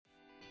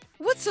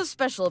What's so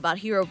special about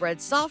Hero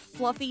Bread's soft,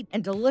 fluffy,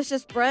 and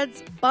delicious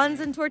breads, buns,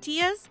 and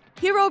tortillas?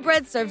 Hero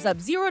Bread serves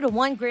up 0 to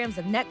 1 grams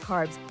of net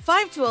carbs,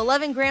 5 to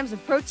 11 grams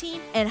of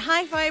protein, and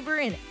high fiber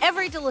in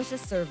every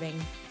delicious serving.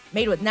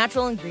 Made with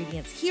natural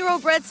ingredients, Hero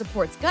Bread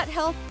supports gut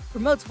health,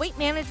 promotes weight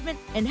management,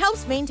 and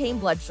helps maintain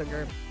blood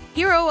sugar.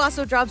 Hero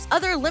also drops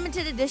other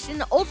limited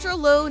edition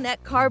ultra-low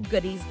net carb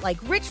goodies like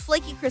rich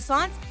flaky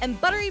croissants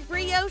and buttery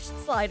brioche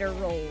slider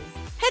rolls.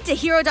 Head to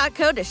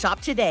hero.co to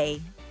shop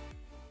today.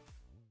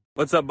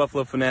 What's up,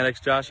 Buffalo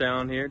Fanatics? Josh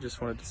Allen here.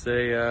 Just wanted to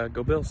say,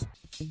 go Bills.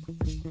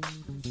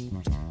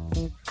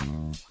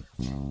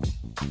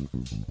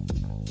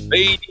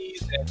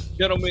 Ladies and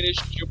gentlemen,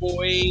 it's your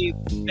boy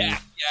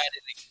back at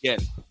it again.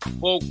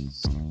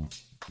 Folks,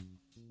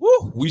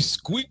 we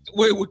squeaked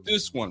away with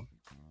this one.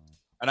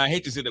 And I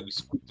hate to say that we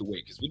squeaked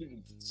away because we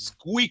didn't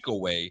squeak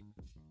away.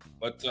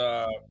 But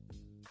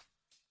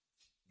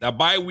that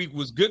bye week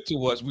was good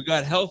to us. We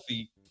got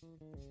healthy,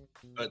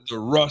 but the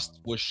rust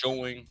was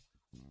showing.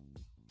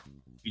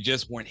 We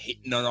just weren't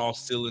hitting on all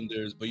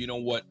cylinders. But you know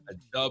what? A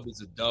dub is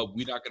a dub.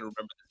 We're not going to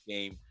remember this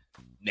game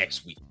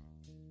next week.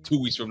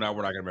 2 weeks from now,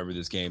 we're not going to remember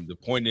this game. The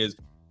point is,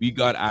 we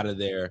got out of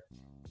there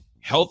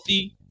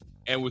healthy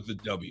and with the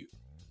W. You know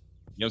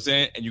what I'm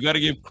saying? And you got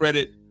to give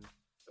credit.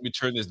 Let me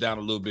turn this down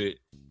a little bit.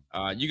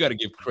 You got to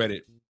give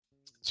credit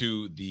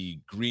to the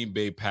Green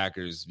Bay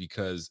Packers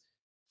because,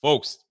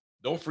 folks,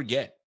 don't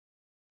forget,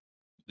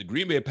 the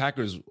Green Bay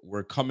Packers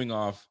were coming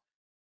off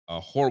a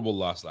horrible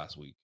loss last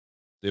week.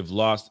 They've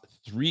lost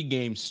 3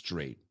 games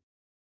straight.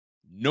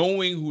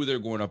 Knowing who they're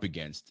going up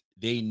against,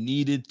 they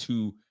needed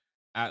to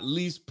at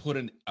least put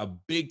in a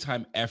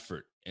big-time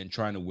effort in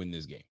trying to win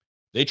this game.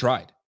 They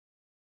tried.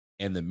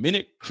 And the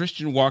minute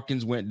Christian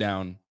Watkins went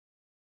down,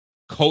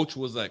 coach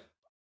was like,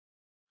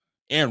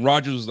 Aaron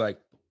Rodgers was like,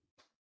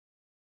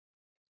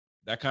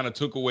 that kind of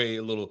took away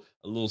a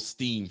little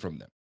steam from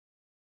them.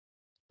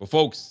 But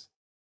folks,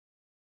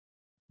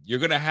 you're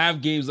going to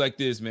have games like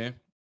this, man.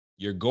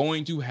 You're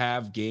going to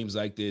have games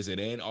like this. It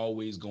ain't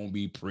always going to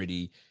be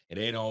pretty. It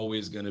ain't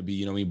always going to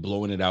be,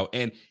 blowing it out.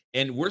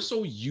 And we're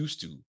so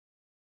used to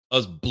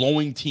us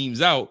blowing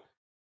teams out.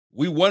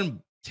 We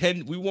won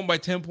by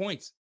 10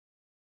 points.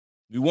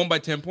 We won by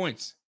 10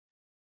 points.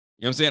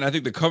 You know what I'm saying? I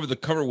think the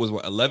cover was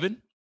what,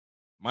 11?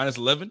 Minus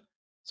 11.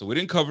 So we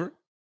didn't cover.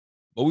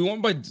 But we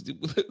won by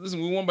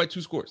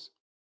 2 scores.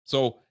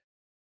 So,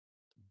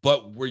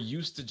 but we're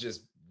used to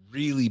just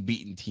really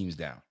beating teams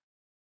down.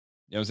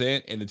 You know what I'm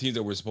saying? And the teams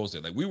that we're supposed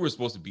to, like, we were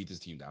supposed to beat this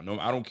team down. No,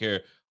 I don't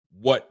care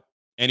what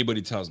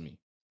anybody tells me.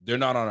 They're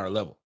not on our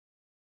level.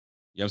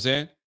 You know what I'm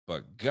saying?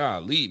 But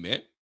golly,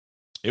 man,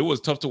 it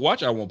was tough to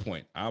watch at one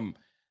point.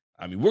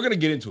 We're going to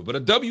get into it, but a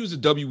W is a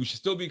W. We should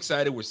still be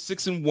excited. We're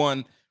 6-1. You know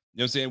what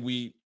I'm saying?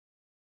 We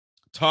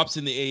tops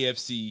in the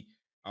AFC. You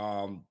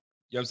know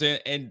what I'm saying?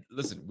 And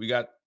listen, we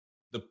got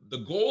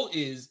the goal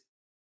is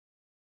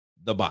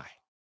the bye.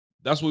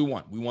 That's what we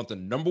want. We want the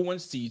number 1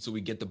 seed so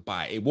we get the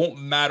bye. It won't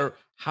matter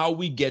how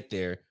we get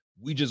there.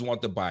 We just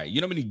want the bye.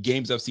 You know how many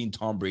games I've seen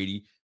Tom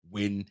Brady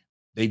win?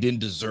 They didn't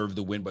deserve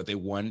the win, but they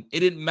won. It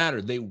didn't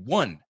matter. They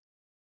won.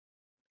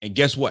 And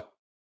guess what?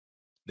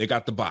 They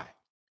got the bye.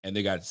 And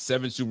they got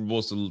 7 Super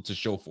Bowls to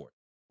show for it.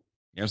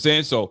 You know what I'm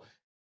saying? So,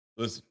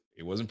 listen,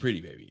 it wasn't pretty,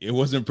 baby. It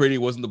wasn't pretty.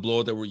 It wasn't the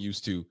blowout that we're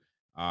used to.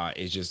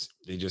 They just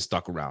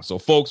stuck around. So,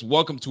 folks,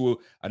 welcome to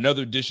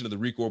another edition of the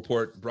Rico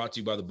Report brought to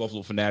you by the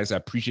Buffalo Fanatics. I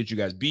appreciate you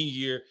guys being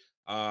here.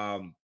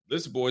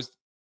 Listen, boys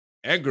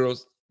and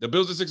girls, the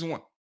Bills are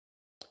 6-1.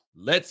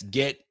 Let's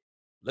get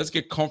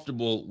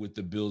comfortable with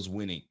the Bills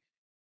winning,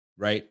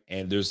 right?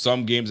 And there's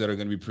some games that are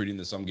going to be pretty, and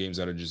there's some games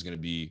that are just going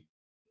to be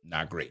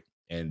not great.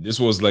 And this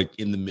was like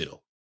in the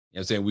middle. You know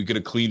what I'm saying? We could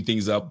have cleaned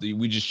things up.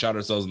 We just shot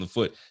ourselves in the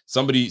foot.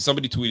 Somebody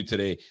tweeted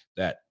today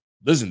that,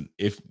 listen,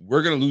 if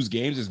we're going to lose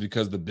games, it's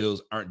because the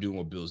Bills aren't doing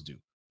what Bills do.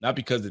 Not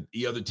because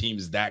the other team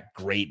is that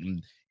great.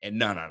 And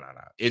no.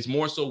 It's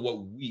more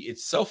so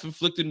it's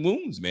self-inflicted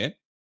wounds, man.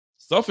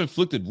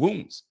 Self-inflicted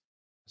wounds.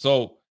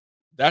 So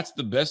that's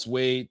the best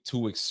way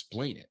to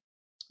explain it.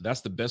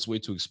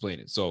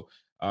 So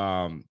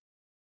are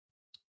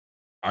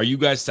you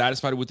guys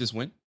satisfied with this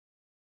win?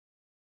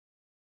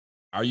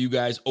 Are you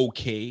guys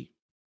okay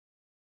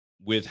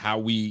with how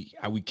we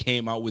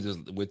came out with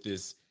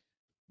this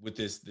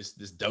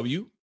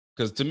W?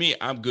 Because to me,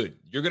 I'm good.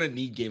 You're gonna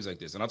need games like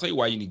this, and I'll tell you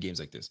why you need games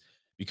like this.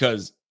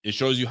 Because it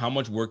shows you how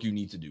much work you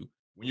need to do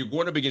when you're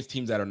going up against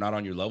teams that are not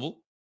on your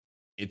level.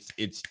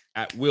 It's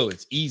at will.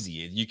 It's easy.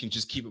 You can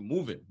just keep it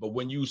moving. But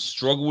when you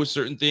struggle with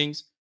certain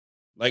things,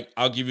 like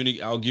I'll give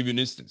you an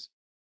instance.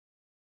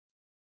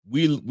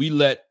 We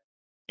let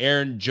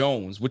Aaron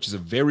Jones, which is a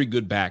very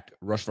good back,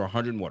 rush for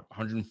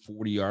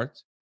 140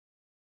 yards.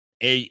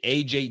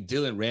 AJ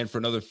Dillon ran for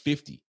another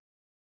 50,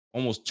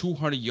 almost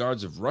 200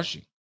 yards of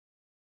rushing.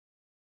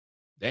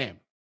 Damn,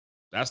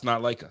 that's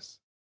not like us.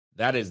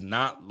 That is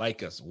not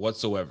like us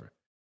whatsoever.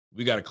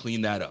 We got to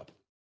clean that up.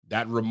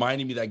 That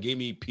reminded me, that gave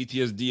me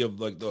PTSD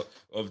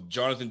of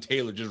Jonathan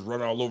Taylor just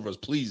running all over us.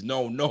 Please,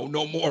 no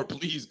more.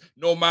 Please,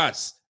 no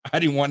mas. I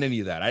didn't want any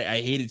of that.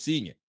 I hated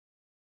seeing it.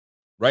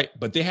 right?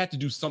 But they had to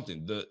do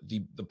something.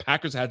 The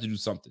Packers had to do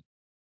something.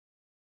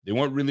 They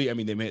weren't really, I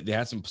mean, they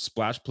had some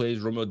splash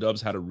plays. Romeo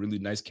Doubs had a really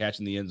nice catch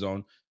in the end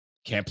zone.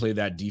 Can't play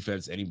that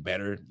defense any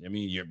better. I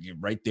mean, you're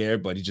right there,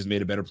 but he just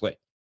made a better play.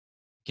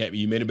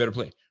 You made a better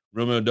play.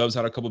 Romeo Doubs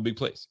had a couple big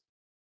plays.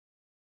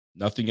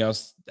 Nothing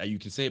else that you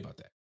can say about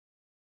that.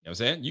 You know what I'm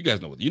saying? You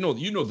guys know what you know the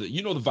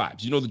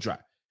vibes, you know the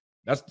drive.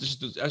 That's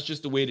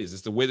just the way it is.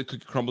 It's the way the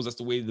cookie crumbles. That's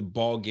the way the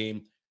ball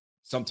game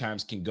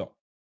sometimes can go.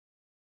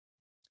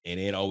 It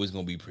ain't always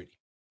gonna be pretty.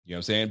 You know what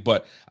I'm saying?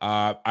 But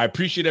I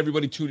appreciate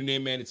everybody tuning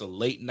in, man. It's a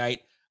late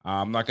night.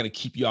 I'm not gonna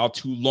keep y'all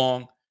too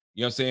long.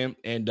 You know what I'm saying?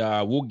 And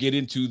we'll get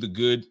into the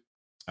good,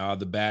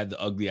 the bad,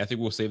 the ugly. I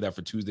think we'll save that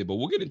for Tuesday, but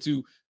we'll get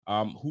into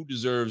who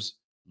deserves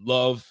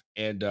love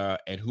and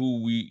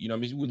who we, you know, I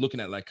mean, we're looking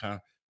at like kind of,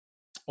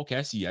 okay,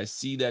 I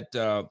see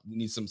that we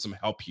need some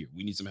help here.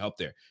 We need some help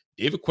there.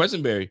 David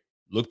Quessenberry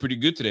looked pretty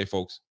good today,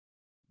 folks.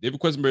 David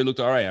Quessenberry looked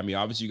all right. I mean,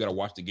 obviously you got to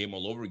watch the game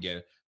all over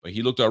again, but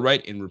he looked all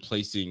right in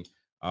replacing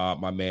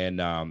my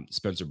man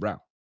Spencer Brown.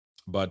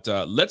 But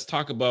let's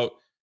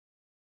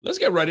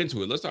get right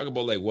into it. Let's talk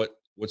about like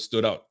what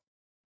stood out.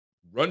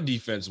 Run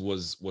defense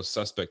was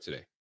suspect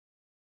today.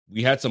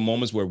 We had some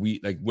moments where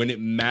we, like, when it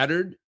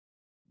mattered,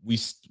 we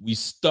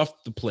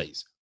stuffed the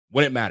plays.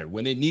 When it mattered,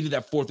 when it needed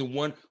that 4th and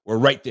 1, we're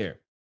right there.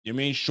 You know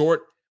what I mean?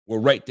 Short, we're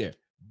right there.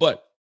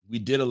 But we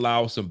did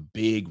allow some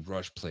big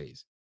rush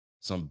plays.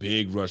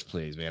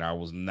 Man. I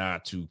was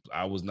not too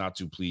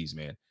pleased,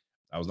 man.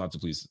 I was not too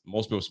pleased.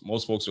 Most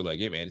folks are like,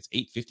 hey, man, it's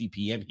 8:50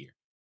 p.m. here.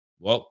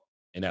 Well,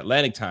 in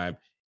Atlantic time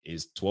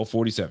is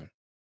 12:47.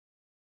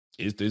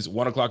 It's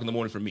 1 o'clock in the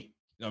morning for me.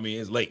 I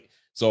mean, it's late.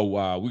 So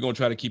we're gonna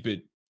try to keep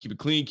it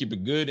clean, keep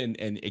it good,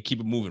 and keep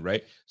it moving,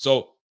 right?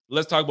 So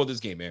let's talk about this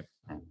game, man.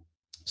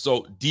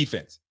 So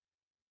defense.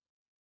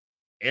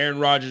 Aaron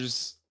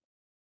Rodgers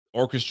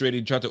tried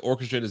to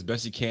orchestrate as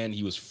best he can.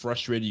 He was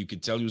frustrated. You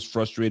could tell he was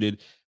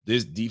frustrated.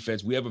 This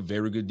defense, we have a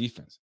very good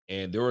defense.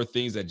 And there were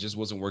things that just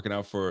wasn't working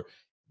out for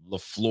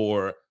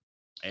LaFleur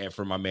and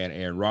for my man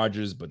Aaron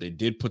Rodgers, but they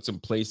did put some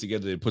plays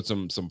together. They put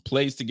some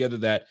plays together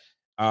that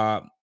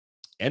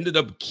ended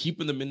up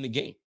keeping them in the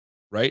game,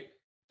 right?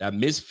 That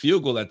missed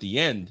field goal at the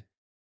end,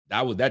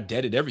 that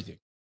deaded everything.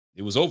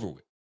 It was over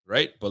with,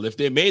 right? But if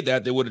they made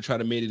that, they would have tried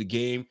to made it a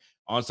game,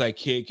 onside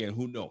kick, and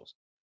who knows.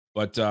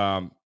 But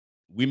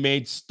we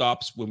made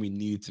stops when we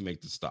needed to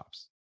make the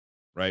stops,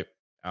 right?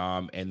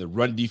 And the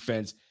run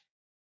defense,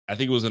 I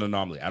think it was an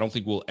anomaly. I don't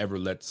think we'll ever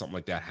let something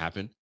like that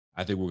happen.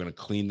 I think we're going to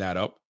clean that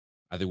up.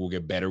 I think we'll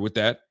get better with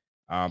that.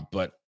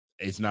 But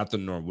it's not the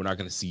norm. We're not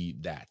going to see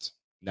that.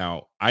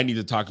 Now, I need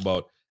to talk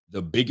about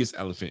the biggest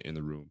elephant in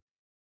the room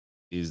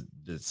is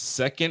the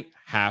second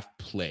half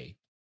play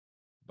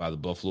by the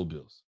Buffalo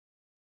Bills.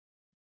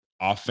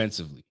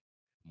 Offensively,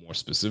 more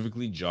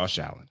specifically, Josh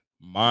Allen.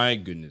 My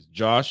goodness,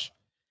 Josh.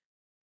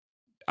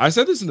 I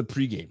said this in the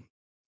pregame,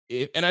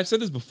 and I've said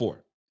this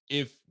before.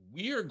 If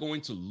we are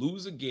going to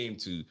lose a game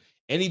to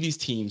any of these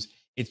teams,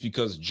 it's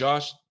because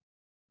Josh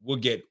will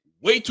get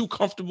way too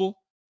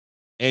comfortable,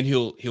 and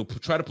he'll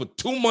try to put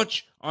too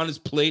much on his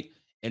plate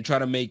and try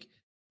to make,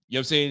 you know what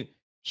I'm saying,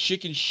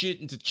 chicken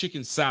shit into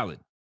chicken salad.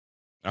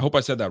 I hope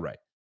I said that right.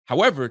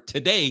 However,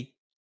 today,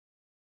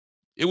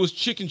 it was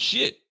chicken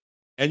shit,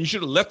 and you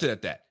should have left it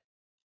at that.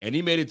 And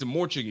he made it to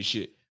more chicken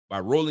shit by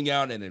rolling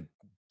out and then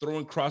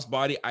throwing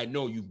crossbody. I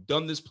know you've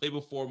done this play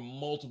before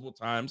multiple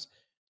times,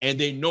 and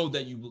they know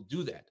that you will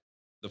do that.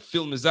 The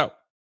film is out.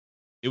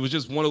 It was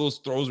just one of those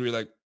throws where you're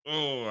like,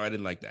 oh, I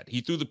didn't like that.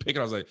 He threw the pick, and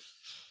I was like,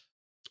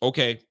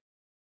 okay,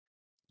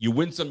 you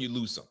win some, you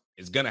lose some.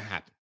 It's going to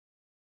happen.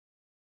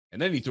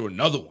 And then he threw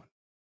another one.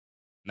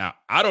 Now,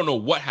 I don't know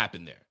what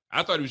happened there.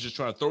 I thought he was just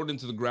trying to throw it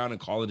into the ground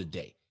and call it a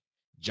day.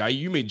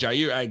 You made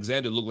Jair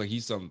Alexander look like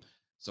he's some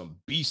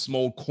beast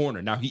mode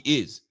corner. Now, he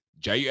is.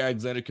 Jair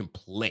Alexander can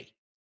play.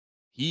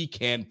 He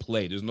can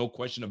play. There's no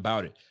question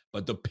about it.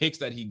 But the picks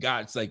that he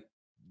got, it's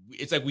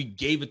like we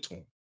gave it to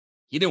him.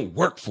 He didn't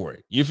work for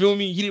it. You feel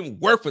me? He didn't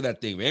work for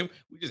that thing, man.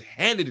 We just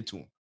handed it to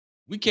him.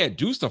 We can't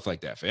do stuff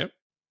like that, fam.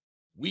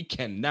 We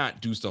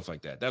cannot do stuff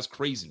like that. That's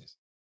craziness.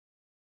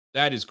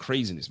 That is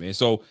craziness, man.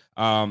 So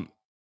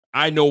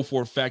I know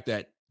for a fact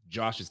that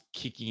Josh is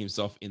kicking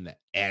himself in the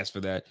ass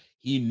for that.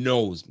 He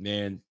knows,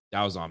 man,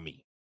 that was on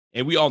me.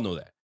 And we all know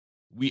that.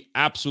 We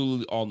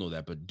absolutely all know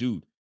that. But,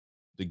 dude,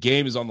 the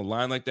game is on the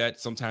line like that.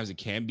 Sometimes it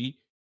can be.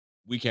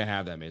 We can't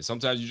have that, man.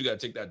 Sometimes you just got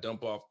to take that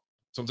dump off.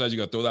 Sometimes you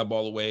got to throw that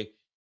ball away.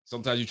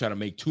 Sometimes you try to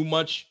make too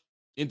much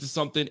into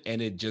something,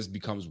 and it just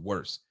becomes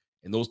worse.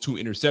 And those 2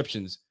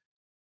 interceptions,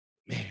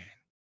 man,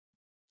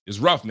 it's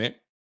rough, man.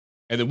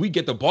 And then we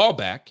get the ball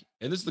back,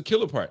 and this is the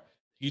killer part.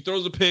 He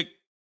throws a pick.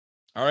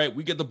 All right,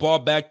 we get the ball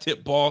back,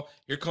 tip ball.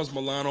 Here comes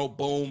Milano,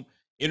 boom,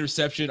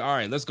 interception. All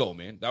right, let's go,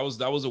 man. That was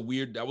a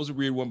weird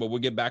one, but we'll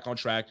get back on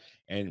track.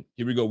 And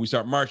here we go. We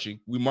start marching.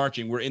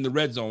 We're in the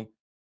red zone.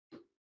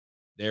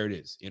 There it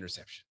is,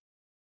 interception.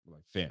 We're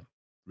like, fam,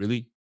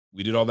 really?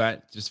 We did all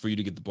that just for you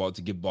to get the ball,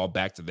 to give ball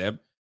back to them?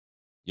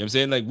 You know what I'm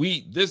saying? Like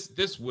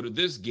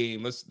this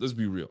game, let's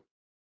be real.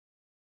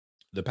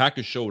 The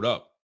Packers showed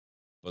up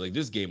But like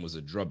this game was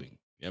a drubbing.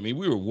 I mean,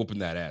 we were whooping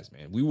that ass,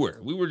 man. We were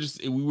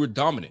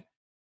dominant.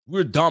 We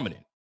were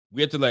dominant.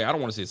 We had to like, I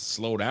don't want to say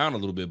slow down a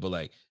little bit, but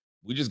like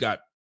it just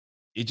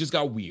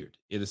got weird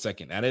in the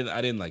second. I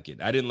didn't like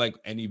it. I didn't like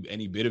any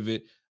bit of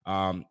it.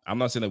 I'm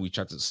not saying that we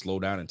tried to slow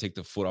down and take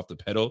the foot off the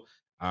pedal.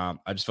 I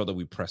just felt that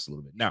we pressed a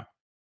little bit. Now,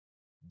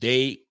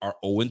 they are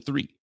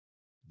 0-3.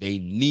 They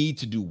need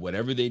to do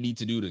whatever they need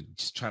to do to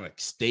just try to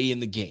stay in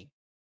the game.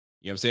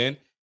 You know what I'm saying?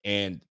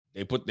 And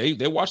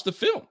they watch the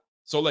film.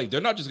 So like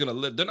they're not just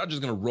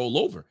gonna roll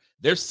over.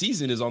 Their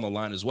season is on the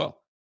line as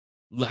well.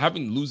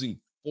 Losing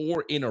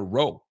 4 in a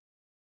row.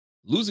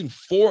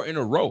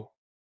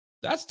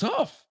 That's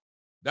tough.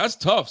 That's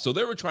tough. So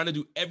they were trying to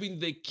do everything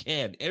they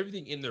can,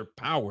 everything in their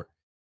power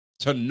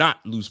to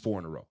not lose 4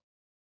 in a row.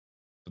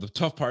 But the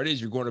tough part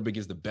is you're going up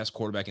against the best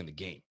quarterback in the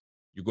game.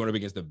 You're going up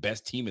against the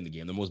best team in the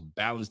game, the most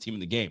balanced team in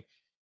the game.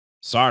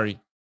 Sorry.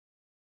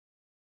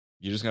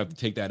 You're just going to have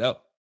to take that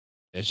up.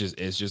 It's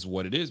just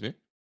what it is, man.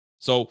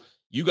 So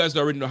you guys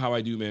already know how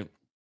I do, man.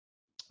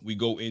 We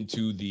go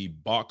into the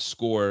box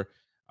score.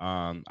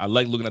 I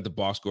like looking at the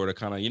box score to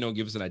kind of,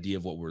 give us an idea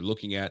of what we're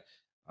looking at.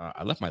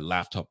 I left my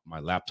laptop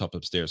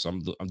upstairs, so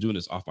I'm doing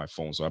this off my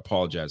phone. So I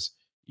apologize.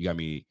 You got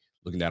me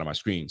looking down at my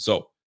screen.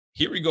 So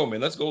here we go,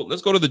 man. Let's go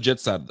to the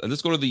Jets side.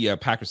 Let's go to the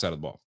Packers side of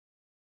the ball.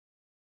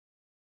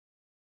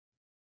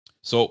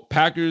 So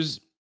Packers,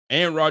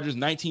 Aaron Rodgers,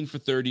 19 for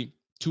 30,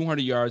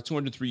 200 yards,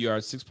 203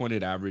 yards,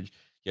 6.8 average.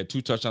 He had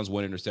 2 touchdowns,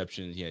 1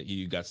 interception.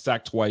 He got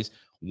sacked twice,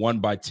 one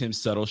by Tim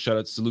Settle.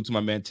 Salute to my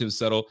man Tim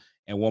Settle,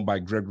 and one by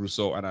Greg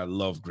Rousseau. And I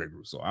love Greg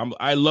Rousseau.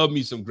 I love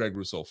me some Greg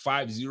Rousseau.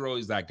 5-0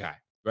 is that guy,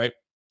 right?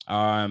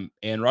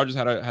 And Rodgers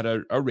had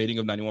a rating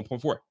of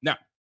 91.4. Now,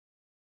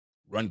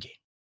 run game.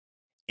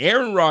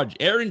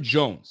 Aaron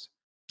Jones,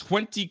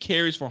 20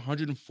 carries for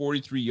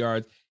 143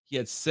 yards. He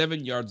had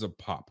 7 yards of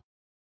pop.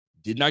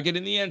 Did not get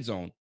in the end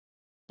zone,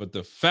 but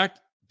the fact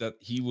that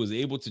he was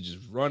able to just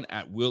run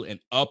at will and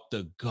up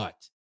the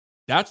gut,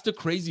 that's the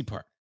crazy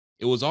part.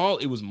 It was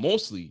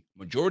mostly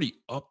majority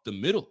up the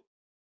middle.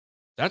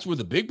 That's where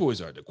the big boys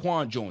are.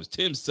 Daquan Jones,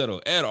 Tim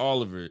Settle, Ed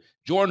Oliver,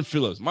 Jordan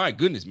Phillips. My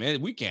goodness,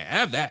 man, we can't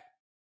have that.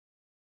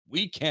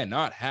 We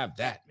cannot have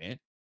that, man.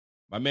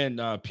 My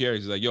man Pierre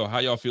is like, yo, how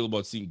y'all feel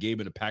about seeing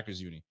Gabe in the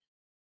Packers uni?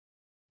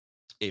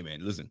 Hey,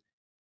 man, listen.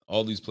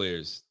 All these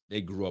players,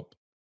 they grew up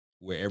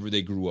wherever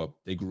they grew up.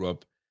 They grew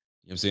up,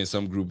 I'm saying?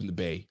 Some grew up in the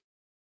Bay.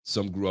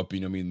 Some grew up,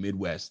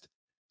 Midwest.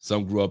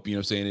 Some grew up,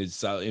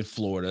 in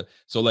Florida.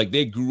 So, like,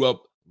 they grew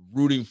up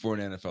rooting for an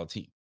NFL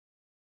team.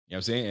 You know what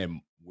I'm saying?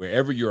 And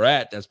wherever you're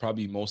at, that's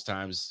probably most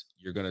times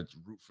you're going to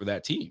root for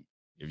that team.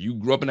 If you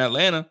grew up in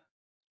Atlanta,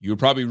 you're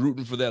probably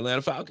rooting for the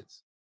Atlanta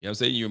Falcons. You know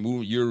what I'm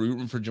saying? You're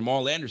rooting for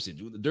Jamal Anderson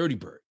doing the Dirty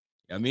Bird.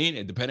 You know what I mean?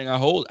 And depending on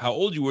how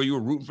old you were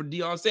rooting for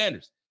Deion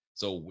Sanders.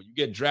 So when you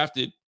get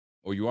drafted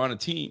or you're on a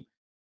team,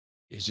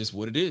 it's just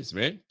what it is,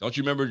 man. Don't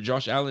you remember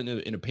Josh Allen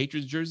in a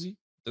Patriots jersey?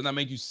 Doesn't that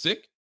make you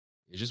sick?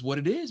 It's just what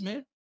it is,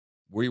 man.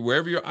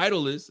 Wherever your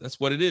idol is, that's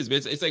what it is.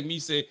 Man. It's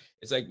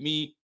like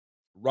me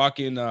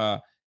rocking,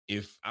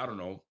 if, I don't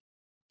know,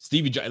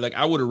 like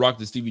I would have rocked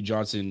the Stevie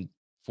Johnson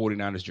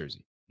 49ers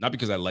jersey. Not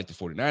because I like the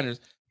 49ers,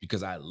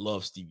 because I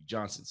love Stevie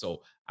Johnson.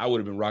 So I would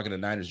have been rocking the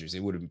Niners jersey.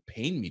 It would have been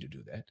paying me to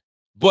do that.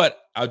 But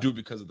I'll do it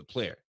because of the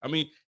player. I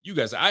mean, you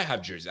guys, I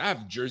have jerseys. I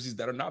have jerseys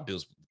that are not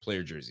Bills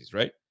player jerseys,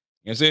 right?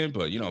 You know what I'm saying?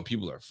 But,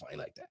 people are funny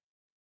like that.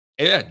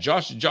 And yeah,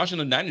 Josh in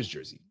the Niners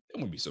jersey. That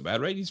wouldn't be so bad,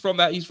 right? He's from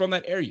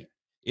that area.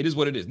 It is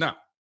what it is. Now,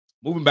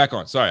 moving back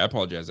on. Sorry, I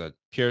apologize.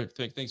 Pierre,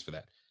 thanks for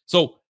that.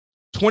 So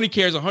 20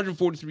 carries,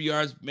 143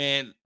 yards.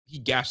 Man, he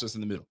gashed us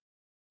in the middle.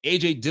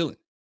 A.J. Dillon.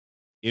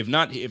 If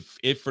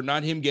for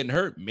not him getting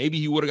hurt, maybe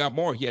he would have got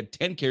more. He had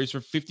 10 carries for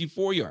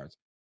 54 yards.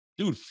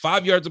 Dude,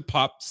 5 yards a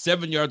pop,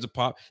 7 yards a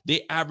pop.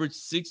 They averaged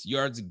 6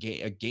 yards a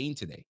gain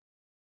today.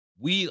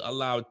 We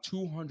allowed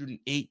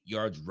 208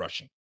 yards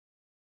rushing.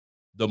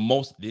 The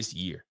most this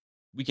year.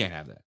 We can't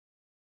have that.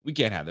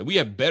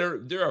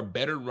 There are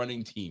better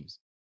running teams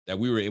that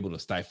we were able to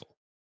stifle.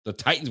 The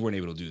Titans weren't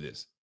able to do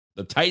this.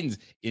 The Titans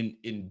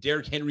in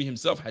Derrick Henry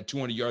himself had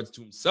 200 yards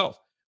to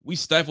himself. We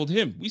stifled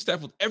him. We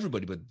stifled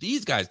everybody. But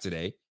these guys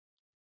today,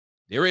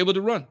 they were able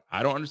to run.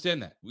 I don't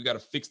understand that. We got to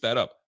fix that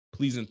up.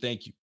 Please and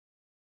thank you.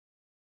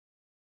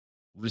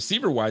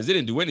 Receiver-wise, they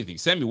didn't do anything.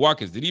 Sammy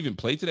Watkins, did he even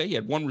play today? He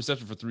had 1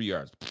 reception for 3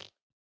 yards.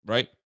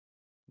 Right?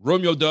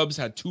 Romeo Doubs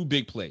had 2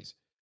 big plays.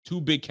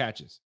 2 big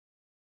catches.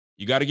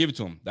 You got to give it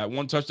to him. That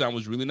 1 touchdown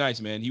was really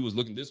nice, man. He was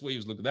looking this way. He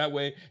was looking that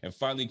way. And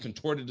finally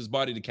contorted his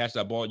body to catch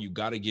that ball. You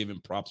got to give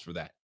him props for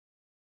that.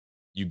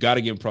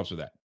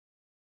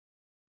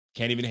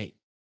 Can't even hate.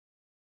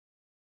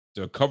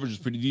 The coverage is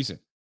pretty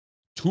decent.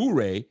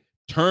 Toure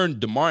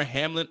turned DeMar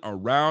Hamlin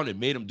around and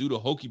made him do the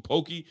hokey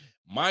pokey.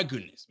 My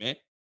goodness, man.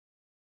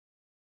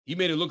 He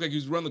made it look like he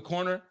was running the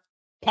corner.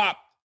 Pop,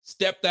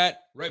 step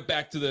that right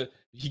back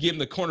he gave him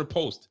the corner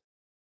post.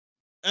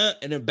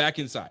 And then back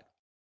inside.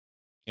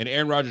 And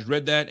Aaron Rodgers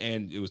read that,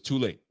 and it was too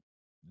late.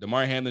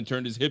 DeMar Hamlin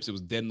turned his hips. It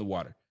was dead in the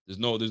water. There's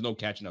no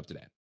catching up to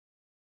that.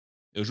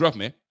 It was rough,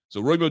 man.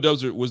 So Romeo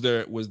Doubs was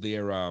their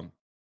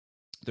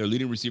Their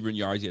leading receiver in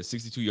yards, he had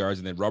 62 yards,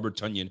 and then Robert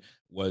Tonyan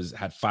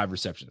had 5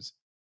 receptions.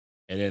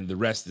 And then the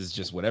rest is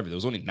just whatever. There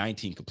was only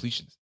 19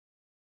 completions.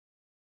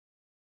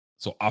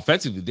 So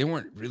offensively, they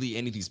weren't really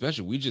anything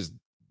special. We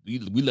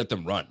let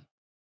them run.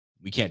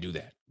 We can't do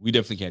that. We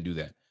definitely can't do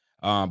that.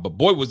 But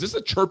boy, was this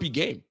a chirpy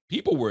game.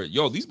 People were,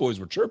 these boys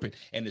were chirping.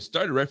 And it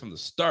started right from the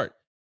start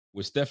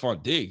with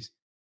Stephon Diggs.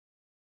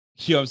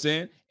 You know what I'm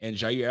saying? And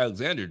Jair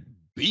Alexander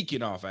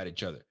beaking off at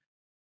each other.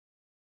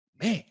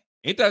 Man,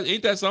 ain't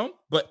that something?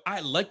 But I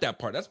like that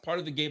part. That's part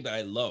of the game that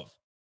I love.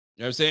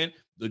 You know what I'm saying?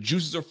 The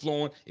juices are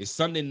flowing. It's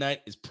Sunday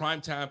night. It's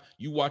prime time.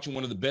 You watching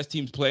one of the best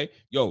teams play.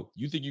 You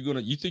think you're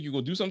gonna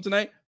do something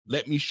tonight?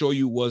 Let me show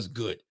you what's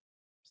good.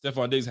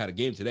 Stephon Diggs had a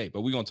game today,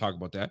 but we're gonna talk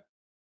about that.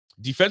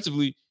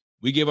 Defensively,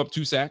 we gave up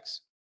 2 sacks.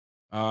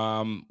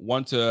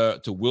 One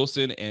to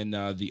Wilson and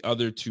the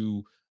other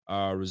to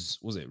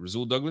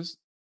Rasul Douglas?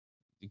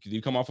 Did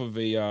he come off of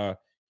a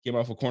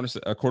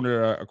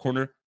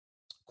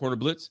corner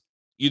blitz?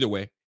 Either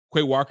way,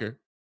 Quay Walker.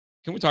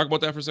 Can we talk about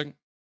that for a second?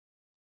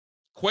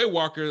 Quay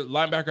Walker,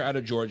 linebacker out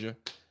of Georgia.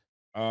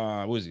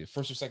 What is he?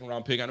 First or second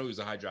round pick? I know he was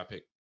a high draft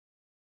pick.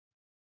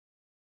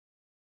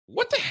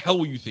 What the hell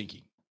were you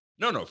thinking?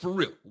 No, for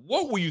real.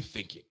 What were you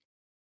thinking?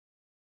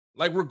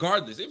 Like,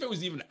 regardless, if it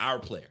was even our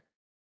player,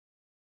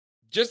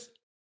 just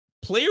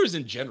players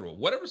in general,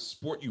 whatever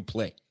sport you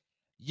play,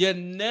 you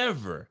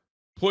never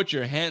put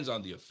your hands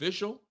on the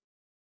official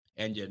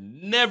and you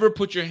never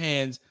put your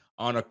hands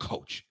on a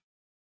coach.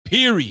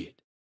 Period.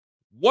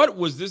 What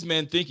was this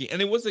man thinking? And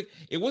it wasn't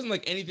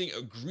like anything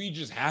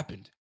egregious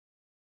happened.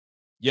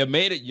 You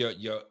made it.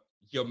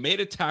 You made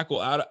a tackle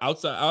out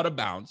of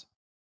bounds,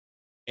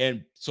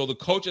 and so the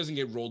coach doesn't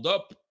get rolled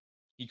up.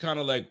 He kind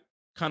of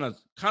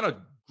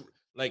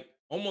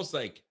almost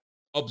like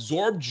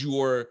absorbed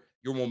your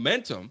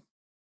momentum,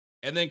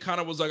 and then kind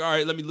of was like, all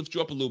right, let me lift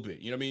you up a little bit.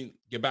 You know what I mean?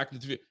 Get back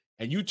into the field.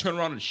 And you turn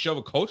around and shove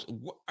a coach.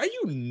 Are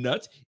you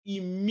nuts?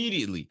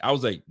 Immediately, I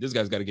was like, this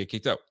guy's got to get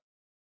kicked out.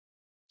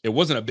 It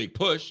wasn't a big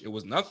push. It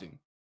was nothing.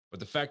 But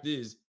the fact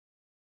is,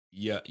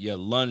 you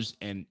lunged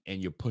and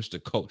you pushed the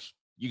coach.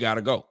 You got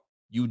to go.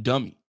 You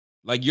dummy.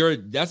 Like,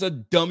 that's a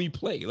dummy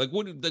play. Like,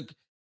 what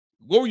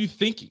were you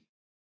thinking?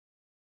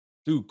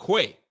 Dude,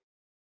 Quay,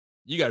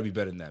 you got to be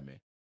better than that, man.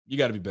 You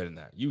got to be better than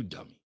that. You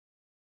dummy.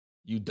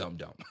 You dumb.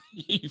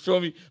 You feel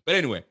me? But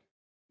anyway,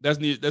 that's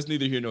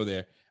neither here nor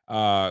there.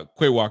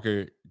 Quay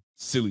Walker,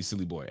 silly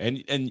boy.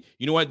 And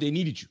you know what? They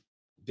needed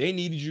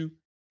you.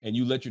 And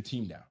you let your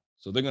team down.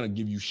 So they're going to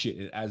give you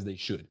shit as they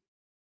should.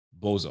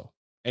 Bozo.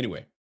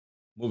 Anyway,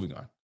 moving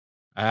on.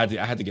 I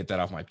had to get that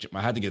off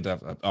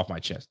my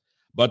chest.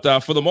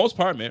 But for the most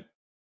part, man,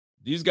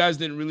 these guys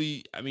didn't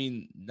really,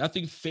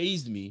 nothing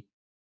fazed me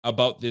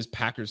about this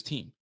Packers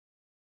team.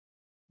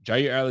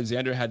 Jair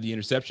Alexander had the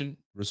interception.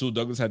 Rasul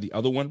Douglas had the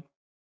other one.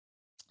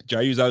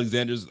 Jair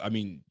Alexander's,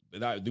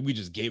 we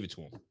just gave it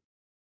to him.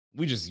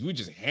 We just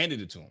handed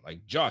it to him.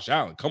 Like, Josh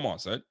Allen, come on,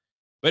 son.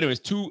 But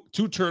anyways, two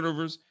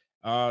turnovers.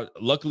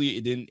 Luckily,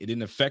 it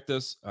didn't affect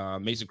us.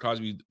 Mason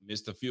Crosby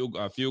missed a field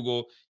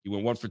goal. He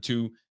went 1 for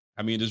 2.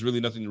 There's really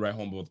nothing to write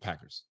home about the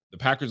Packers. The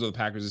Packers are the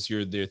Packers this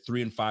year. They're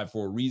 3-5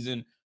 for a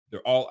reason. They're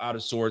all out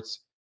of sorts.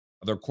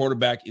 Their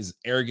quarterback is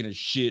arrogant as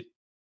shit.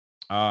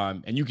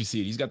 And you can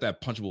see it. He's got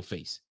that punchable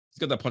face. He's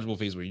got that punchable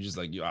face where you're just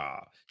like,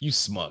 you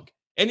smug.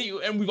 And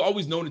we've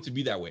always known it to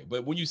be that way.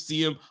 But when you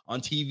see him on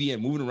TV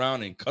and moving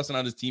around and cussing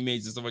out his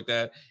teammates and stuff like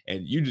that,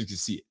 and you just can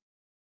see it.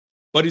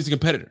 But he's a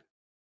competitor.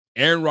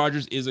 Aaron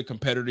Rodgers is a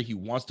competitor. He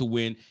wants to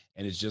win,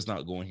 and it's just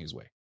not going his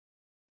way.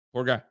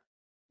 Poor guy.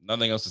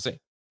 Nothing else to say.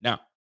 Now,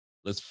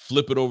 let's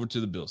flip it over to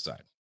the Bills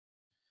side.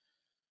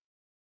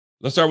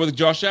 Let's start with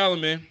Josh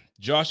Allen, man.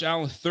 Josh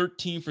Allen,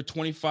 13 for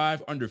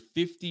 25, under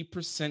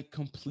 50%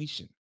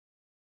 completion.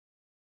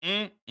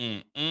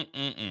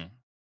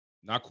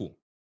 Not cool.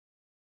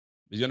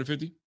 Is he under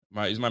 50?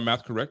 Is my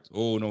math correct?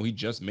 Oh, no, he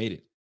just made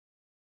it.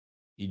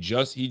 He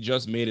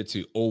just made it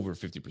to over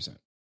 50%.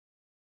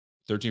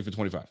 13 for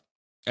 25.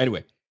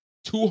 Anyway,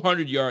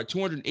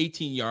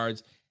 218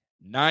 yards,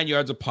 9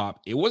 yards a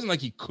pop. It wasn't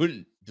like he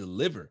couldn't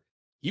deliver.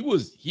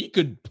 He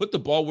could put the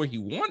ball where he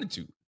wanted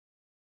to.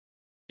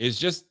 It's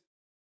just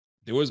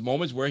there was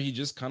moments where he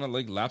just kind of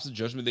like lapsed the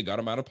judgment. They got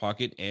him out of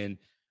pocket, and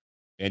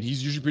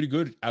he's usually pretty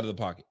good out of the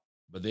pocket.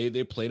 But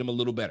they played him a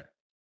little better.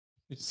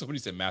 Somebody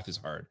said math is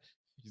hard.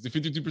 He's at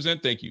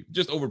 52%. Thank you.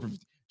 Just over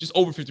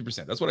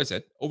 50%. That's what I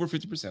said. Over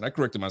 50%. I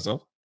corrected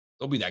myself.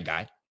 Don't be that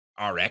guy.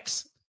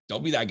 RX.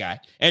 Don't be that guy.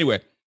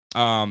 Anyway, 2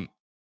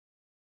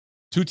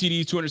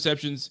 TDs, 2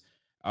 interceptions,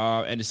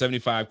 and a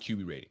 75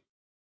 QB rating.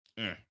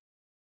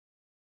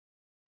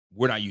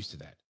 We're not used to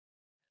that.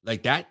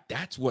 Like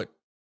that's what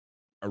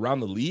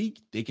around the league,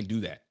 they can do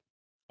that.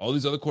 All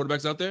these other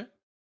quarterbacks out there,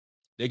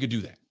 they could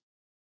do that.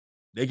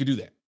 You know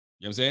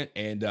what I'm saying?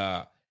 And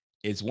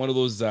it's one of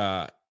those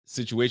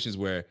situations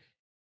where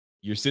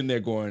you're sitting there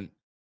going,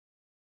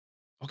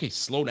 okay,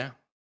 slow down.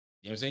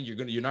 You know what I'm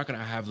saying? You're not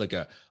gonna have like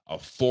a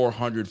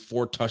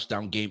 404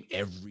 touchdown game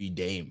every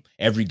game.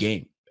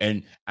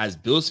 And as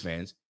Bills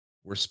fans,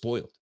 we're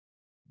spoiled.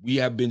 We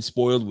have been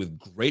spoiled with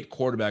great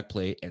quarterback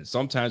play, and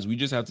sometimes we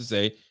just have to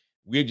say,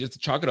 we just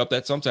chalk it up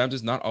that sometimes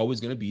it's not always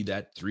going to be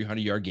that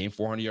 300-yard game,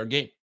 400-yard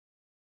game.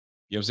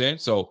 You know what I'm saying?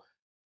 So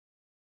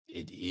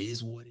it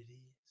is what it is.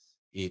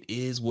 It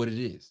is what it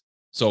is.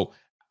 So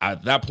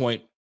at that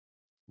point,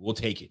 we'll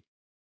take it.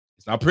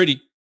 It's not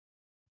pretty,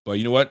 but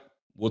you know what?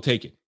 We'll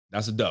take it.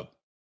 That's a dub.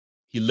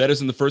 He led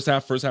us in the first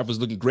half. First half was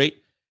looking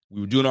great. We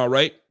were doing all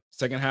right.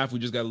 Second half, we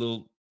just got a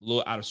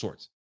little out of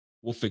sorts.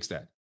 We'll fix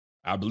that.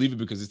 I believe it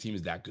because this team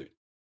is that good.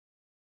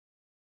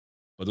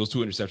 But those 2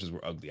 interceptions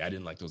were ugly. I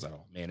didn't like those at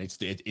all. Man, it's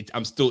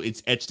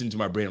etched into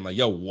my brain. I'm like,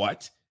 yo,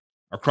 what?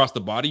 Across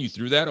the body, you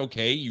threw that?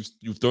 Okay,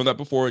 you've thrown that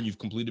before, and you've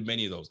completed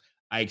many of those.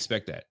 I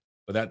expect that.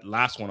 But that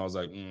last one, I was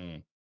like,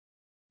 I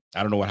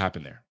don't know what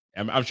happened there.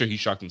 I'm sure he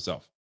shocked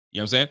himself. You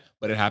know what I'm saying?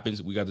 But it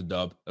happens. We got the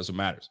dub. That's what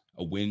matters.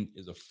 A win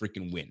is a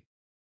freaking win.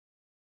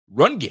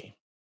 Run game.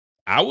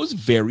 I was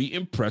very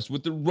impressed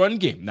with the run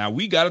game. Now,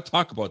 we got to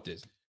talk about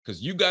this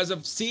because you guys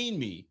have seen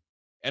me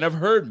and have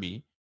heard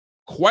me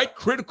quite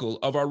critical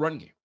of our run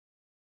game.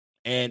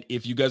 And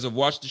if you guys have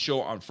watched the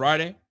show on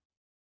Friday,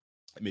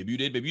 maybe you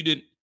did, maybe you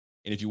didn't.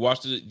 And if you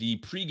watched the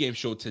pregame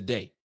show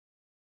today,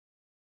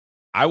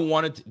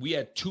 we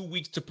had 2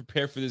 weeks to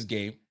prepare for this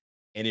game.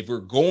 And if we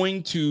were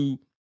going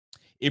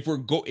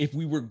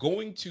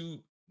to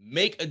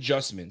make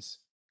adjustments,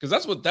 because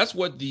that's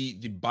what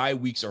the bye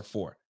weeks are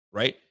for,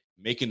 right?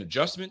 Making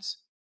adjustments,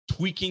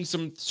 tweaking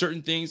some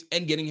certain things,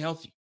 and getting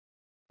healthy,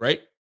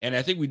 right? And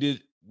I think we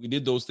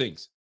did those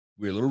things.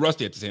 We were a little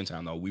rusty at the same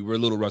time, though. We were a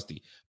little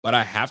rusty. But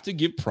I have to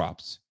give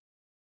props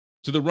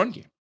to the run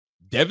game.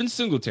 Devin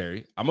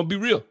Singletary, I'm going to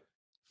be real.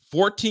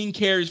 14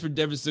 carries for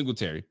Devin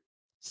Singletary,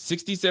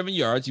 67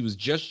 yards. He was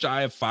just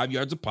shy of 5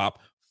 yards a pop,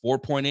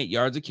 4.8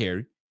 yards a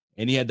carry,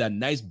 and he had that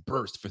nice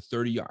burst for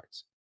 30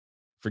 yards.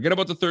 Forget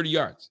about the 30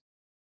 yards.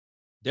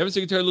 Devin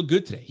Singletary looked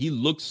good today. He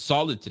looked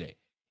solid today.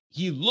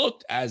 He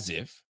looked as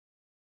if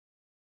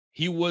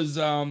he was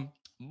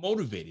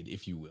motivated,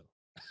 if you will.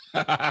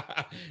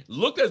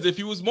 Looked as if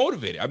he was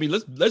motivated. I mean,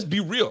 let's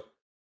be real.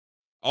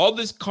 All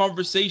this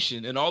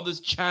conversation and all this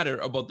chatter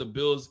about the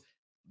Bills,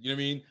 you know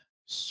what I mean,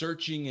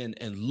 searching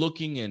and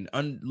looking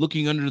and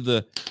looking under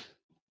the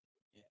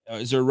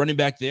is there a running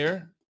back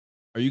there?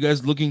 Are you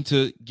guys looking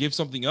to give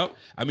something up?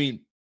 I mean,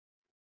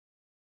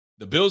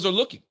 the Bills are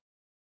looking.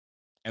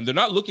 And they're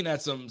not looking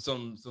at some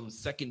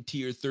second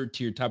tier, third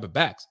tier type of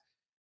backs.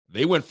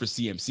 They went for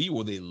CMC,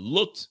 or they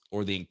looked,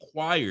 or they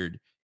inquired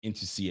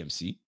into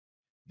CMC.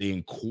 They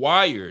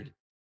inquired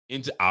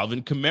into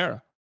Alvin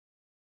Kamara,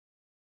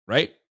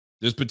 right?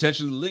 There's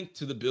potentially linked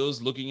to the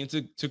Bills looking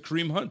into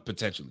Kareem Hunt,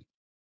 potentially.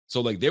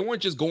 So, like, they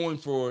weren't just going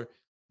for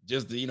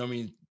just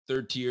the,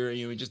 third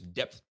tier, just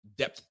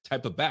depth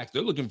type of backs.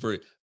 They're looking for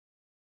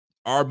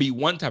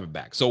RB1 type of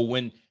back. So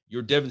when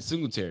you're Devin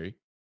Singletary,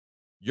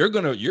 you're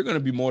gonna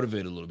be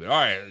motivated a little bit. All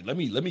right, let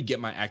me get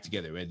my act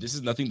together, man. This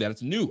is nothing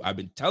that's new. I've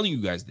been telling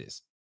you guys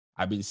this.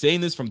 I've been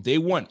saying this from day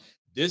one.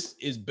 This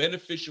is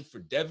beneficial for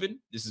Devin.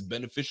 This is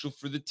beneficial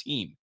for the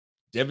team.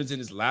 Devin's in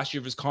his last year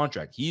of his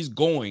contract. He's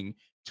going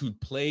to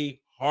play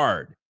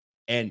hard.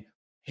 And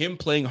him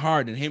playing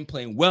hard and him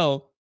playing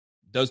well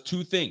does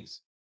two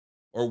things,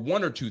 or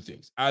one or two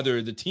things.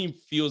 Either the team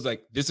feels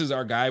like this is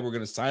our guy, we're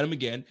going to sign him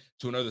again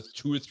to another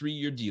 2 or 3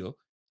 year deal,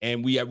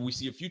 and we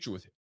see a future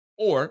with him.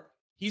 Or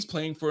he's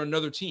playing for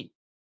another team,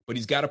 but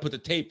he's got to put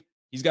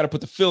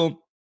the film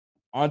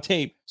on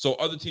tape so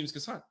other teams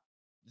can sign.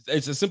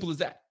 It's as simple as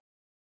that.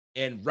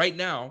 And right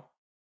now,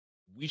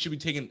 we should be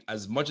taking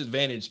as much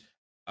advantage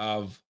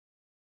of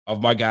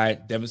my guy,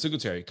 Devin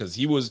Singletary, because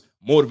he was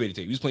motivated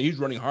today. He was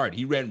running hard.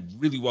 He ran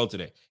really well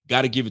today.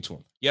 Got to give it to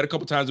him. He had a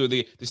couple times where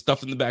they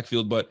stuffed in the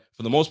backfield, but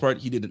for the most part,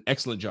 he did an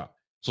excellent job.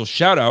 So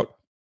shout out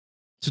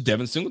to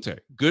Devin Singletary.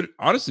 Good.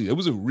 Honestly, it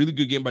was a really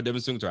good game by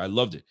Devin Singletary. I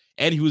loved it.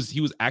 And he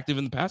was active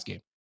in the pass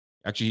game.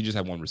 Actually, he just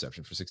had one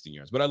reception for 16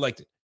 yards, but I liked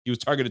it. He was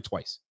targeted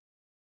twice.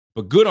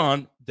 But good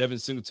on Devin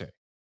Singletary.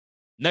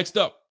 Next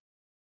up,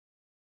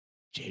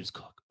 James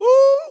Cook.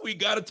 Ooh, we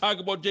got to talk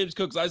about James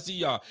Cook. I see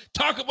y'all.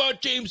 Talk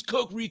about James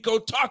Cook, Rico.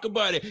 Talk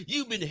about it.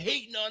 You've been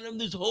hating on him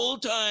this whole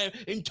time,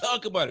 and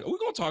talk about it. We're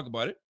going to talk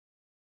about it.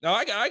 Now,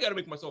 I got to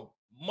make myself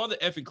mother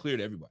effing clear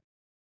to everybody.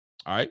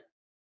 All right?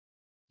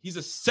 He's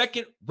a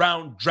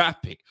second-round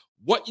draft pick.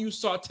 What you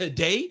saw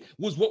today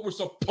was what we're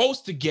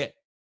supposed to get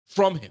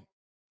from him.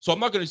 So I'm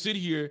not going to sit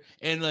here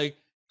and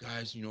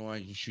guys,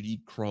 you should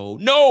eat crow.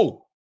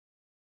 No!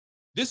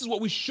 This is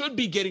what we should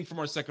be getting from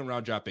our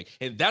second-round draft pick.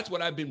 And that's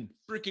what I've been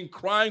freaking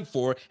crying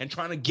for and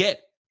trying to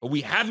get. But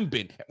we haven't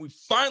been. And we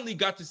finally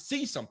got to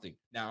see something.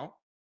 Now,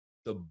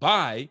 the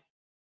buy,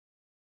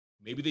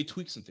 maybe they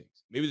tweaked some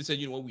things. Maybe they said,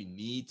 you know what, we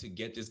need to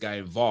get this guy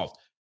involved.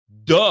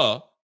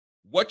 Duh.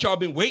 What y'all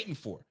been waiting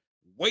for?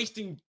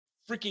 Wasting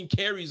freaking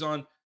carries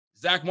on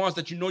Zach Moss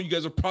that you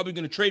guys are probably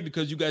going to trade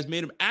because you guys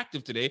made him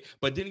active today,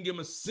 but didn't give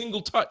him a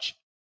single touch.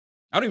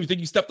 I don't even think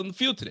he stepped on the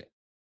field today.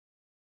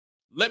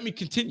 Let me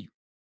continue,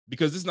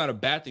 because this is not a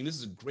bad thing. This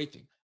is a great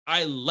thing.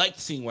 I liked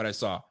seeing what I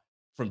saw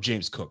from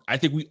James Cook. I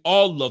think we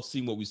all love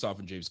seeing what we saw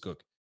from James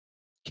Cook.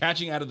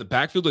 catching out of the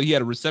backfield. He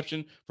had a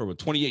reception for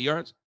 28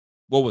 yards.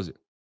 What was it?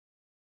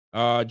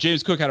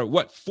 James Cook had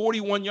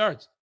 41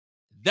 yards.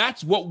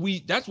 That's what we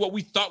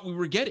thought we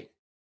were getting.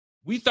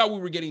 We thought we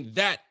were getting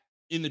that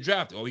in the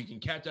draft. Oh, he can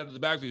catch out of the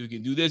backfield. He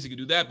can do this. He can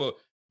do that. But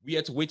we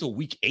had to wait till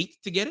week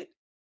 8 to get it.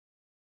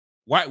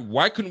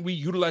 Why couldn't we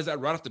utilize that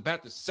right off the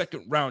bat, the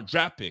second round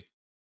draft pick?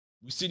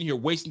 We're sitting here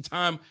wasting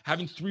time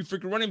having 3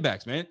 freaking running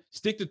backs, man.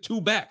 Stick to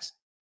 2 backs.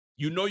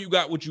 You know you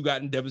got what you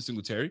got in Devin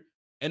Singletary,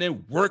 and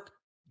then work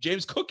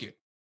James Cook in.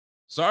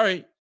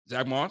 Sorry,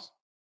 Zach Moss.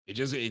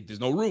 There's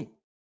no room.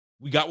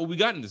 We got what we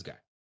got in this guy.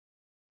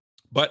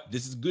 But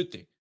this is a good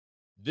thing.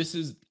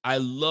 I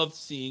love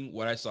seeing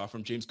what I saw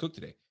from James Cook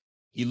today.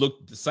 He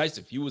looked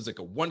decisive. He was like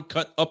a one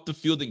cut up the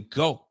field and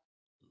go.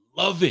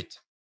 Love it.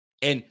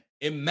 And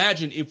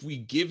imagine if we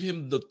give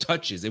him the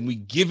touches and we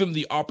give him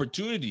the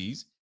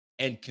opportunities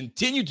and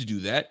continue to do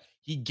that,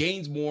 he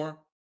gains more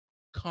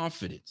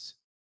confidence.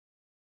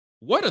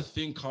 What a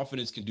thing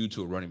confidence can do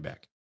to a running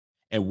back.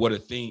 And what a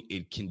thing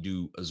it can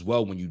do as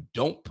well when you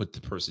don't put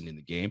the person in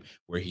the game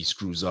where he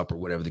screws up or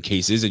whatever the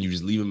case is, and you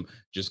just leave him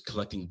just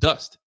collecting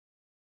dust.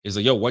 It's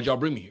like, yo, what'd y'all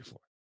bring me here for?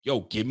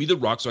 Yo, give me the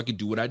rock so I can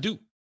do what I do.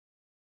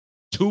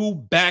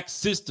 2-back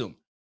system,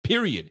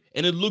 period.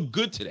 And it looked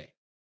good today.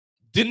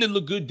 Didn't it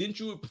look good? Didn't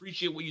you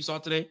appreciate what you saw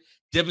today?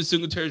 Devin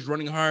Singletary's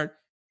running hard.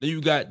 Then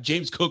you got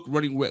James Cook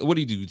running. What did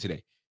he do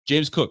today?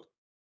 James Cook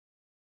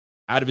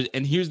out of it.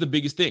 And here's the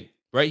biggest thing,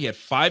 right? He had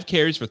 5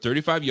 carries for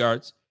 35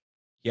 yards.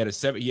 He had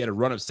a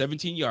run of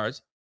 17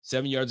 yards,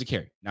 7 yards a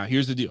carry. Now,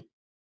 here's the deal.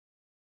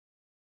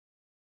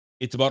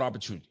 It's about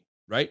opportunity,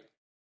 right?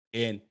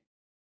 And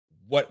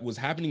what was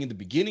happening in the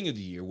beginning of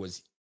the year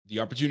was the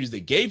opportunities they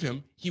gave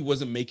him, he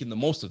wasn't making the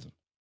most of them.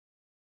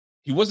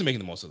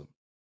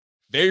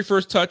 Very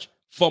first touch,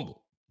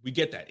 fumble. We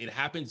get that. It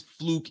happens,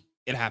 fluke,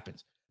 it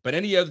happens. But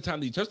any other time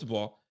that he touched the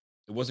ball,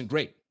 it wasn't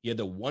great. He had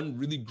the one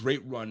really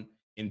great run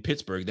in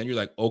Pittsburgh. Then you're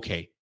like,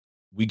 okay,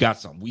 we got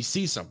something. We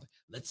see something.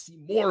 Let's see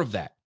more of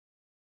that.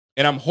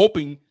 And I'm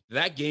hoping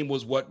that game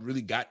was what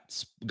really got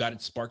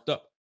it sparked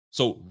up.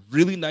 So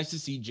really nice to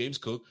see James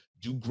Cook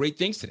do great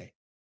things today.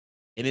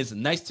 And it's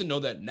nice to know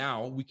that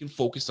now we can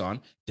focus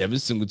on Devin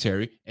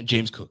Singletary and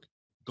James Cook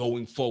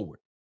going forward.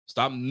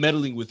 Stop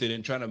meddling with it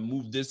and trying to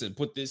move this and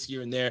put this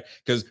here and there,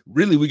 because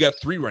really we got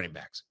 3 running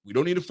backs. We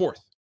don't need a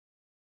 4th.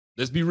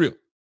 Let's be real.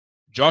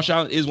 Josh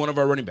Allen is one of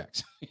our running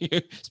backs.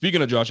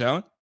 Speaking of Josh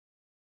Allen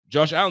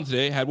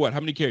today had what? How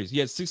many carries? He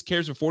had 6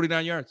 carries for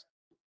 49 yards.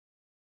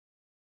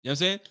 You know what I'm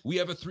saying? We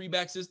have a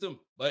 3-back system,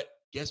 but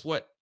guess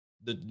what?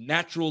 The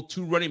natural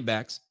 2 running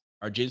backs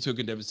are James Cook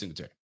and Devin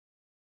Singletary.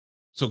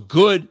 So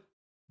good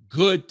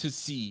to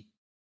see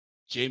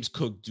James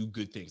Cook do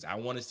good things. I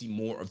want to see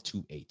more of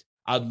 2-8.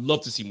 I'd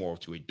love to see more of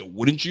 2-8.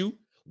 Wouldn't you?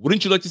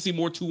 Wouldn't you like to see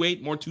more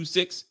 2-8, more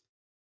 2-6?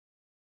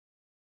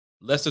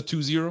 Less of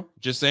 2-0?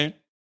 Just saying.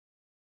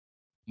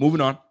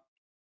 Moving on.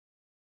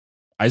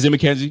 Isaiah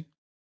McKenzie.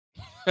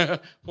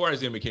 Poor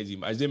Isaiah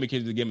McKenzie. Isaiah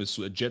McKenzie, the game is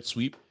a jet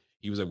sweep.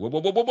 He was like, whoa.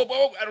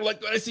 I don't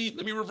like what I see.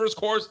 Let me reverse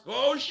course.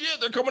 Oh,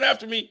 shit. They're coming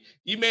after me.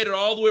 He made it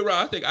all the way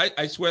around.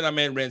 I swear that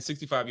man ran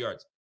 65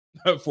 yards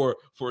for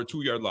a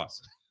 2-yard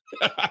loss.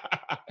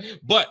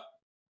 But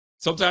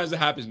sometimes it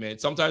happens, man.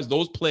 Sometimes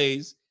those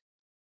plays,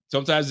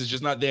 sometimes it's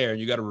just not there,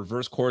 and you got to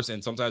reverse course,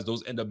 and sometimes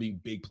those end up being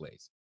big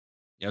plays.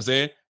 You know what I'm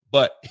saying?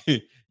 But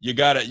you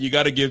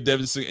gotta give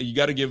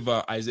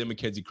Isaiah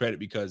McKenzie credit,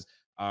 because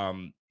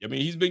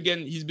he's been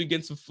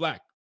getting some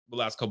flack the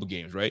last couple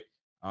games, right?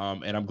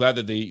 And I'm glad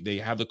that they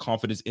have the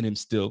confidence in him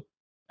still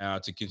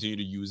to continue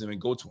to use him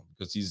and go to him,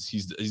 because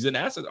he's an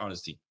asset on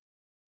his team.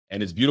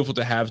 And it's beautiful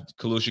to have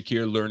Khalil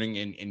Shakir learning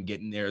and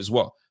getting there as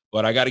well.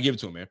 But I got to give it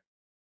to him, man.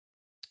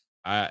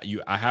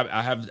 You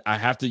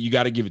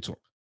got to give it to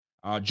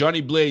him.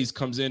 Johnny Blaze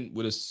comes in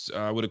with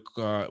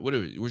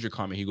where's your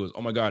comment? He goes,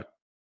 "Oh my God,"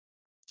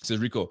 says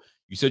Rico,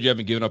 "You said you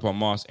haven't given up on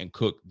Moss, and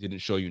Cook didn't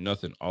show you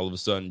nothing. All of a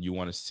sudden, you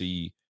want to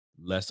see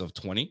less of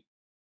 20."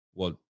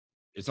 Well,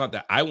 it's not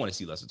that I want to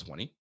see less of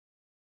 20.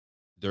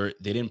 They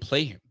didn't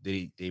play him.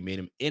 They made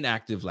him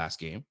inactive last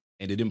game,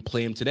 and they didn't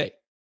play him today.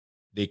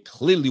 They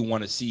clearly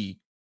want to see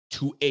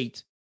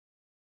 2-8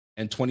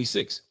 and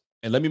 26.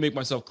 And let me make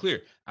myself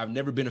clear. I've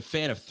never been a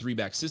fan of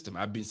 3-back system.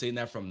 I've been saying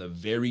that from the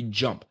very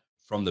jump,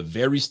 from the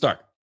very start.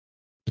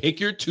 Pick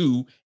your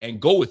 2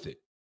 and go with it.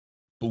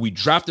 But we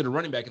drafted a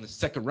running back in the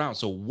 2nd round.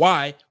 So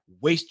why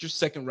waste your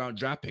 2nd round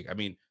draft pick? I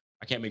mean,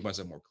 I can't make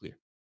myself more clear.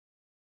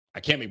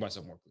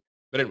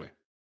 But anyway,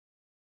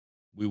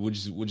 we'll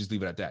just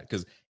leave it at that.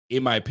 Because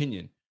in my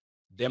opinion,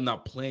 them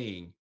not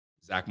playing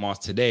Zach Moss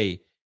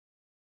today,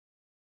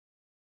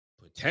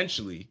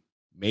 potentially,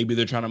 maybe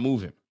they're trying to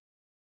move him.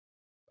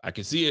 I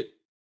can see it.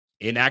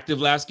 Inactive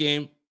last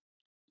game,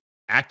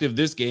 active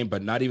this game,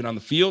 but not even on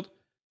the field.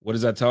 What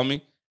does that tell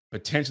me?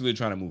 Potentially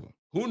trying to move him.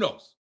 Who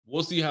knows?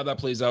 We'll see how that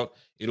plays out.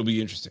 It'll be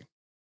interesting.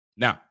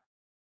 Now,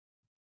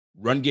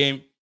 run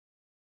game,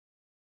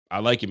 I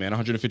like it, man.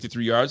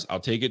 153 yards. I'll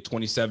take it.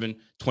 27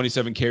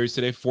 carries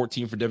today,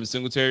 14 for Devin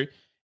Singletary.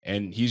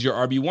 And he's your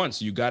RB1.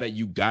 So you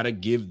gotta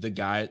give the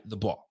guy the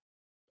ball.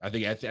 I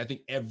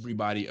think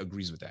everybody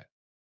agrees with that.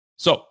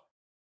 So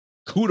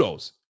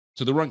kudos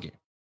to the run game.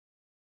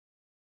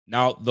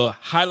 Now, the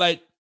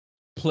highlight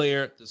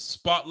player, the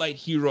spotlight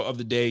hero of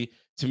the day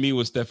to me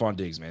was Stefon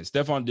Diggs, man.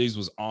 Stefon Diggs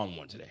was on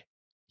one today.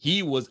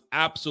 He was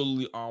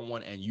absolutely on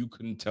one, and you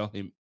couldn't tell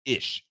him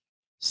ish.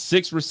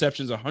 6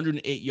 receptions,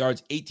 108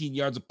 yards, 18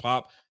 yards a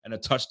pop, and a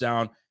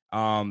touchdown,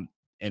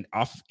 and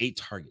off of 8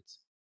 targets.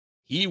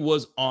 He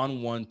was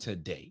on one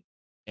today,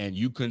 and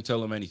you couldn't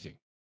tell him anything.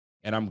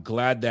 And I'm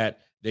glad that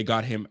they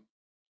got him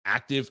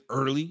active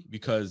early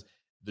because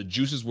the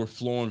juices were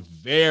flowing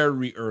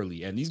very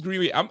early. And these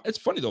Green Bay, it's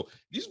funny though,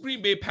 these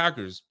Green Bay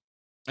Packers,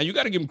 and you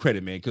got to give them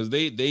credit, man, because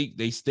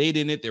they stayed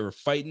in it. They were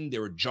fighting. They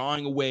were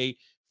jawing away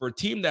for a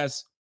team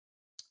that's,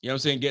 you know what I'm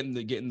saying, getting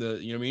the,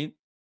 you know what I mean,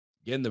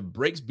 getting the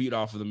brakes beat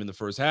off of them in the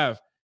first half.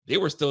 They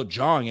were still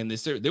jawing and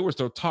they were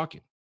still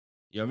talking.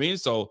 You know what I mean?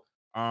 So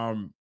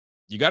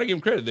you got to give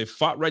them credit. They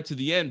fought right to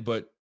the end,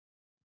 but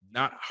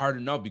not hard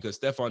enough because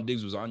Stefon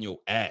Diggs was on your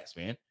ass,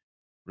 man.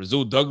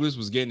 Rasul Douglas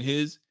was getting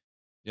his.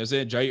 You know what I'm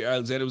saying? Jair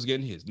Alexander was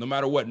getting his. No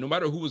matter what, no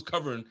matter who was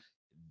covering,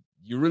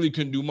 you really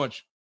couldn't do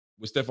much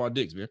with Stefon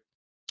Diggs, man.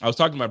 I was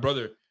talking to my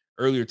brother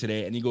earlier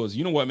today, and he goes,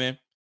 you know what, man?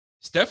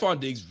 Stefon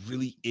Diggs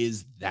really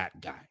is that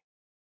guy.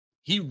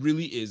 He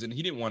really is, and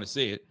he didn't want to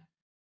say it,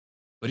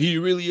 but he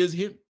really is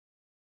him.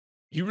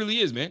 He really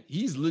is, man.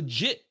 He's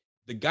legit.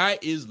 The guy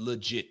is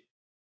legit.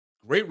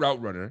 Great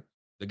route runner.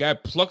 The guy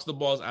plucks the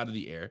balls out of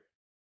the air.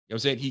 You know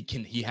what I'm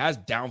saying? He has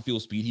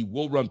downfield speed. He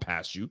will run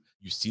past you.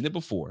 You've seen it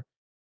before.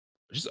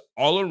 Just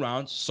all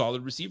around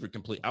solid receiver.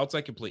 Can play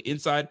outside, can play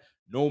inside,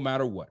 no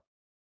matter what.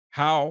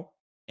 How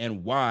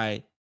and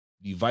why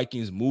the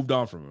Vikings moved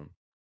on from him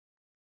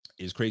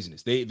is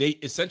craziness. They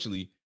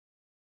essentially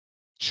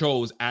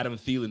chose Adam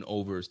Thielen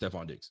over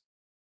Stefon Diggs.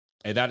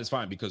 And that is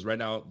fine because right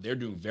now they're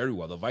doing very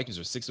well. The Vikings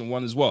are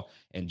 6-1 as well.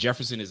 And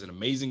Jefferson is an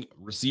amazing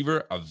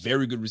receiver, a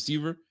very good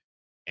receiver.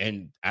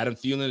 And Adam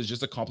Thielen is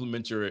just a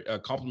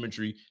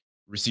complimentary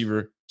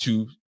receiver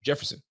to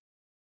Jefferson.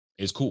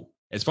 It's cool.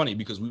 It's funny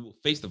because we will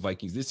face the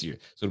Vikings this year.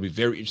 So it'll be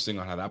very interesting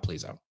on how that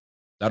plays out.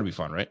 That'll be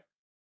fun, right?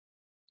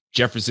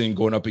 Jefferson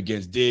going up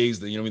against Diggs,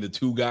 you know what I mean? The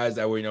two guys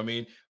that were, you know what I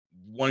mean?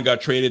 One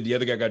got traded, the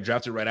other guy got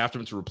drafted right after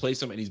him to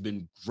replace him, and he's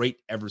been great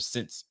ever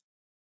since.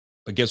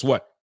 But guess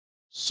what?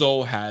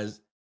 So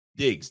has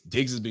Diggs.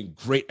 Diggs has been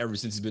great ever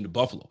since he's been to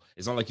Buffalo.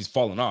 It's not like he's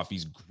fallen off.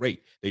 He's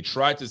great. They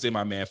tried to say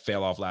my man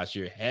fell off last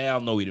year.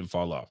 Hell no, he didn't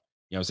fall off.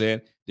 You know what I'm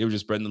saying? They were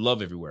just spreading the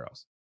love everywhere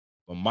else.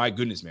 But my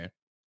goodness, man.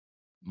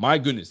 My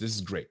goodness, this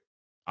is great.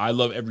 I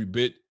love every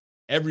bit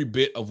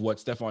of what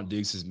Stefon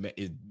Diggs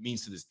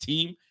means to this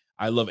team.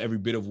 I love every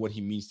bit of what he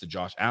means to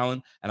Josh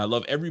Allen. And I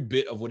love every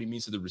bit of what he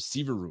means to the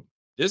receiver room.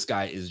 This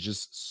guy is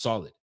just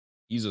solid.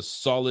 He's a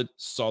solid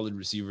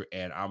receiver.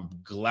 And I'm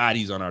glad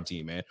he's on our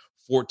team, man.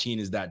 14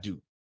 is that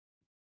dude.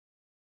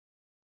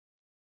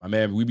 My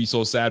man, We Be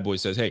So Sad Boy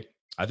says, hey,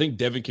 I think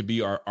Devin could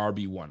be our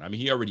RB1. I mean,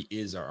 he already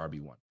is our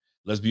RB1.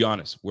 Let's be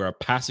honest. We're a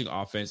passing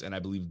offense, and I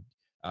believe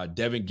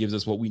Devin gives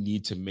us what we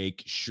need to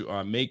make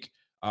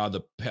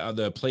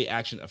the play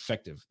action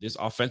effective. This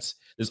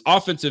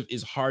offensive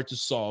is hard to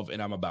solve,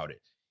 and I'm about it.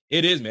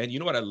 It is, man. You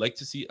know what I like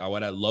to see?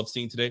 What I love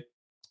seeing today?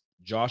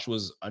 Josh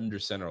was under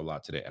center a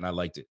lot today, and I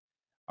liked it.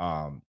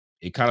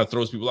 It kind of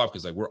throws people off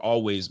because like we're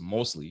always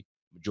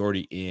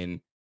majority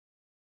in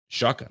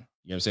shotgun.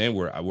 You know what I'm saying?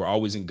 We're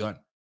always in gun.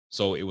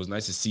 So it was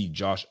nice to see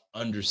Josh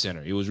under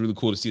center. It was really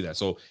cool to see that.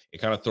 So it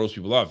kind of throws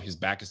people off. His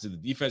back is to the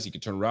defense. He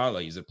can turn around.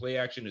 Like, is it play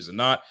action? Is it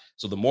not?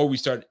 So the more we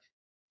start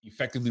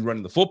effectively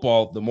running the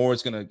football, the more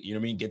it's going to, you know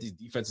what I mean, get these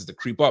defenses to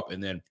creep up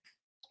and then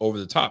over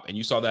the top. And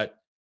you saw that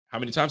how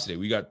many times today?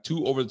 We got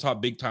 2 over the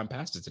top big time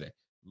passes today.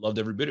 Loved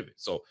every bit of it.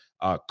 So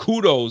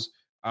kudos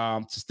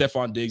to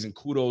Stefon Diggs and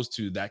kudos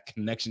to that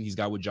connection he's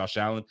got with Josh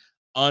Allen.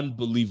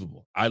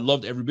 Unbelievable. I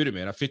loved every bit of it,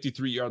 man. A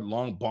 53-yard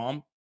long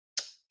bomb.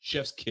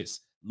 Chef's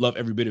kiss. Love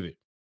every bit of it.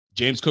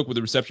 James Cook with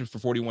a reception for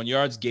 41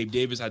 yards. Gabe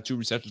Davis had 2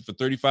 receptions for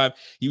 35.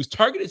 He was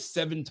targeted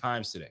 7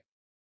 times today.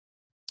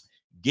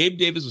 Gabe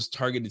Davis was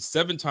targeted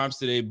 7 times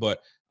today,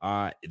 but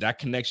that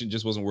connection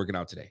just wasn't working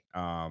out today.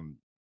 I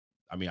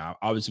mean,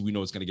 obviously we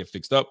know it's going to get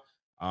fixed up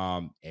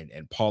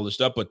and polished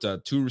up,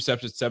 but 2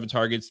 receptions, 7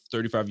 targets,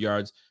 35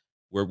 yards.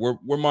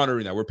 We're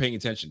monitoring that. We're paying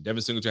attention.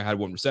 Devin Singletary had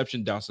 1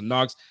 reception. Dawson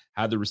Knox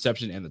had the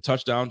reception and the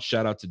touchdown.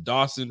 Shout out to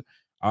Dawson.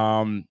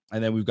 And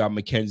then we've got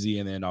McKenzie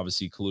and then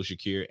obviously Khalil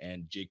Shakir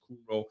and Jake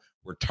Kumerow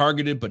were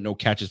targeted, but no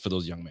catches for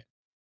those young men.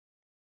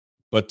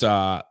 But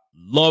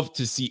love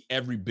to see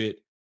every bit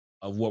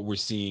of what we're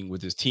seeing with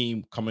this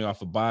team coming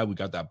off a bye. We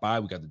got that bye.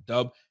 We got the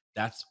dub.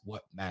 That's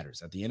what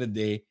matters. At the end of the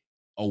day,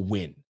 a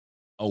win.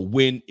 A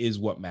win is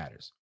what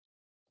matters.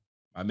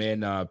 My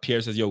man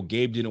Pierre says, yo,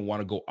 Gabe didn't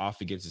want to go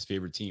off against his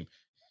favorite team.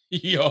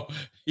 Yo,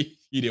 he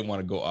didn't want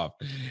to go off.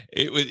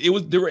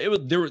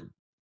 There were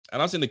I'm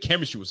not saying the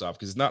chemistry was off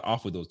because it's not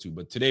off with those two,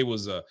 but today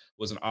was an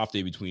off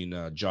day between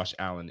Josh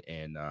Allen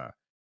and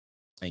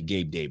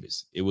Gabe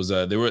Davis. It was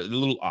they were a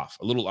little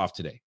off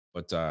today,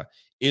 but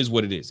is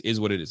what it is.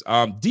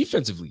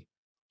 Defensively,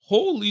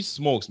 holy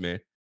smokes, man.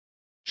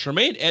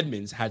 Tremaine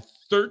Edmonds had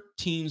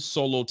 13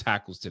 solo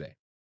tackles today.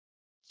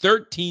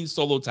 13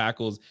 solo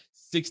tackles,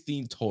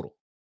 16 total.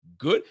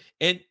 Good.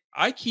 And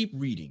I keep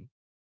reading.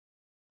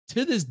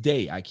 To this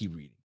day, I keep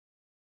reading.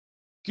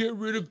 Get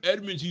rid of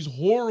Edmonds. He's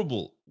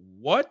horrible.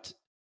 What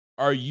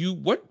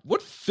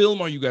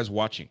film are you guys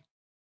watching?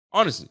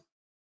 Honestly,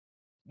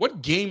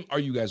 what game are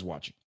you guys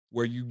watching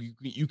where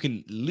you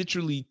can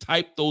literally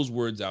type those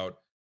words out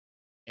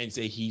and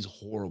say he's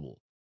horrible?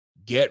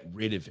 Get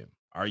rid of him.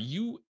 Are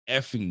you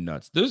effing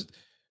nuts?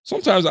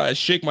 Sometimes I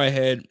shake my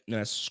head and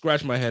I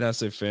scratch my head. I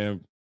say,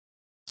 fam,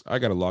 I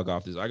gotta log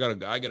off this. I gotta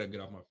get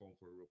off my phone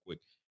for it real quick,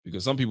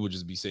 because some people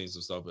just be saying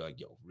some stuff like,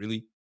 yo,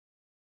 really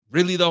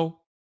though?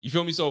 You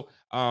feel me? So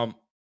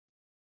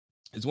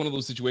it's one of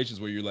those situations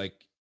where you're like,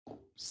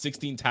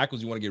 16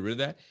 tackles, you want to get rid of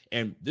that.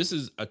 And this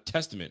is a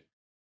testament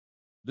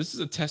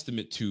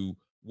to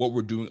what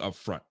we're doing up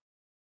front.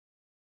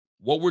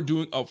 What we're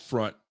doing up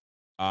front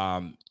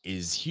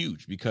is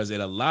huge, because it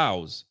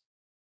allows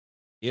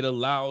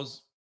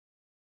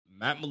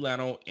Matt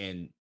Milano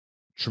and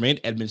Tremaine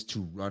Edmonds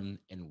to run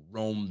and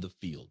roam the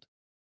field.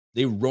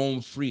 They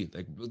roam free.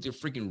 Like, they're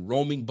freaking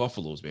roaming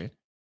buffaloes, man.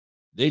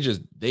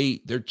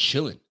 They're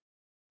chilling.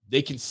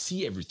 They can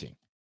see everything.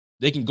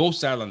 They can go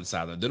sideline to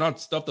sideline. They're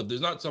not stuffed up.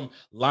 There's not some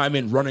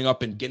lineman running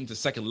up and getting to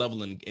second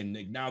level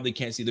and now they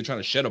can't see. They're trying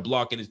to shed a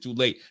block and it's too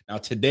late. Now,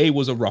 today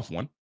was a rough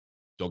one.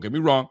 Don't get me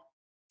wrong.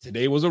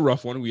 Today was a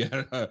rough one. We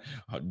had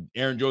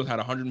Aaron Jones had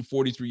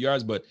 143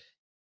 yards, but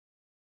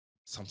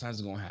sometimes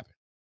it's going to happen.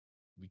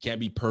 We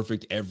can't be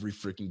perfect every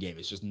freaking game.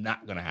 It's just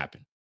not going to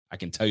happen. I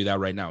can tell you that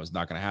right now. It's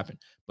not going to happen.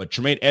 But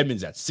Tremaine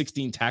Edmonds at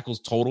 16 tackles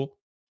total,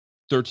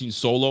 13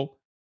 solo.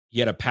 He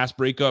had a pass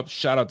breakup.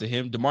 Shout out to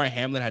him. Damar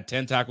Hamlin had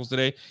 10 tackles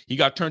today. He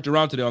got turned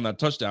around today on that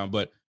touchdown.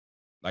 But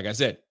like I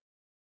said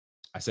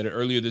it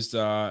earlier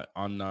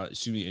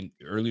in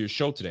earlier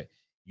show today.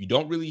 You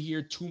don't really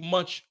hear too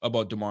much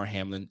about Damar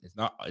Hamlin. It's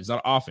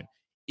not often.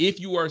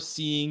 If you are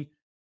seeing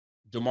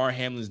Damar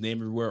Hamlin's name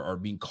everywhere or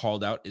being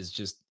called out, is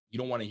just, you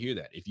don't want to hear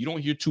that. If you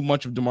don't hear too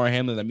much of Damar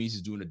Hamlin, that means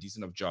he's doing a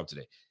decent enough job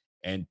today.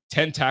 And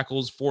 10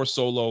 tackles, 4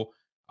 solo.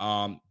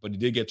 But he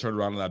did get turned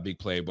around on that big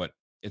play, but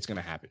it's going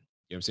to happen.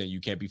 You know what I'm saying?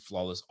 You can't be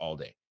flawless all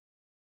day.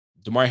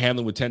 Damar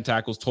Hamlin with 10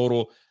 tackles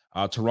total.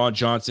 Teron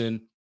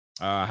Johnson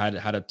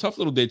had a tough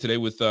little day today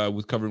with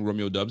covering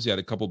Romeo Doubs. He had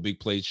a couple big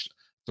plays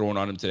thrown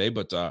on him today,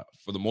 but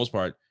for the most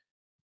part,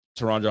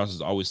 Teron Johnson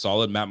is always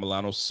solid. Matt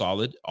Milano's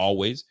solid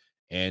always,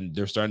 and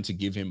they're starting to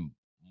give him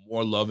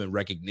more love and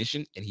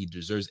recognition, and he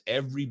deserves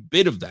every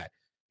bit of that.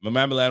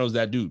 Matt Milano's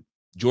that dude.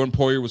 Jordan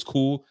Poyer was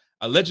cool.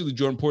 Allegedly,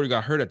 Jordan Poyer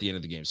got hurt at the end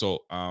of the game, so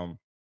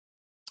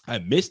I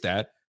missed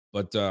that.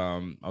 But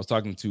I was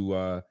talking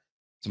to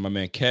my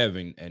man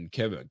Kev, and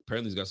Kev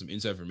apparently has got some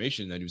inside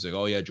information, and he was like,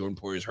 "Oh yeah, Jordan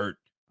Poyer's hurt."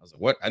 I was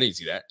like, "What? I didn't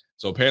see that."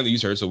 So apparently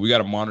he's hurt. So we got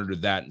to monitor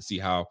that and see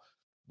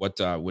what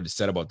is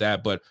said about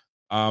that. But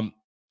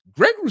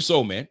Greg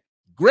Rousseau, man,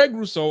 Greg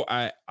Rousseau,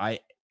 I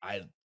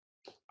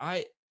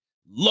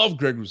love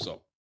Greg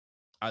Rousseau.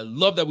 I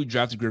love that we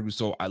drafted Greg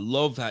Rousseau. I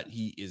love that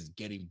he is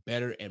getting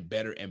better and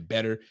better and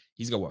better.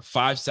 He's got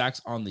 5 sacks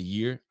on the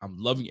year. I'm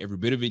loving every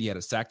bit of it. He had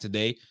a sack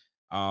today.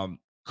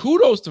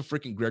 Kudos to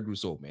freaking Greg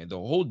Rousseau, man. The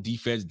whole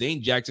defense.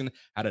 Dane Jackson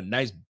had a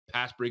nice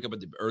pass breakup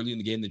early in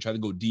the game. They tried to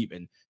go deep,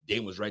 and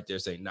Dane was right there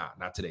saying, "Nah,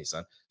 not today,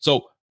 son."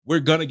 So we're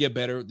gonna get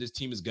better. This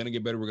team is gonna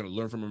get better. We're gonna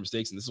learn from our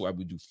mistakes, and this is why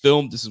we do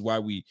film. This is why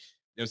we, you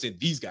know, say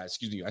these guys.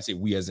 Excuse me, I say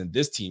we as in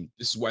this team.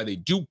 This is why they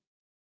do.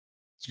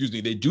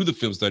 They do the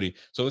film study.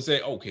 So let's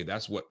say, okay,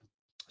 that's what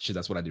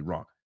I did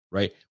wrong,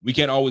 right? We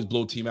can't always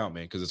blow team out,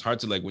 man, because it's hard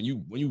to, like, when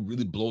you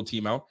really blow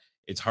team out,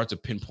 it's hard to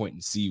pinpoint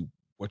and see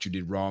what you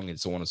did wrong and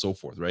so on and so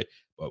forth, right?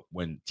 But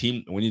when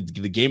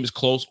the game is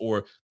close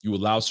or you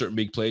allow certain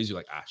big plays, you're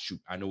like,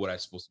 shoot, I know what I'm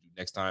supposed to do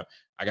next time.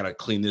 I got to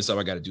clean this up.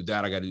 I got to do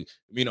that.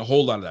 A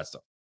whole lot of that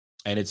stuff.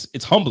 And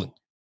it's humbling,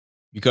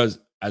 because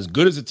as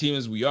good as a team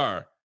as we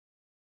are,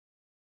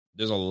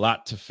 there's a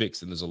lot to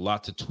fix and there's a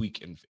lot to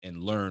tweak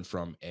and learn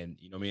from, and,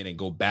 you know what I mean? And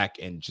go back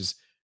and just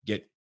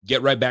get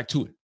right back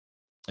to it.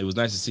 It was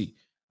nice to see.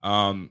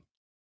 Our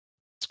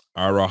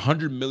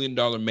 $100 million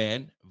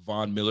man,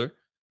 Von Miller,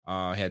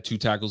 had 2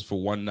 tackles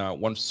for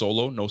one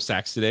solo, no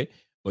sacks today.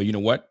 But you know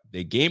what?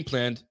 They game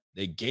planned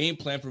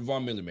for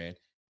Von Miller, man.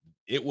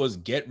 It was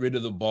get rid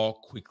of the ball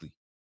quickly.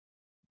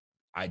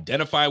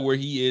 Identify where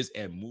he is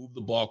and move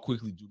the ball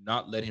quickly. Do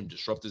not let him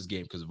disrupt this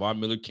game, because Von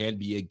Miller can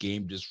be a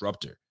game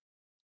disruptor.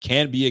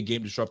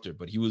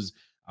 But he was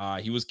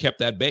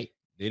kept at bay.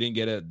 They didn't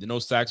get no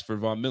sacks for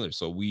Von Miller.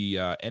 So we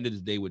ended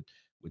the day with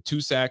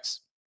 2 sacks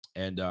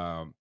and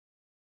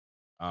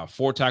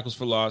 4 tackles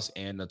for loss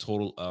and a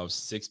total of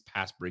 6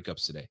 pass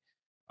breakups today.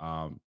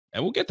 And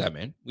we'll get that,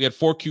 man. We had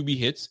 4 QB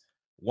hits,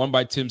 1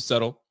 by Tim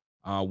Settle,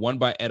 1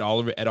 by Ed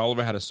Oliver. Ed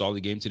Oliver had a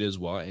solid game today as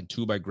well, and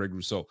 2 by Greg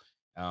Rousseau.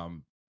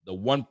 The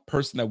one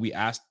person that we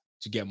asked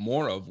to get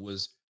more of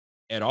was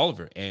Ed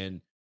Oliver.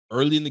 And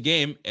early in the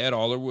game, Ed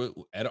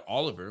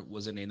Oliver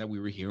was a name that we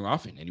were hearing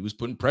often, and he was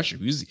putting pressure.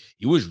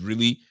 He was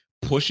really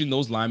pushing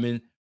those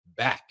linemen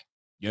back.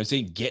 You know what I'm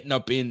saying? Getting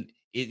up in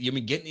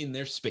it, getting in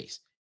their space.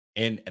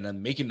 And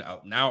I'm making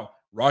now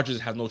Rodgers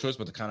has no choice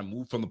but to kind of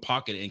move from the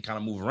pocket and kind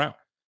of move around,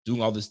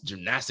 doing all this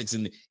gymnastics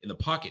in the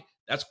pocket.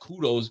 That's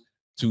kudos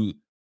to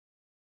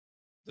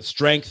the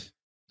strength,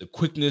 the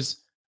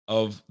quickness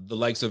of the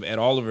likes of Ed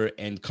Oliver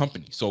and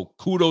company. So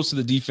kudos to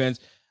the defense.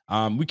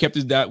 We kept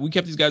these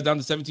guys down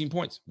to 17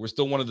 points. We're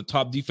still one of the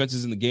top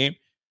defenses in the game.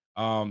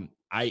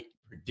 I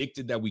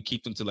predicted that we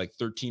keep them to like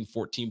 13,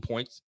 14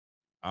 points.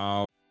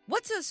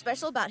 What's so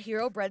special about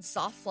Hero Bread's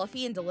soft,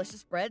 fluffy, and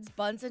delicious breads,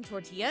 buns, and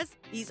tortillas?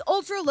 These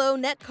ultra-low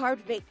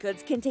net-carb baked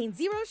goods contain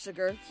zero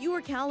sugar,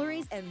 fewer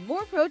calories, and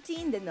more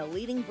protein than the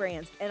leading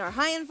brands, and are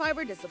high in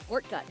fiber to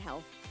support gut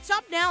health.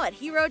 Shop now at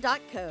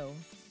hero.co.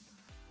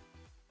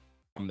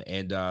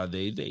 And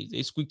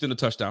they squeaked in a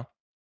touchdown.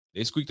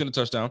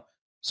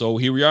 So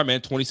here we are,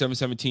 man,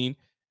 27-17.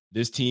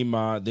 This team,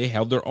 they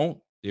held their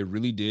own. They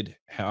really did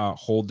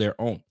hold their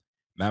own.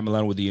 Matt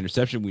Milano with the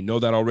interception. We know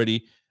that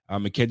already.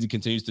 McKenzie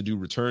continues to do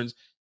returns.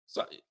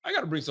 So I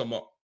got to bring something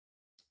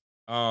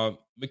up.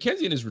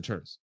 McKenzie and his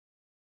returns.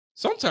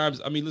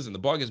 Sometimes, I mean, listen, the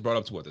ball gets brought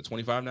up to what, the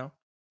 25 now?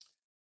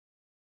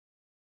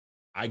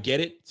 I get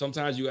it.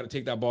 Sometimes you got to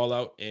take that ball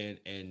out and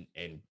you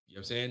know what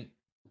I'm saying?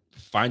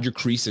 Find your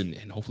crease and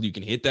hopefully you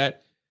can hit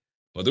that.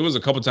 But there was a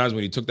couple times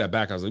when he took that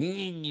back, I was like,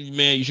 man,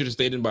 you should have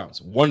stayed in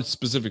bounds. One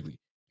specifically.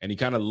 And he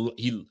kind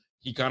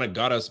of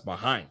got us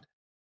behind.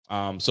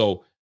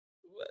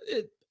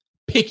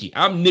 Picky.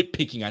 I'm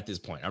nitpicking at this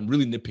point. I'm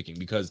really nitpicking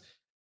because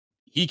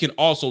he can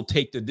also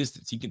take the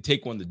distance. He can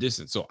take one the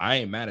distance. So I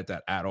ain't mad at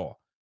that at all.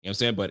 You know what I'm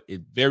saying? But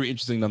it's very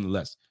interesting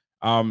nonetheless.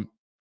 But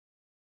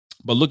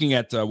looking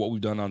at what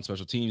we've done on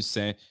special teams,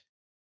 saying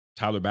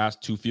Tyler Bass,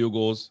 2 field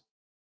goals,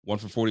 1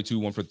 for 42,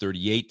 1 for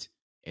 38,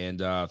 and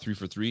 3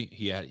 for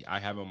 3. I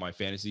have him on my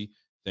fantasy.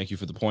 Thank you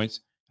for the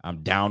points.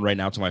 I'm down right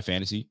now to my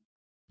fantasy.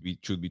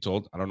 Truth be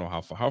told, I don't know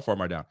how far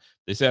am I down.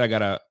 They said I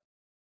got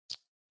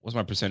what's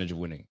my percentage of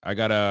winning? I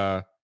got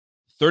a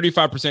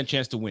 35%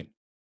 chance to win.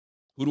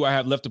 Who do I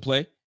have left to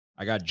play?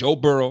 I got Joe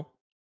Burrow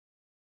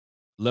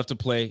left to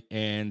play,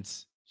 and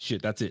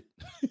shit, that's it.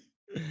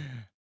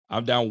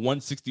 I'm down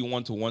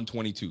 161 to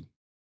 122.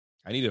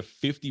 I need a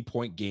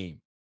 50-point game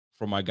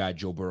from my guy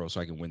Joe Burrow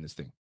so I can win this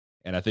thing.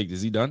 And I think,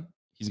 is he done?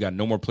 He's got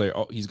no more player.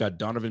 Oh, he's got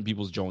Donovan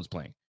Peoples-Jones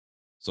playing.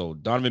 So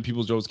Donovan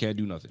Peoples-Jones can't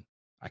do nothing.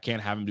 I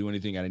can't have him do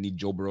anything, and I need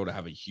Joe Burrow to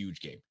have a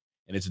huge game.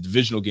 And it's a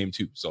divisional game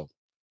too, so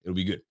it'll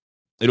be good.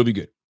 It'll be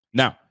good.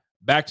 Now,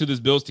 back to this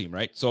Bills team,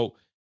 right? So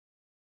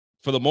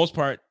for the most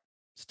part,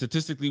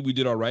 statistically, we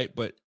did all right,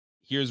 but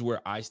here's where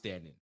I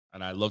stand in,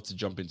 and I love to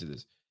jump into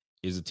this,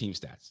 is the team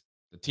stats.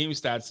 The team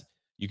stats,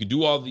 you can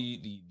do all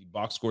the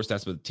box score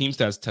stats, but the team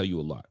stats tell you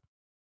a lot.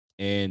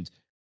 And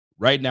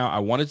right now, I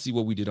wanted to see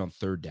what we did on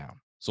third down.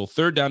 So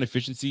third down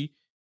efficiency,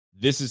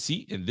 this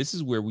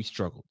is where we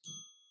struggled.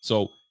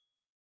 So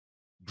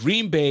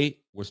Green Bay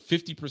was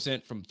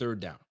 50% from third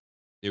down.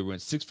 They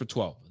went 6 for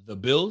 12. The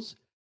Bills,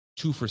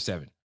 2 for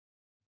 7.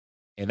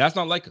 And that's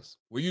not like us.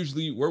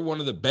 We're one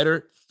of the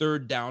better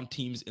third down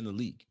teams in the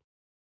league.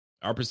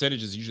 Our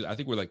percentage is usually, I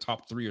think we're like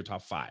top 3 or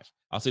top 5.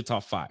 I'll say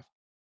top 5.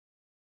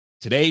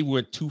 Today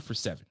we're 2 for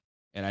 7.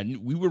 And I knew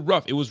we were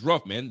rough. It was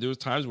rough, man. There was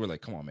times where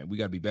like, come on, man, we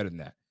got to be better than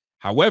that.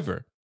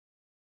 However,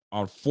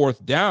 on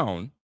fourth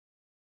down,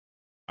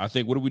 I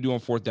think, what did we do on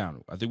fourth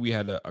down? I think we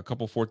had a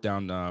couple fourth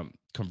down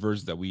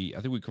conversions that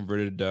I think we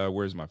converted.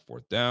 Where's my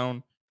fourth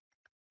down?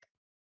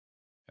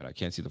 And I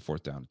can't see the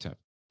fourth down attempt,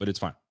 but it's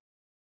fine.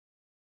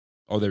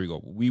 Oh, there we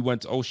go. We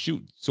went, oh,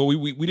 shoot. So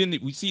we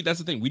didn't, see, that's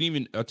the thing. We didn't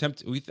even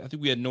attempt. I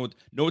think we had no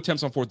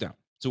attempts on fourth down.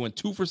 So we went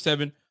 2 for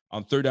 7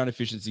 on third down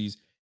efficiencies,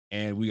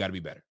 and we got to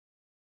be better.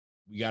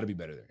 We got to be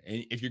better there.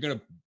 And if you're going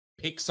to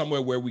pick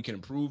somewhere where we can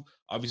improve,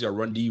 obviously our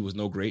run D was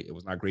no great. It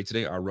was not great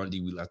today. Our run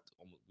D, we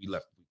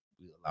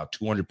allowed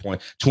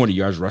 200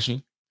 yards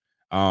rushing.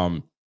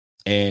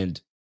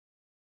 And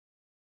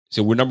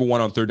so we're number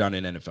 1 on third down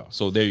in NFL.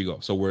 So there you go.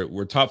 So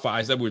we're top 5.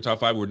 I said we were top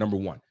 5. We're number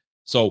 1.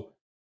 So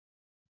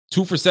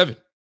 2 for 7.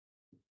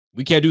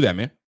 We can't do that,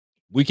 man.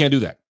 We can't do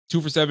that.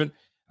 2 for 7.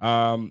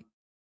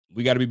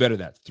 We got to be better at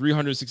that.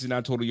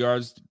 369 total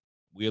yards.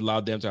 We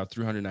allowed them to have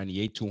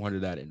 398,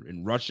 200 that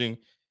in rushing.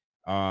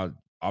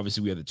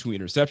 Obviously, we had the 2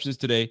 interceptions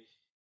today.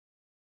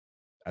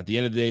 At the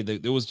end of the day,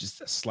 there was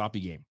just a sloppy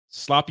game.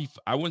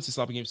 I wouldn't say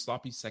sloppy game,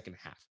 sloppy second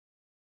half.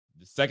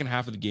 The second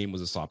half of the game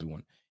was a sloppy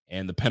one.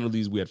 And the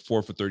penalties, we had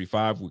 4 for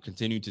 35. We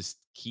continue to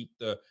keep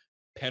the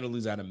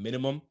penalties at a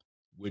minimum,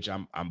 which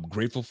I'm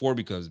grateful for,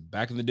 because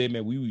back in the day,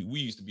 man, we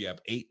used to be up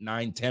 8,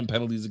 9, 10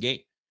 penalties a game.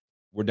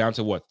 We're down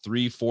to what,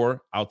 3,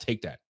 4? I'll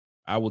take that.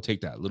 I will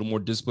take that. A little more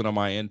discipline on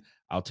my end,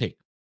 I'll take.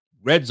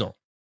 Red zone.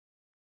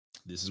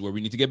 This is where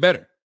we need to get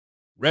better.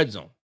 Red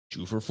zone,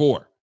 2 for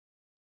 4.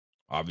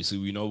 Obviously,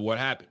 we know what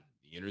happened.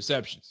 The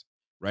interceptions,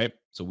 right?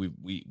 So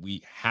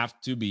we have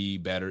to be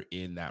better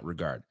in that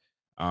regard.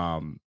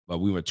 But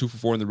we went 2 for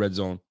 4 in the red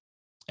zone,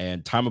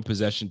 and time of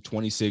possession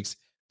 26.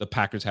 The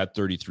Packers had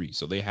 33.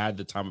 So they had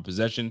the time of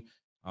possession,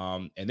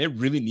 and they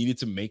really needed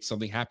to make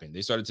something happen.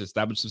 They started to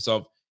establish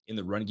themselves in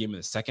the run game in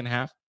the second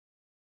half,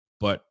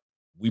 but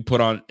we put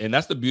on, and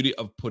that's the beauty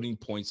of putting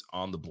points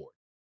on the board.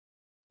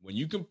 When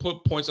you can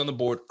put points on the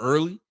board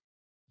early,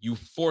 you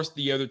force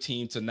the other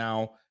team to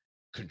now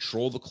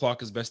control the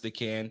clock as best they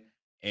can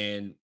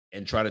and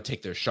try to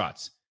take their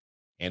shots.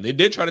 And they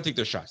did try to take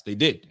their shots. They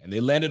did. And they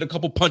landed a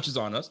couple punches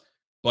on us.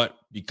 But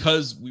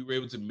because we were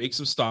able to make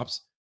some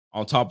stops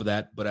on top of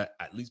that, but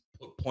at least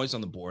put points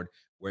on the board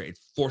where it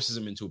forces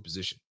them into a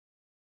position.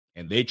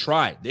 And they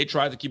tried. They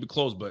tried to keep it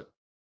close, but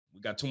we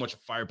got too much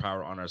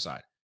firepower on our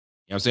side.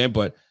 You know what I'm saying?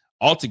 But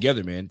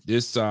altogether, man,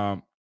 this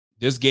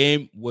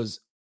game was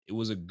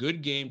a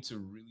good game to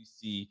really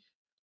see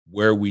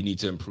where we need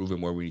to improve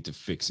and where we need to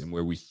fix, and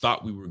where we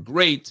thought we were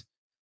great,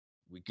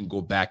 we can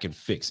go back and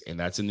fix. And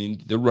that's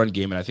in the run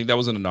game. And I think that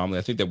was an anomaly.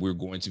 I think that we're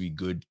going to be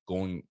good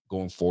going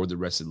forward the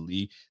rest of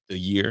the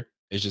year.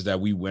 It's just that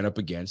we went up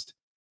against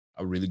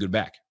a really good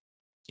back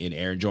in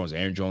Aaron Jones.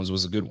 Aaron Jones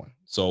was a good one.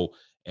 So,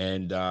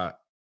 and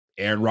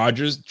Aaron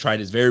Rodgers tried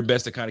his very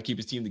best to kind of keep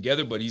his team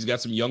together, but he's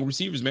got some young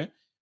receivers, man.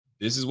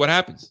 This is what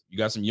happens. You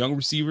got some young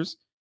receivers,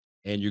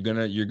 and you're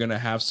gonna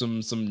have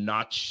some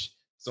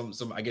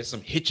I guess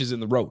some hitches in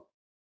the road.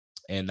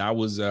 And that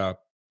was the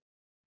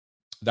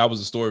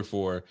story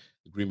for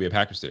the Green Bay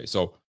Packers today.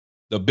 So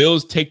the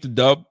Bills take the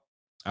dub.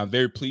 I'm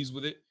very pleased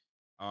with it.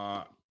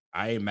 I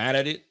ain't mad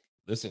at it.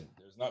 Listen,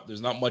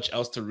 there's not much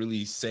else to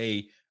really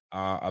say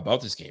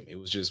about this game. It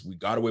was just we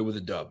got away with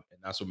a dub, and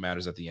that's what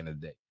matters at the end of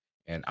the day.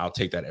 And I'll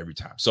take that every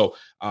time. So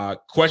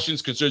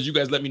questions, concerns, you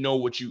guys let me know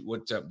what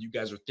you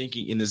guys are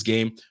thinking in this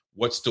game.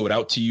 What stood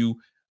out to you?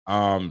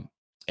 And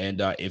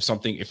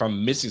if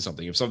I'm missing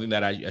something, if something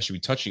that I should be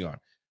touching on.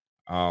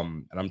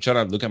 And I'm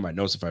trying to look at my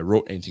notes if I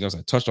wrote anything else.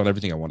 I touched on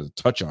everything I wanted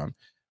to touch on.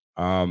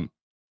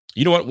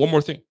 You know what? One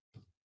more thing.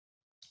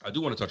 I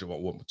do want to talk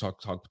about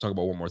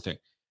one more thing.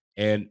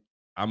 And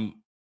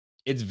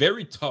it's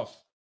very tough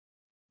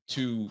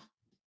to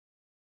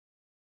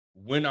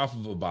win off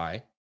of a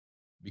bye,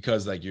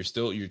 because like you're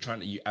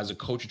as a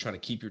coach, you're trying to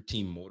keep your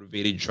team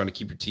motivated, you're trying to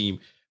keep your team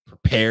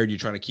prepared, you're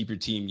trying to keep your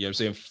team, you know what I'm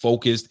saying,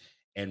 focused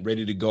and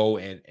ready to go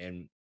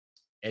and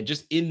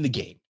just in the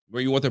game,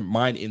 where you want their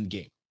mind in the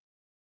game.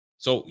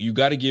 So you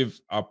got to give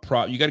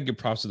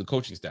props to the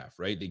coaching staff,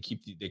 right?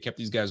 They kept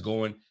these guys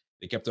going,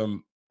 they kept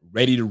them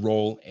ready to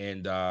roll,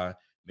 and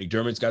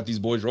McDermott's got these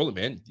boys rolling,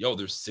 man. Yo,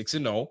 they're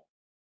 6-0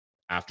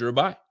 after a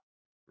bye,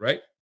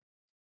 right?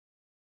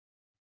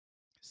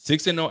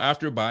 6-0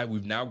 after a bye.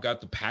 We've now got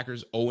the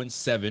Packers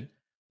 0-7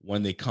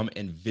 when they come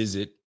and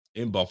visit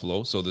in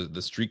Buffalo. So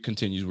the streak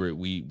continues where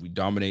we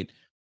dominate.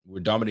 We're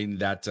dominating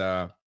that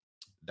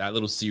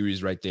little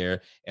series right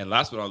there. And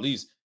last but not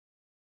least,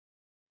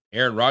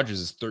 Aaron Rodgers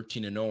is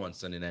 13-0 on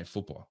Sunday Night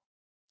Football.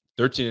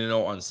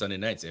 13-0 on Sunday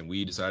nights, and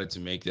we decided to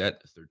make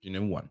that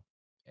 13-1.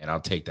 And I'll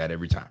take that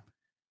every time.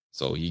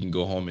 So he can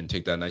go home and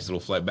take that nice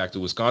little flight back to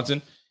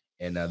Wisconsin,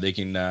 and they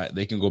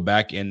can go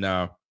back and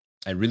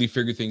really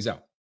figure things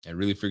out.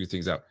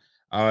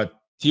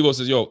 Tebow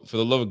says, "Yo, for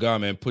the love of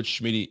God, man, put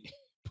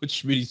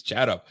Schmitty's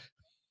chat up."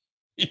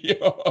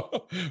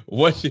 Yo,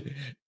 what?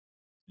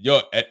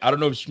 Yo, I don't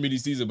know if Schmitty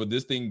sees it, but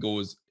this thing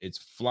goes, it's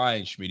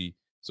flying, Schmitty.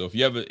 So if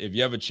you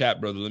have a chat,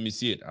 brother, let me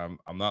see it.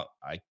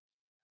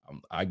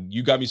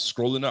 You got me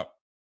scrolling up.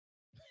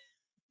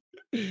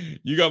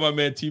 You got my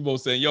man Tebow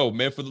saying, "Yo,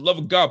 man, for the love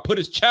of God, put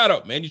his chat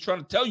up, man. He's trying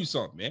to tell you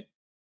something, man."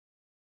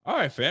 All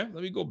right, fam.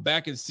 Let me go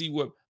back and see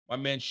what my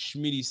man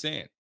Schmitty's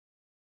saying.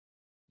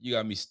 You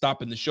got me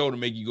stopping the show to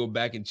make you go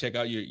back and check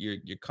out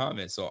your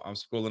comments. So I'm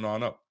scrolling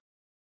on up.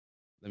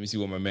 Let me see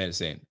what my man is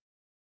saying.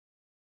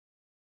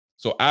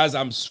 So as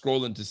I'm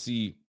scrolling to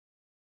see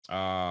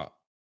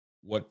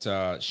what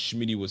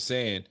Schmitty was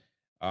saying,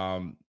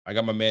 I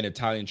got my man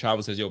Italian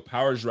Travel says, "Yo,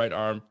 Power's right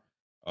arm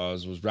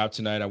was wrapped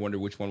tonight. I wonder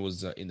which one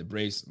was in the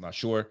brace. I'm not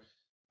sure."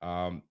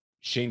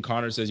 Shane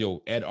Connor says,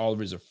 "Yo, Ed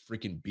Oliver is a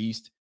freaking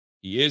beast."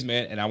 He is,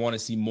 man, and I want to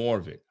see more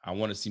of it. I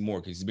want to see more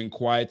because he's been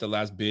quiet the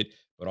last bit,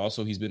 but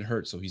also he's been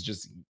hurt. So he's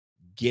just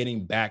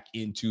getting back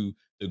into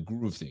the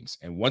groove of things.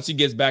 And once he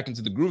gets back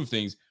into the groove of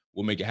things,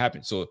 we'll make it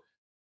happen. So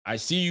I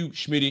see you,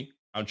 Schmitty.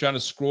 I'm trying to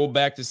scroll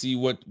back to see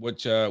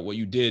what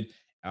you did.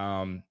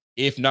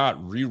 If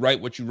not,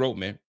 rewrite what you wrote,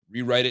 man.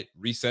 Rewrite it,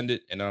 resend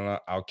it, and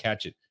I'll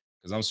catch it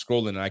because I'm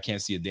scrolling and I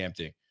can't see a damn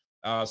thing.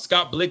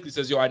 Scott Blakely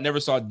says, "Yo, I never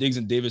saw Diggs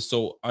and Davis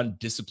so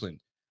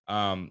undisciplined.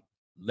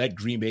 Let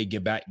Green Bay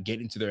get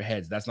into their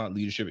heads. That's not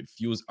leadership. It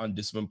fuels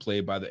undisciplined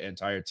play by the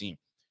entire team."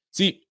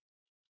 See,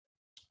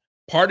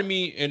 part of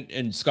me,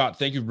 and Scott,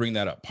 thank you for bringing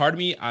that up. Part of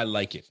me, I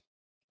like it.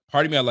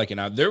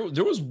 Now, there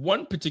was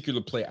one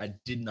particular play I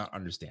did not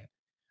understand.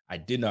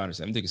 Let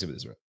me take a sip of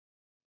this, right?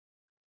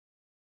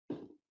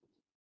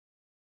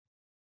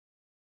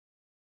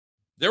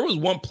 There was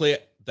one play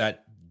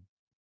that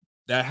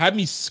had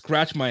me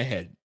scratch my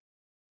head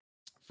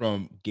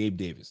from Gabe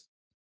Davis.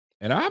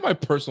 And I have my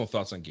personal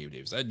thoughts on Gabe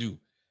Davis. I do.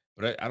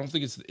 But I don't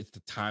think it's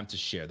the time to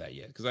share that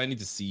yet because I need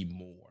to see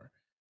more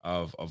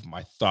of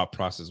my thought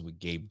process with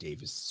Gabe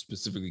Davis,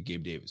 specifically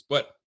Gabe Davis.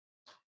 But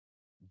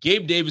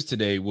Gabe Davis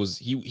today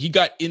he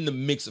got in the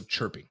mix of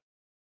chirping.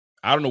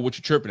 I don't know what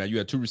you're chirping at. You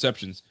had 2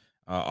 receptions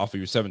off of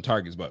your 7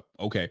 targets, but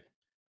okay.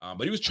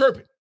 But he was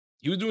chirping.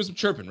 He was doing some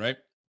chirping, right?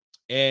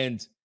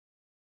 And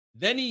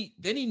then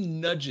he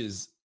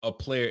nudges a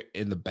player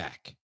in the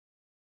back.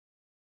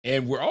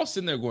 And we're all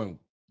sitting there going,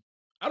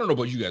 I don't know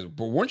about you guys,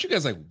 but weren't you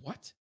guys like,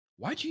 what?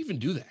 Why'd you even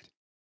do that?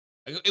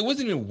 Like, it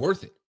wasn't even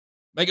worth it.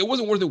 Like, it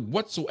wasn't worth it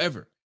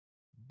whatsoever.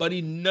 But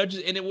he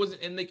nudges, and it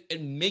wasn't,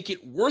 and make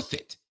it worth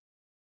it.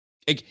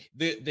 Like,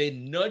 the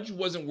nudge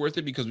wasn't worth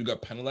it because we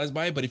got penalized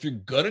by it. But if you're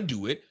gonna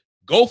do it,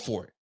 go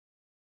for it.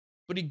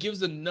 But he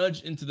gives a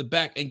nudge into the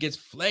back and gets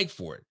flagged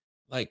for it.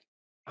 Like,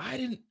 I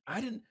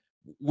didn't.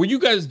 Were you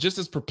guys just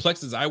as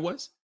perplexed as I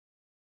was?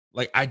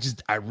 Like,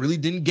 I really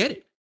didn't get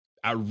it.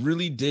 I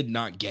really did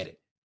not get it.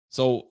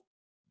 So,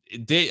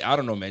 I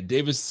don't know, man.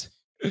 Davis,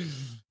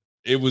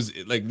 it was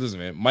like, listen,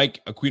 man. Mike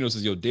Aquino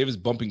says, yo, Davis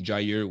bumping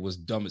Jair was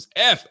dumb as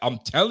F. I'm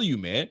telling you,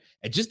 man.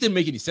 It just didn't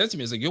make any sense to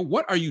me. It's like, yo,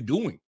 what are you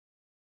doing?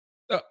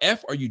 The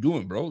F are you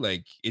doing, bro?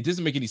 Like, it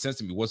doesn't make any sense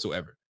to me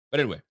whatsoever. But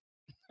anyway,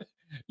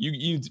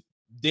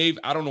 Dave,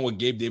 I don't know what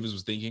Gabe Davis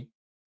was thinking.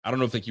 I don't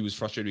know if like he was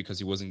frustrated because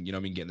he wasn't,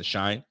 getting the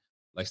shine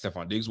like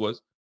Stephon Diggs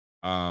was.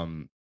 I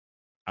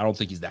don't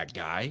think he's that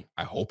guy.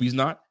 I hope he's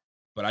not.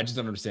 But I just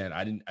don't understand.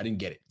 I didn't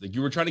get it. Like,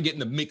 you were trying to get in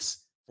the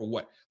mix for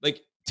what?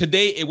 Like,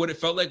 today, what it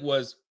felt like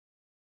was,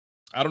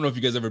 I don't know if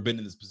you guys ever been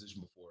in this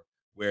position before,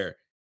 where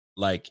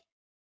like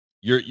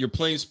you're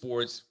playing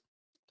sports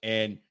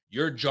and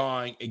you're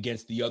jawing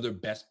against the other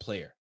best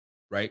player,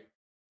 right?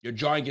 You're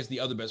jawing against the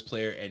other best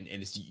player, and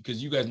it's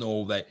because you guys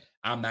know that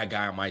I'm that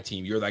guy on my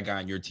team, you're that guy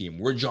on your team.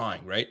 We're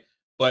jawing, right?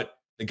 But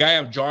the guy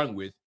I'm jawing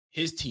with,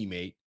 his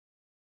teammate,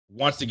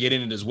 wants to get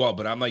in it as well.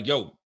 But I'm like,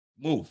 yo,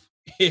 move.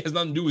 It has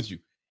nothing to do with you.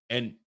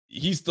 And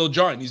he's still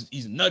jarring.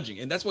 He's nudging.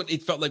 And that's what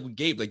it felt like with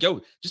Gabe. Like,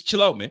 yo, just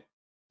chill out, man.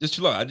 Just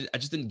chill out. I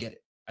just didn't get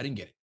it. I didn't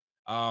get it.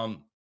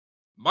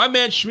 My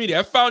man Schmitty,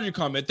 I found your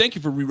comment. Thank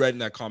you for rewriting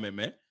that comment,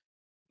 man.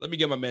 Let me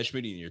get my man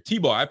Schmitty in here.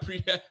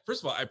 Tebow,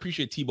 first of all, I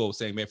appreciate Tebow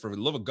saying, man, for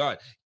the love of God,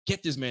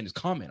 get this man his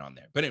comment on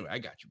there. But anyway, I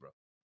got you, bro.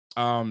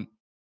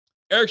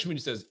 Eric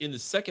Schmitty says, in the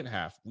second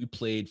half, we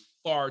played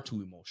far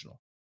too emotional.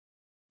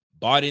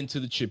 Bought into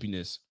the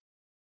chippiness.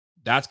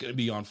 That's going to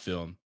be on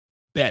film.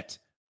 Bet.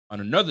 On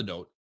another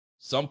note,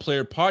 some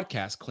player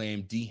podcast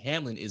claim D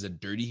Hamlin is a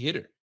dirty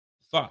hitter.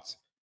 Thoughts?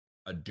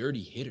 A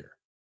dirty hitter.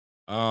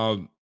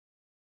 I've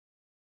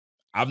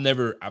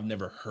never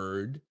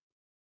heard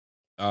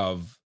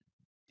of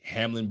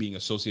Hamlin being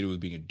associated with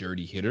being a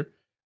dirty hitter.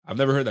 I've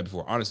never heard that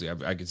before. Honestly,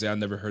 I can say I've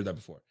never heard that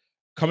before.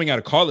 Coming out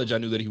of college, I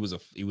knew that he was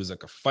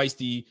like a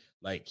feisty,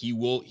 like he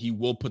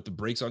will put the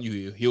brakes on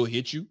you. He'll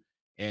hit you,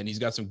 and he's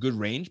got some good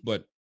range,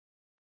 but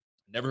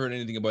never heard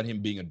anything about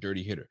him being a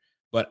dirty hitter.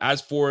 But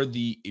as for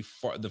the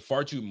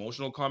far too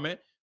emotional comment,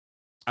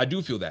 I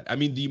do feel that. I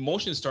mean, the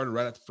emotion started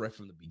right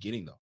from the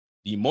beginning, though.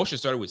 The emotion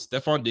started with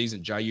Stephon Diggs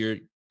and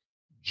Jair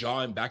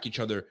jawing back each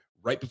other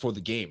right before the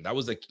game. That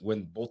was like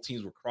when both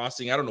teams were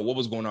crossing. I don't know what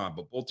was going on,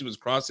 but both teams was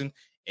crossing,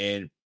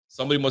 and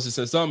somebody must have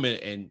said something.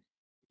 And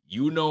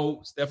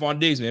Stephon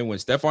Diggs, man. When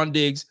Stephon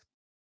Diggs,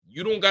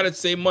 you don't got to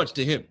say much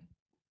to him.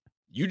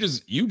 You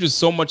just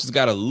so much has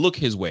got to look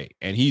his way,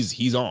 and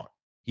he's on.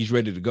 He's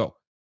ready to go.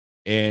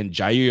 And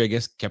Jair, I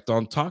guess, kept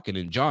on talking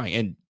and jawing.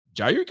 And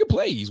Jair can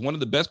play. He's one of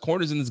the best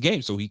corners in this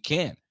game, so he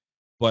can.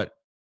 But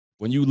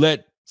when you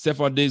let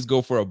Stephon Diggs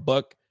go for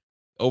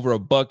over a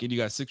buck, and you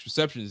got 6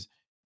 receptions,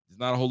 there's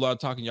not a whole lot of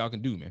talking y'all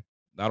can do, man.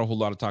 Not a whole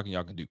lot of talking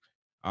y'all can do.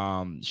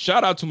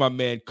 Shout out to my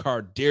man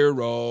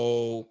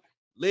Cardero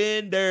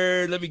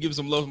Linder. Let me give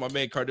some love to my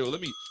man Cardero.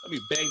 Let me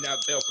bang that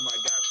bell for my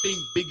guy. Bing,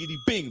 biggity,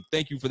 bing.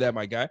 Thank you for that,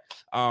 my guy.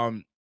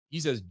 He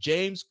says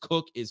James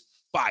Cook is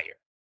fire.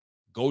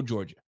 Go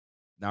Georgia.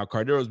 Now,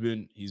 Cardero's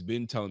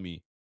been telling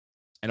me,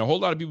 and a whole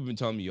lot of people have been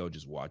telling me, yo,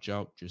 just watch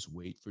out. Just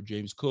wait for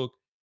James Cook.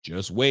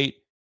 Just wait.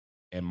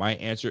 And my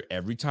answer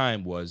every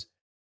time was,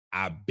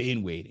 I've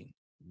been waiting.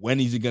 When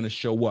is he going to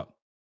show up?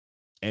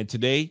 And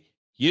today,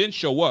 he didn't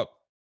show up,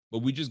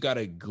 but we just got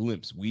a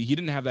glimpse. He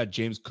didn't have that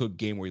James Cook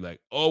game where you're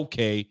like,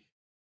 okay,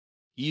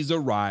 he's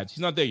arrived. He's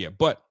not there yet.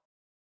 But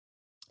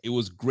it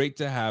was great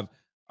to have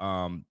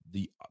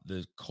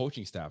the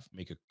coaching staff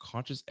make a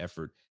conscious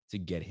effort to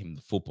get him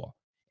the football.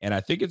 And I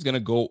think it's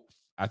gonna go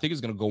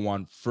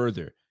on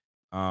further.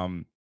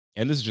 And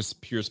this is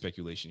just pure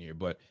speculation here,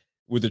 but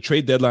with the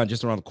trade deadline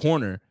just around the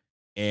corner,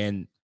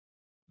 and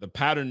the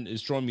pattern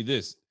is showing me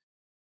this.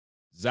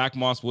 Zach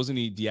Moss, wasn't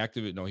he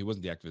deactivated? No, he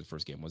wasn't deactivated the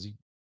first game, was he?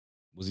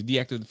 Was he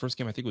deactivated the first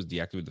game? I think it was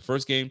deactivated the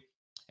first game,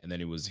 and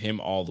then it was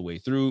him all the way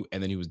through,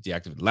 and then he was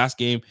deactivated the last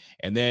game,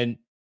 and then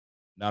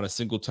not a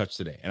single touch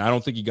today. And I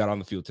don't think he got on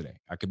the field today.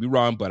 I could be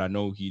wrong, but I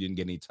know he didn't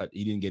get any touch.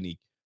 He didn't get any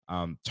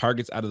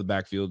targets out of the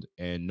backfield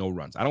and no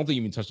runs. I don't think he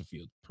even touched the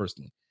field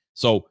personally.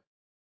 So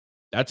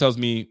that tells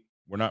me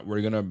we're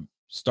going to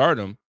start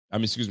him. We're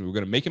going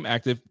to make him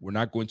active. We're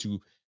not going to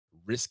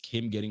risk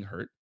him getting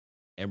hurt,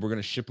 and we're going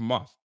to ship him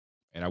off.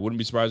 And I wouldn't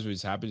be surprised if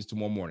this happens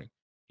tomorrow morning.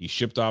 He's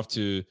shipped off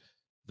to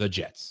the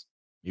Jets.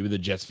 Maybe the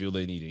Jets feel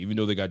they need it, even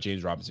though they got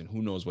James Robinson.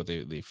 Who knows what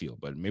they feel,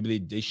 but maybe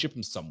they ship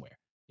him somewhere.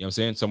 You know what I'm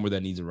saying? Somewhere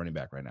that needs a running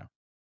back right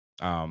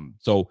now.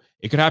 So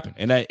it could happen.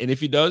 And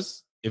if it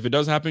does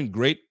happen,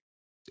 great.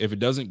 If it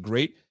doesn't,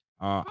 great.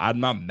 I'm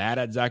not mad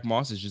at Zach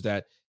Moss. It's just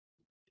that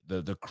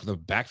the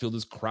backfield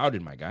is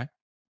crowded, my guy.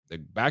 The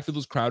backfield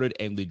was crowded,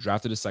 and they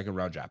drafted a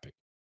second-round draft pick.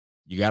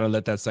 You got to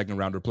let that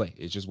second-rounder play.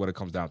 It's just what it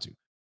comes down to.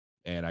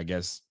 And I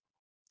guess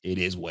it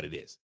is what it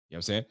is. You know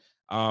what I'm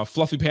saying?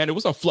 Fluffy Panda.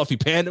 What's up, Fluffy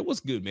Panda?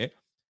 What's good, man?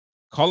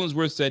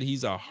 Collinsworth said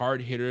he's a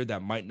hard hitter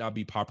that might not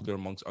be popular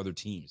amongst other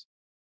teams.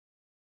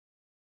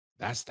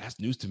 That's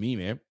news to me,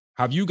 man.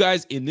 Have you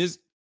guys in this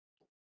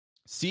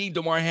seeing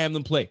Damar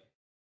Hamlin play?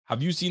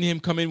 Have you seen him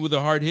come in with a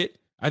hard hit?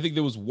 I think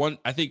there was one.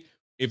 I think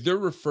if they're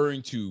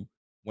referring to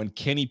when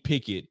Kenny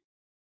Pickett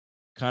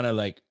kind of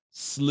like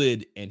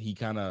slid and he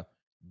kind of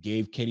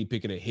gave Kenny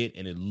Pickett a hit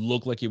and it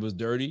looked like it was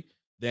dirty,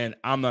 then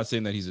I'm not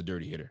saying that he's a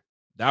dirty hitter.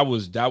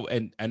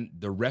 And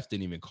the ref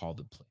didn't even call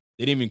the play.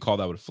 They didn't even call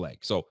that with a flag.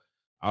 So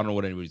I don't know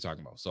what anybody's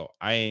talking about. So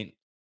I ain't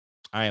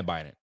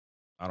buying it.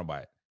 I don't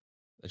buy it.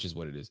 That's just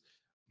what it is.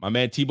 My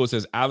man Tebow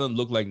says Allen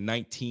looked like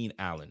 19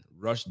 Allen.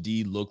 Rush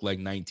D looked like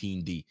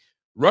 19 D.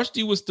 Rush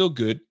D was still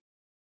good.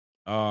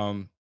 You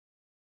know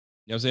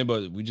what I'm saying?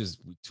 But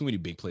too many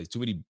big plays, too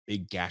many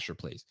big gasher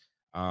plays.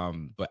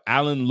 But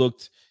Allen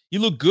looked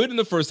good in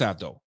the first half,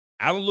 though.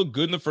 Allen looked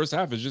good in the first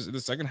half. It's just in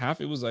the second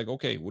half, it was like,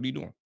 okay, what are you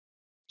doing?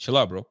 Chill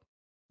out, bro.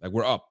 Like,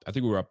 we're up. I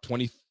think we were up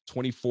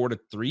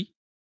 24-3.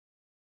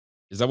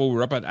 Is that what we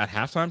were up at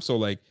halftime? So,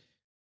 like,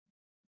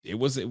 it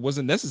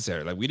wasn't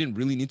necessary. Like, we didn't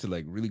really need to,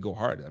 like, really go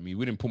hard. I mean,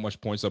 we didn't put much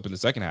points up in the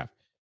second half.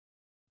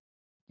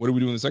 What did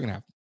we do in the second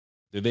half?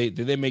 Did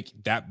they make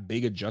that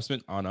big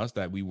adjustment on us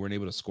that we weren't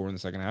able to score in the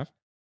second half?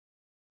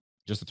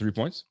 Just the 3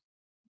 points?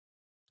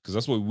 Because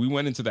that's what we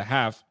went into the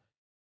half.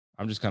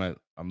 I'm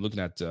looking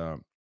at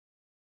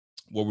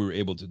what we were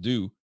able to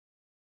do.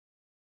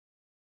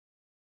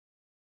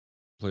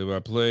 Play by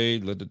play,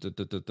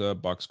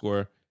 box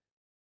score.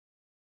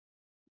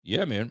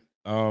 Yeah, man.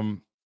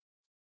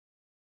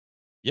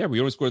 Yeah, we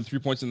only scored 3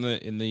 points in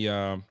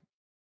the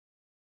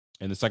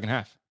second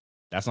half.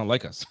 That's not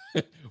like us.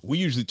 We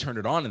usually turn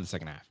it on in the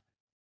second half.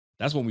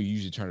 That's when we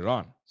usually turn it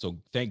on. So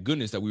thank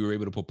goodness that we were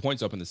able to put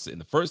points up in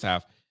the first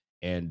half,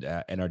 and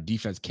our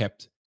defense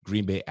kept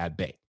Green Bay at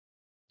bay,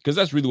 because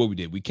that's really what we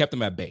did. We kept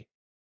them at bay,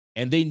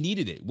 and they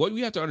needed it. What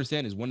we have to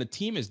understand is when a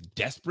team is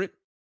desperate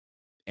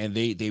and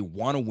they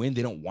want to win,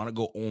 they don't want to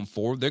go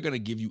 0-4. They're going to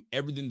give you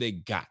everything they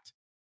got,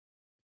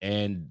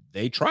 and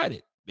they tried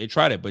it.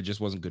 But it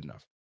just wasn't good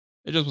enough.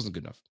 It just wasn't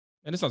good enough,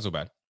 and it's not so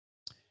bad.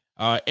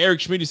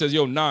 Eric Schmidt says,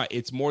 "Yo, nah,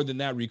 it's more than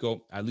that,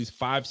 Rico. At least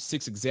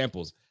 5-6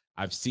 examples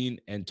I've seen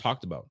and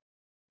talked about."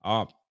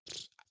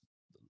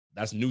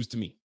 That's news to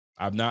me.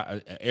 I've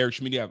not, Eric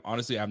Schmidt.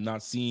 I've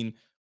not seen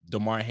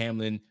Damar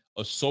Hamlin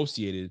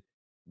associated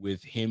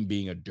with him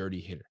being a dirty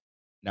hitter.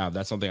 Now,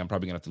 that's something I'm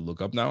probably gonna have to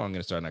look up now. I'm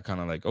gonna start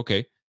kind of like,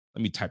 okay,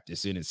 let me type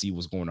this in and see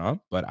what's going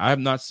on. But I have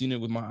not seen it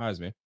with my eyes,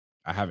 man.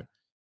 I haven't.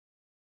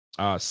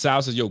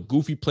 Sal says, "Yo,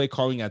 goofy play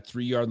calling at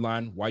 3-yard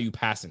line. Why you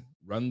passing?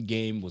 Run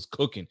game was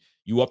cooking.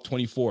 You up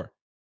 24.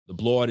 The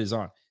blowout is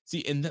on."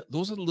 See, and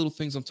those are the little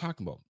things I'm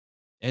talking about.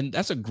 And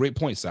that's a great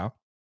point, Sal.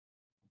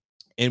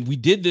 And we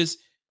did this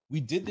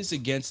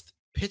against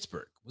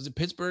Pittsburgh. Was it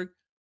Pittsburgh?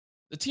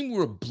 The team we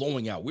were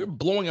blowing out. We were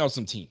blowing out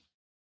some team.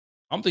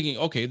 I'm thinking,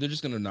 okay, they're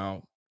just going to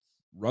now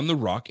run the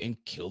rock and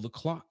kill the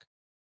clock.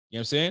 You know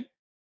what I'm saying?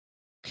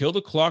 Kill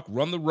the clock,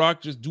 run the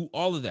rock, just do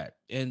all of that.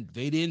 And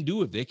they didn't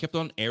do it. They kept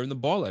on airing the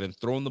ball out and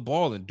throwing the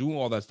ball and doing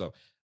all that stuff.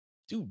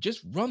 Dude,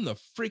 just run the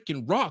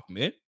freaking rock,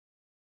 man.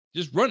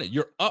 Just run it.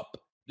 You're up.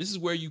 This is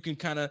where you can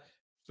kind of,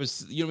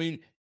 you know what I mean,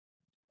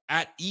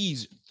 at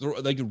ease,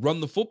 run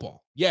the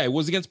football. Yeah, it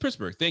was against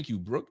Pittsburgh. Thank you,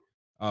 Brooke,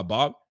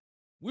 Bob.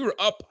 We were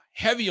up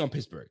heavy on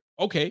Pittsburgh.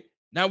 Okay,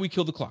 now we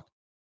kill the clock.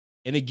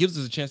 And it gives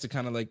us a chance to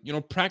kind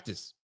of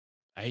practice.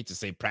 I hate to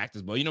say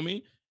practice, but you know what I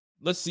mean?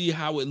 Let's see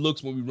how it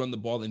looks when we run the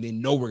ball and they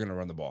know we're going to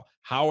run the ball.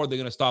 How are they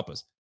going to stop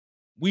us?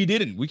 We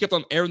didn't. We kept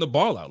on airing the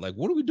ball out. Like,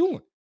 what are we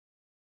doing?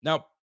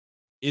 Now,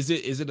 is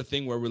it a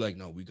thing where we're like,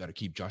 no, we got to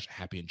keep Josh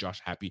happy and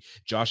Josh happy.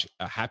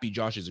 Happy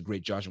Josh is a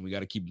great Josh, and we got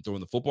to keep him throwing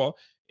the football.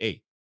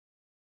 Hey,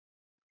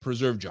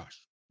 preserve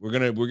Josh. We're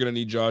gonna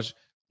need Josh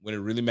when it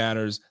really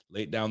matters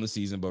late down the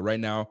season. But right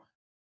now,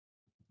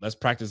 let's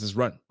practice this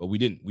run. But we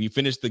didn't. We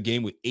finished the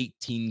game with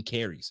 18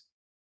 carries.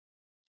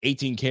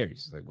 18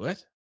 carries. Like,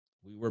 what?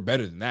 We were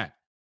better than that.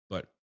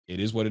 But it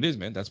is what it is,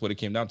 man. That's what it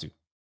came down to.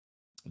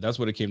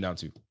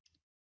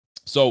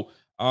 So,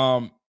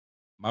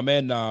 my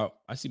man, I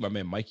see my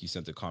man Mikey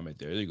sent a comment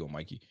there. There you go,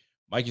 Mikey.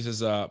 Mikey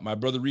says, my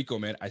brother Rico,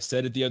 man, I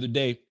said it the other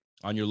day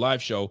on your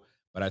live show,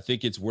 but I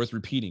think it's worth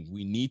repeating.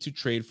 We need to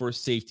trade for a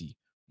safety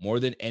more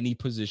than any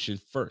position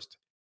first.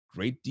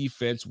 Great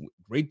defense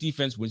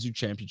wins you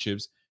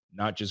championships,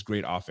 not just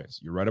great offense.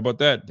 You're right about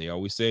that. They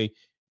always say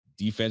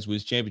defense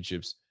wins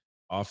championships.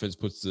 Offense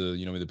puts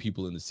the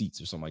people in the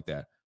seats or something like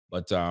that.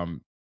 But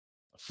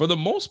for the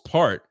most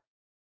part,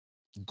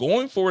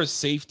 going for a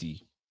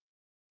safety,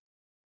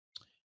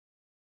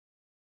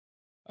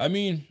 I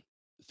mean,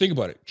 think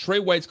about it. Trey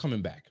White's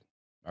coming back.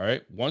 All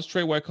right. Once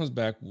Trey White comes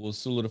back, we'll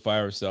solidify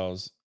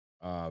ourselves.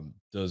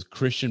 Does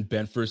Christian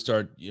Benford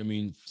start,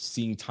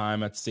 seeing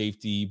time at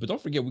safety? But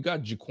don't forget, we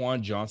got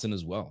Jaquan Johnson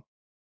as well.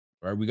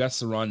 Right. We got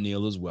Saron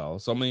Neal as well.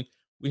 So,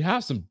 we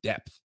have some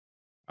depth.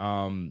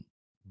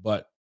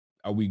 But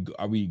Are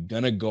we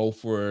gonna go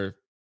for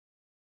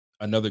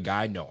another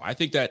guy? No. I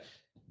think that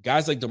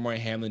guys like Damar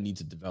Hamlin need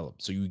to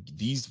develop. So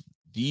these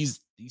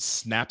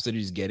snaps that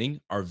he's getting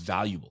are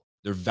valuable.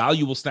 They're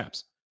valuable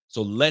snaps.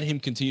 So let him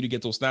continue to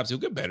get those snaps. He'll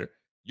get better.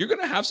 You're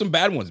gonna have some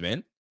bad ones,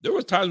 man. There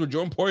was times where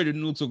Jordan Poyer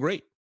didn't look so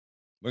great.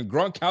 When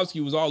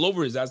Gronkowski was all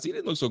over his ass, he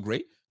didn't look so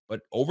great.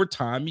 But over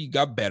time, he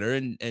got better,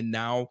 and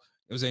now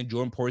I'm saying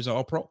Jordan Poyer's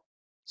all pro.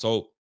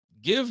 So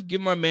give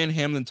my man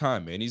Hamlin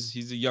time, man.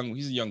 He's a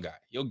young guy.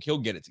 He'll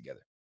get it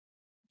together.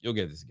 You'll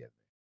get this together.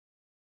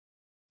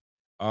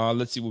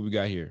 Let's see what we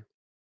got here.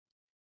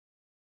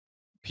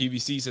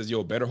 PVC says,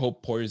 "Yo, better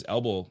hope Poyer's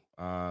elbow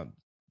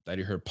that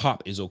he heard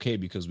pop is okay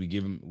because we'll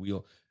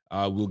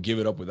give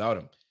it up without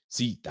him."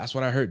 See, that's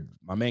what I heard.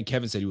 My man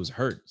Kevin said he was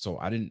hurt, so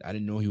I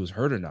didn't know he was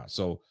hurt or not.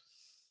 So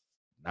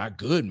not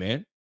good,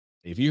 man.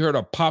 If you heard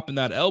a pop in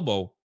that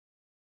elbow,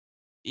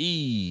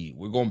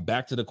 we're going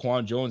back to the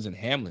Quan Jones and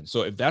Hamlin.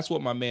 So if that's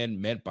what my man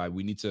meant by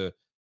we need to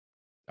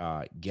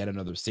get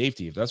another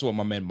safety, if that's what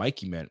my man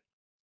Mikey meant,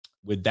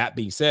 with that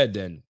being said,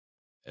 then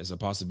it's a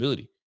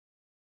possibility.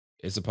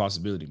 It's a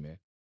possibility, man.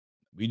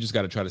 We just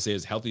got to try to stay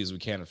as healthy as we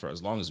can for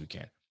as long as we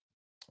can.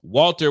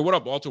 Walter, what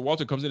up, Walter?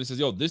 Walter comes in and says,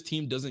 "Yo, this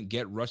team doesn't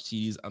get rush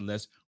TDs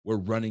unless we're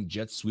running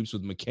jet sweeps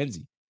with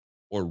McKenzie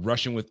or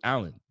rushing with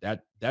Allen.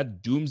 That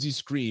doomsy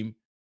scream.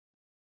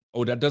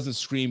 Oh, that doesn't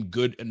scream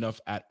good enough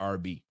at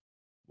RB."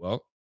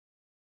 Well,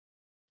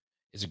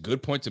 it's a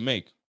good point to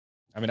make.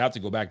 I mean, I have to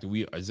go back.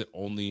 Is it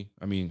only,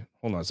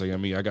 hold on a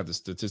second. I got the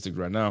statistics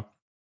right now.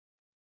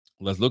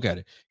 Let's look at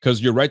it.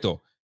 Because you're right,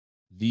 though.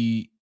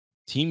 The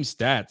team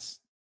stats,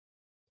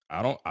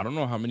 I don't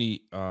know how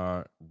many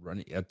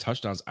running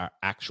touchdowns our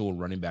actual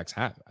running backs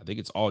have. I think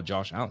it's all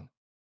Josh Allen.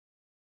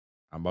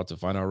 I'm about to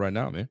find out right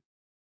now, man.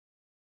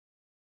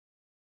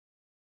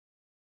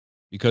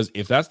 Because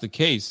if that's the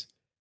case,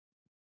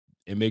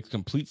 it makes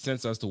complete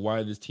sense as to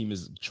why this team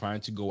is trying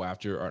to go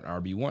after an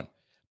RB1.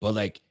 But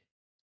like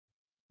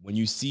when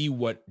you see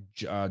what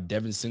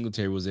Devin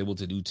Singletary was able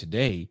to do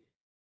today,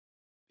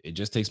 it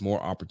just takes more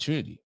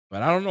opportunity.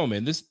 But I don't know,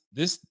 man. This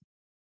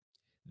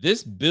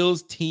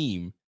Bills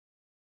team,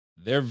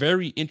 they're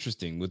very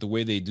interesting with the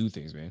way they do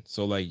things, man.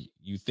 So like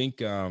you think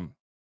that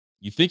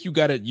you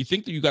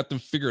got them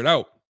figured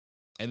out,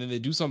 and then they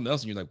do something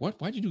else, and you're like, what?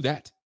 Why'd you do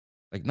that?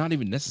 Like not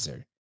even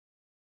necessary.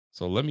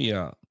 So let me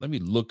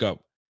look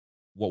up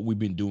what we've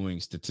been doing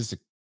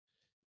statistically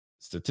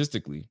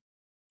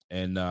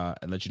and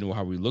let you know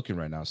how we're looking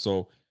right now.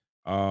 So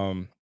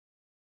the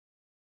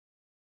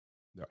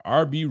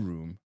RB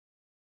room,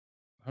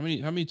 how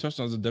many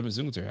touchdowns does Devin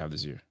Singletary have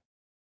this year?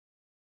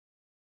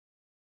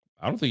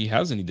 I don't think he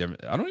has any Devin.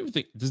 I don't even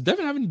think does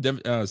Devin have any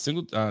does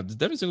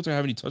Devin Singletary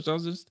have any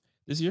touchdowns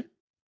this year?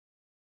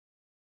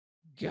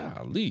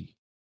 Golly.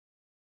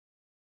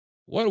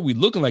 What are we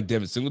looking like,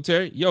 Devin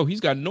Singletary? Yo,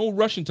 he's got no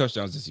rushing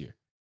touchdowns this year.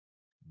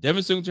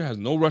 Devin Singletary has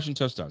no rushing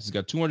touchdowns. He's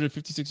got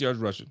 256 yards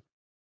rushing.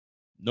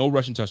 No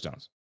rushing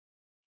touchdowns.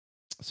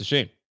 It's a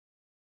shame.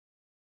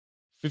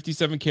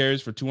 57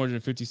 carries for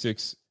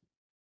 256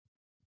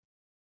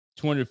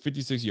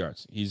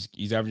 yards.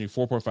 He's averaging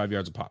 4.5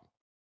 yards a pop.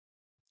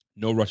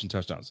 No rushing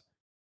touchdowns.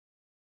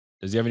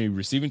 Does he have any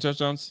receiving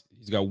touchdowns?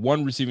 He's got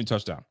one receiving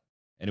touchdown,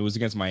 and it was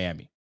against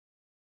Miami.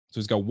 So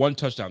he's got one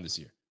touchdown this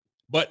year.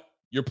 But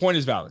your point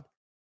is valid.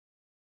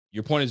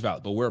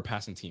 But we're a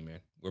passing team, man.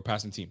 We're a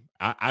passing team.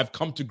 I've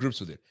come to grips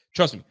with it.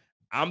 Trust me.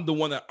 I'm the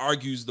one that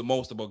argues the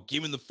most about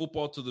giving the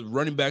football to the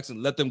running backs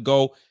and let them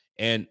go.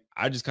 And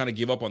I just kind of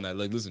give up on that.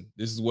 Like, listen,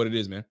 this is what it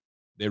is, man.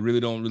 They really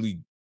don't really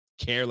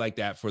care like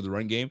that for the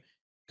run game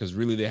because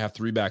really they have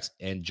three backs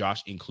and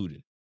Josh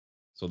included.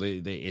 So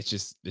it's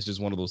just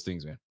one of those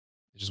things, man.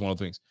 It's just one of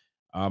those things.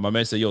 My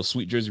man said, "Yo,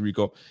 sweet jersey,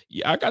 Rico."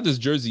 Yeah, I got this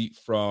jersey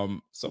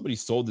from somebody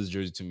sold this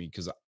jersey to me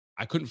because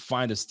I couldn't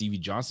find a Stevie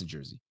Johnson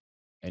jersey.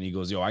 And he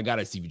goes, "Yo, I got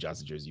a Stevie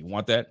Johnson jersey. You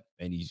want that?"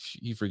 And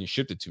he freaking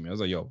shipped it to me. I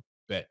was like, "Yo,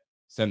 bet.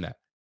 Send that."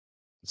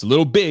 It's a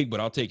little big, but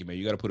I'll take it, man.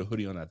 You got to put a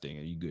hoodie on that thing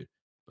and you good.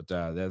 But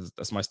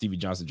that's my Stevie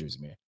Johnson jersey,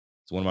 man.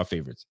 It's one of my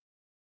favorites.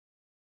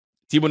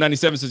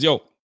 Tebow97 says,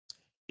 "Yo,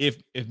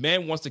 if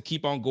man wants to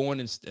keep on going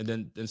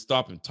and then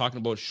stop him talking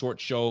about short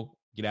show,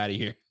 get out of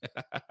here."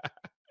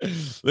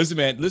 Listen,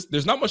 man.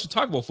 There's not much to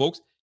talk about, folks.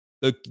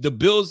 The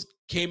Bills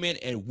came in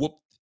and whooped.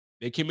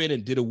 They came in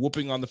and did a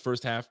whooping on the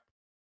first half,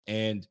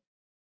 and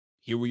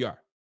here we are. You know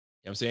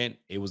what I'm saying?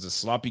 It was a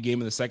sloppy game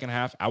in the second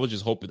half. I was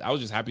just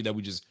happy that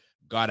we just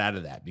got out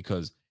of that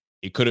because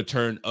it could have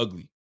turned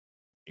ugly.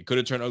 It could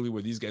have turned ugly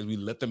where these guys, we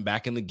let them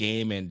back in the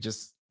game and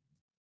just,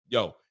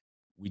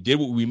 we did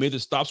what we made the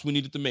stops we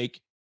needed to make,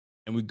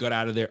 and we got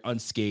out of there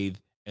unscathed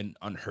and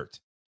unhurt.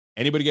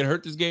 Anybody get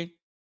hurt this game?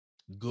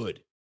 Good.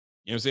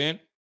 You know what I'm saying?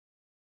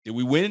 Did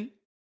we win?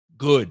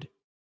 Good.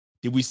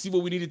 Did we see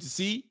what we needed to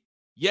see?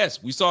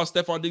 Yes. We saw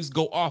Stephon Diggs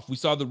go off. We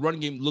saw the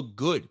running game look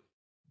good.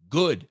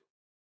 Good.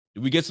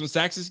 Did we get some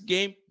sacks this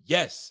game?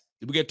 Yes.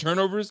 Did we get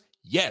turnovers?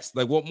 Yes.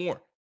 Like, what more? You know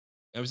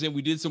what I'm saying?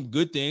 We did some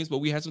good things, but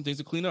we had some things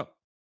to clean up.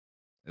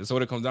 That's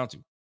what it comes down to.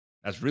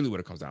 That's really what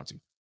it comes down to. You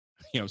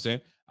know what I'm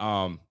saying?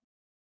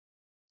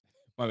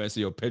 My man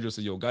said, yo, Pedro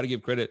said, yo, got to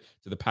give credit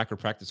to the Packer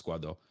practice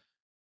squad, though.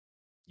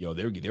 Yo,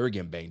 they were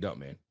getting banged up,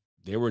 man.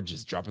 They were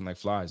just dropping like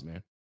flies,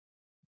 man.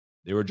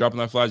 They were dropping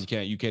like flies.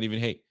 You can't even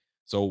hate.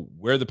 So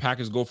where the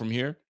Packers go from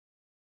here,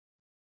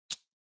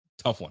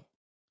 tough one.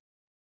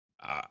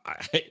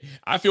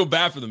 I feel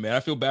bad for them, man. I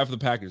feel bad for the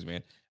Packers,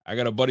 man. I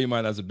got a buddy of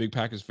mine that's a big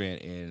Packers fan,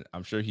 and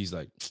I'm sure he's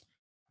like, I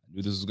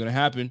knew this was gonna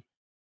happen,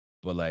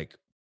 but like,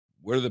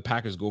 where do the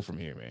Packers go from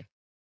here, man?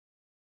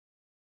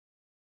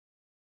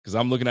 Because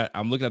I'm looking at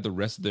the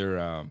rest of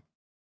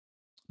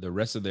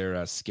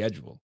their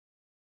schedule,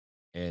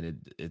 and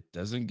it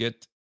doesn't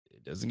get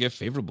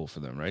favorable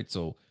for them, right?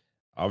 So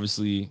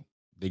obviously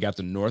they got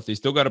the North. They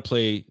still got to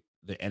play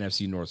the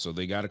NFC North, so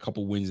they got a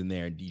couple wins in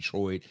there in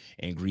Detroit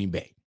and Green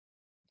Bay,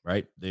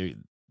 right? The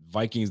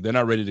Vikings, they're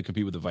not ready to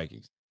compete with the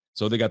Vikings.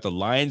 So they got the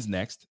Lions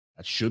next.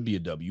 That should be a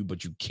W,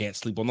 but you can't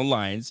sleep on the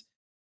Lions.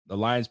 The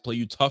Lions play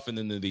you tough, and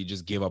then they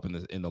just give up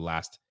in the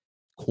last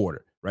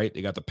quarter, right?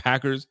 They got the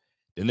Packers,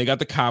 then they got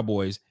the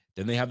Cowboys,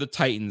 then they have the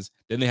Titans,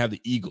 then they have the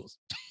Eagles.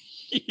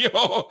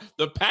 Yo,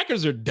 the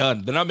Packers are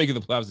done. They're not making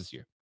the playoffs this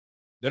year.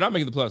 They're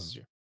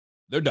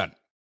done.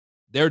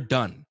 They're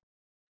done.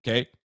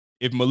 Okay.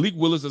 If Malik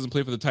Willis doesn't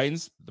play for the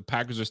Titans, the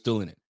Packers are still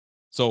in it.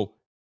 So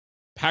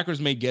Packers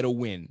may get a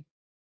win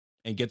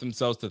and get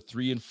themselves to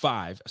 4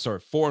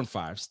 and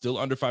 5, still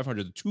under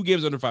 500, the 2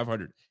 games under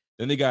 500.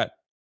 Then they got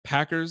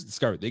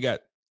they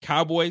got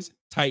Cowboys,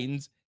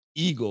 Titans,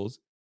 Eagles.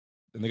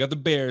 Then they got the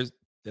Bears.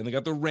 Then they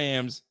got the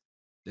Rams.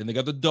 Then they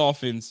got the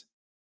Dolphins,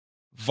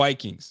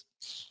 Vikings.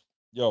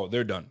 Yo,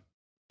 they're done.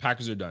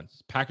 Packers are done.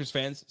 Packers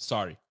fans,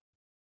 sorry.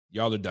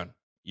 Y'all are done.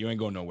 You ain't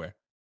going nowhere.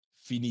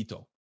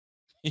 Finito.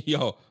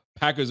 Yo,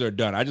 Packers are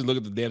done. I just look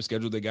at the damn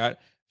schedule they got.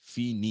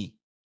 Fini.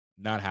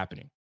 Not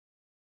happening.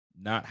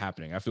 Not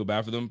happening. I feel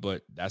bad for them,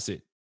 but that's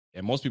it.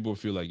 And most people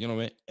feel like, you know,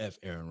 man, F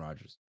Aaron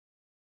Rodgers.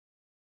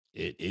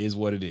 It is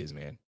what it is,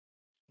 man.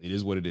 It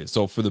is what it is.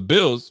 So for the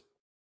Bills,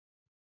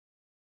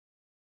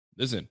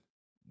 listen,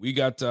 we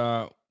got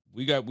a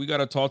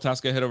tall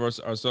task ahead of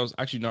ourselves.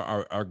 Actually, no,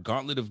 our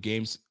gauntlet of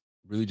games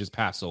really just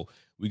passed. So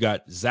we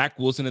got Zach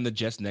Wilson and the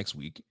Jets next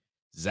week.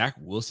 Zach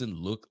Wilson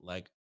looked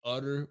like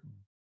utter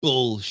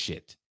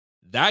bullshit.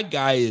 That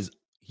guy is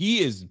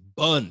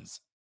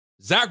buns.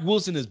 Zach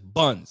Wilson is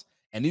buns.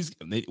 And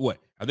what?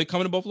 Are they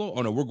coming to Buffalo?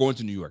 Oh, no, we're going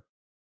to New York.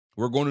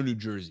 We're going to New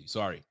Jersey.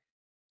 Sorry.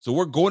 So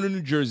we're going to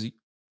New Jersey.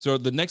 So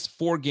the next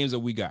 4 games that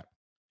we got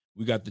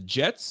the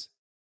Jets.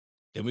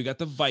 Then we got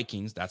the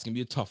Vikings. That's going to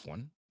be a tough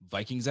one.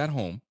 Vikings at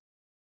home.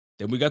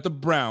 Then we got the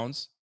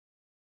Browns.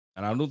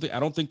 And I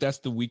don't think that's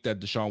the week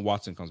that Deshaun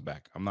Watson comes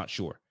back. I'm not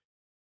sure.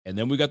 And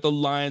then we got the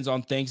Lions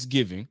on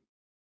Thanksgiving.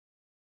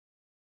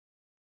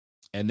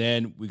 And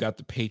then we got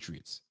the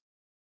Patriots.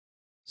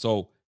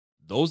 So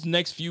those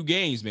next few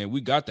games, man,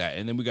 we got that.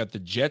 And then we got the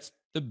Jets,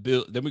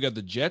 then we got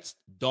the Jets,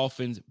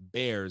 Dolphins,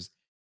 Bears,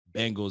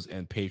 Bengals,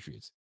 and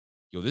Patriots.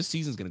 Yo, this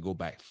season's going to go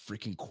by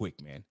freaking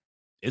quick, man.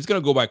 It's going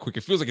to go by quick.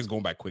 It feels like it's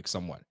going by quick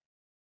somewhat.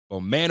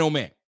 But man, oh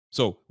man.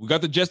 So we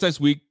got the Jets next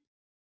week.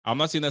 I'm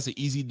not saying that's an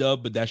easy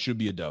dub, but that should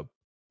be a dub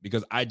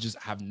because I just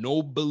have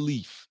no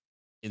belief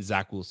in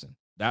Zach Wilson.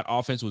 That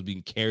offense was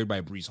being carried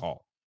by Breece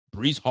Hall.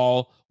 Breece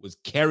Hall was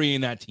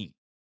carrying that team.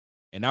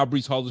 And now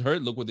Breece Hall is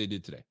hurt. Look what they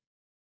did today.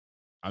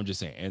 I'm just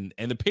saying.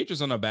 And the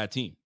Patriots aren't a bad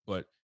team,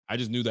 but I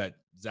just knew that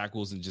Zach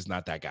Wilson's just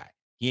not that guy.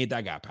 He ain't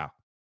that guy, pal.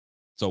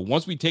 So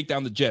once we take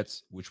down the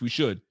Jets, which we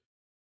should,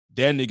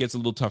 then it gets a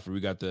little tougher. We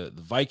got the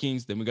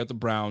Vikings, then we got the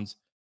Browns,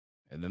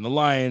 and then the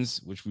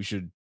Lions, which we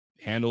should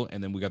handle,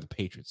 and then we got the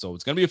Patriots. So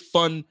it's going to be a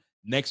fun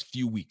next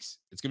few weeks.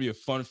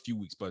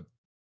 But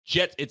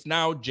it's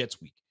now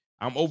Jets week.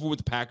 I'm over with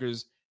the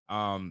Packers.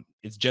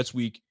 It's Jets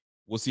week.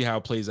 We'll see how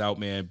it plays out,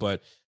 man.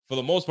 But for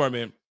the most part,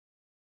 man,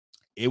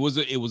 it was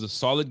a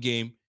solid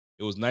game.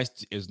 It was nice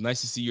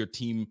to see your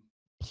team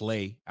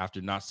play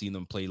after not seeing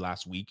them play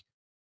last week.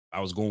 I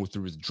was going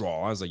through his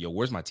draw. I was like, yo,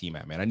 where's my team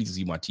at, man? I need to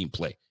see my team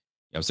play.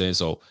 You know what I'm saying?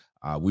 So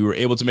we were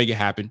able to make it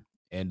happen.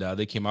 And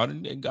they came out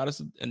and got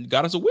us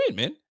a win,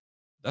 man.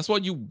 That's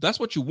what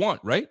you want,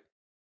 right?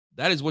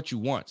 That is what you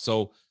want.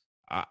 So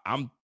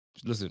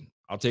listen,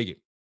 I'll take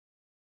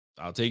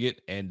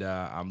it. And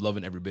I'm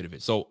loving every bit of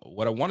it. So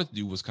what I wanted to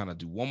do was kind of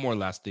do one more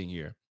last thing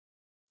here.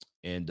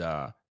 And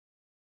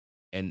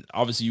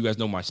obviously you guys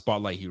know my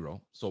spotlight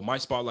hero. So my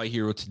spotlight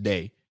hero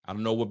today, I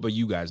don't know what about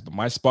you guys, but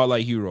my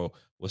spotlight hero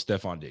was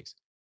Stefon Diggs.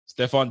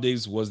 Stefon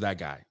Diggs was that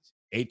guy.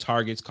 8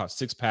 targets, caught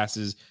 6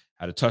 passes,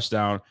 had a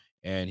touchdown,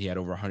 and he had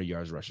over 100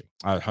 yards rushing,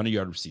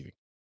 100-yard receiving.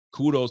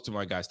 Kudos to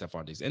my guy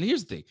Stefon Diggs. And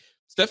here's the thing: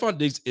 Stefon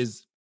Diggs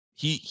is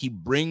he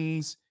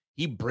brings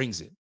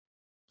it,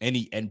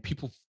 and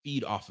people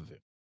feed off of him.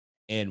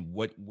 And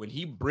when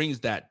he brings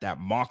that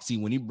moxie,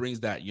 when he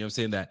brings that, you know what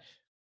I'm saying,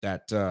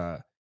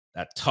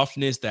 that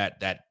toughness,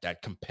 that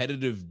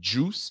competitive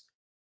juice,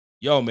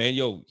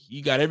 man,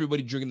 he got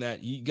everybody drinking that.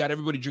 He got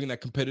everybody drinking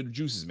that competitive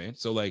juices, man.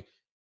 So like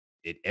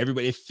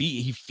they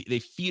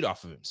feed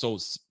off of him. So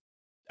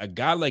a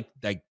guy like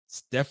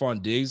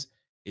Stefon Diggs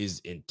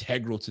is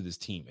integral to this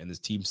team and this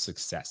team's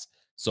success.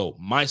 So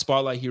my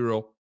spotlight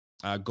hero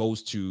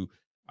goes to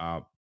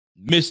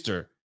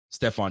Mr.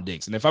 Stephon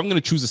Diggs. And if I'm going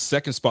to choose a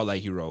second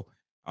spotlight hero,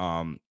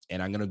 and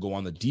I'm going to go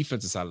on the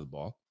defensive side of the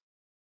ball,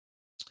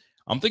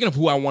 I'm thinking of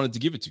who I wanted to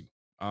give it to.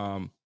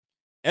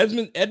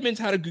 Edmonds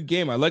had a good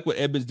game. I like what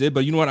Edmonds did,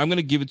 but you know what? I'm going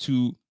to give it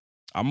to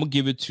I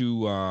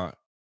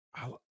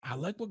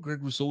like what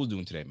Greg Rousseau was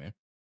doing today, man.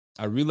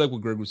 I really like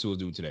what Greg Rousseau was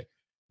doing today.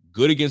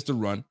 Good against the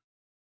run,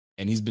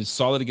 and he's been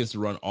solid against the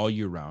run all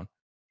year round,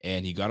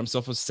 and he got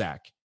himself a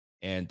sack,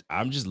 and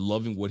I'm just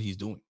loving what he's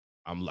doing.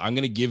 I'm going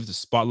to give the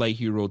spotlight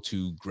hero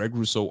to Greg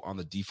Rousseau on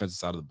the defensive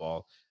side of the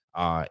ball,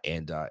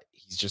 and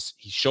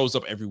he shows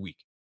up every week.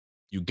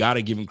 You got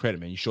to give him credit,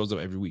 man. He shows up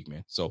every week,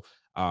 man. So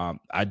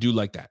I do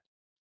like that.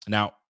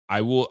 Now,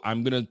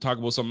 I'm going to talk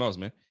about something else,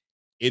 man.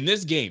 In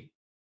this game,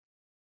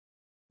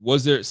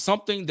 was there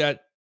something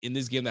that in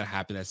this game that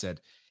happened that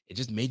said it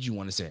just made you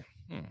want to say,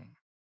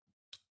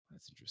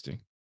 that's interesting?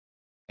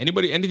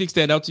 Anything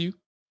stand out to you?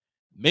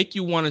 Make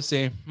you want to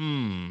say,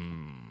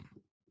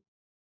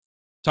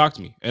 Talk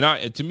to me.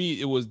 And to me,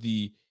 it was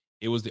the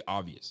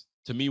obvious.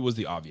 To me, it was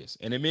the obvious.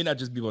 And it may not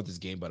just be about this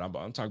game, but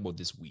I'm talking about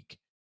this week.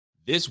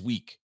 This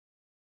week,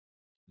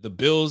 the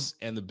Bills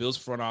and the Bills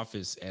front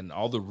office and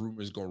all the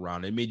rumors go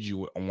around. It made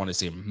you want to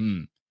say,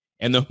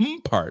 And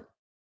the part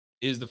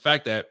is the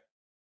fact that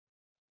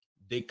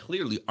they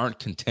clearly aren't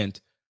content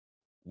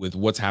with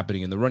what's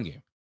happening in the run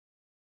game.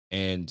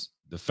 And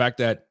the fact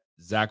that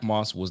Zach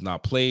Moss was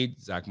not played,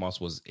 Zach Moss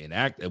was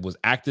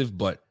active,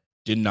 but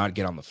did not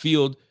get on the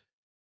field.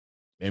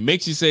 It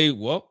makes you say,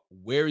 well,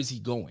 where is he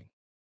going?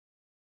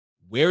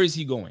 Where is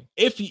he going?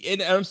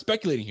 And I'm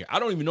speculating here. I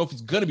don't even know if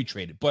he's going to be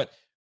traded, but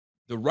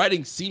the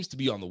writing seems to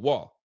be on the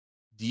wall.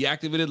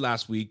 Deactivated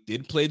last week,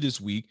 didn't play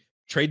this week.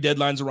 Trade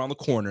deadline's around the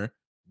corner.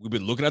 We've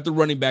been looking at the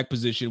running back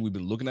position. We've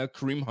been looking at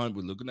Kareem Hunt.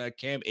 We're looking at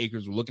Cam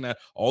Akers. We're looking at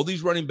all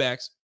these running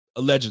backs,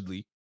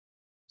 allegedly.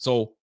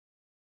 So,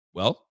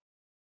 well,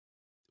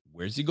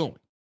 where's he going?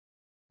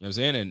 You know what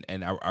I'm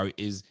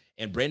saying?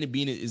 And Brandon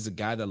Beane is a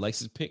guy that likes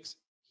his picks.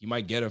 He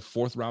might get a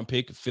 4th round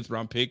pick, a 5th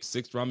round pick,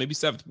 6th round, maybe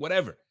 7th,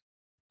 whatever.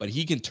 But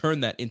he can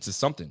turn that into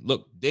something.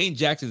 Look, Dane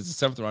Jackson is a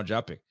 7th round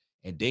draft pick.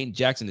 And Dane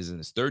Jackson is in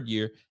his 3rd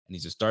year, and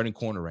he's a starting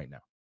corner right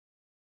now.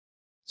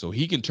 So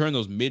he can turn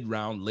those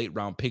mid-round,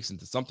 late-round picks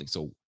into something.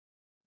 So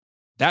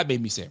that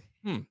made me say,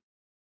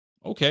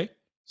 okay.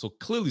 So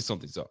clearly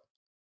something's up.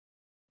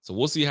 So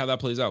we'll see how that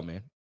plays out,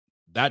 man.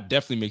 That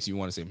definitely makes you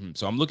want to say,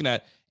 So I'm looking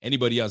at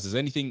anybody else. Does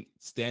anything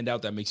stand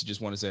out that makes you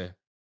just want to say,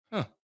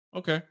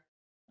 okay,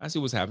 I see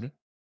what's happening?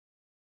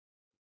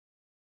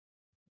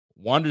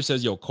 Wander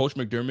says, Coach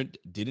McDermott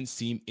didn't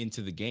seem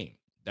into the game.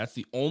 That's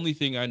the only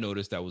thing I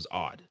noticed that was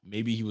odd.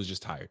 Maybe he was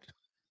just tired.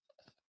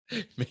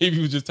 Maybe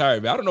he was just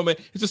tired, man. I don't know, man.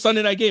 It's a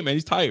Sunday night game, man.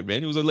 He's tired,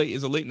 man. It's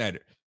a late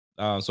nighter.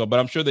 But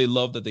I'm sure they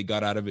love that they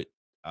got out of it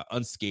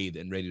unscathed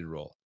and ready to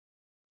roll.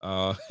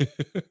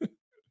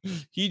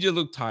 He just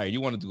looked tired. He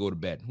wanted to go to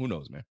bed. Who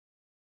knows, man?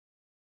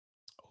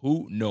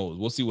 Who knows?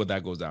 We'll see what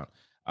that goes down.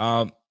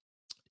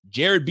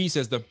 Jared B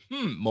says the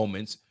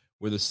moments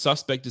were the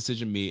suspect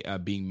decision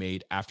being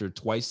made after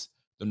twice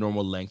the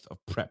normal length of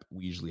prep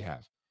we usually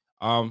have.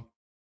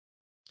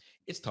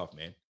 It's tough,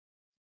 man.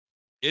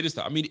 It is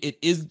tough. I mean, it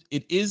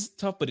is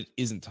tough, but it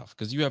isn't tough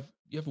because you have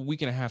a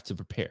week and a half to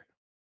prepare.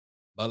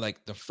 But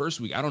like the first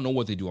week, I don't know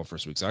what they do on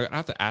first week. So I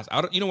have to ask.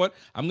 You know what?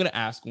 I'm gonna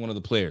ask one of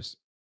the players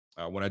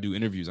when I do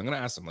interviews. I'm gonna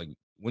ask them, like,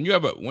 when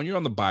you're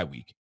on the bye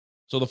week.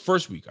 So the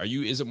first week,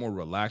 is it more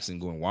relaxed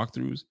and going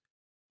walkthroughs?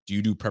 Do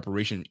you do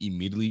preparation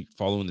immediately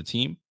following the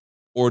team?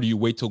 Or do you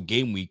wait till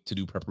game week to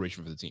do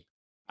preparation for the team?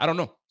 I don't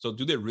know. So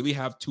do they really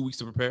have 2 weeks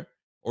to prepare?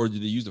 Or do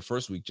they use the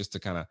first week just to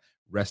kind of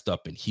rest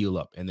up and heal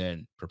up and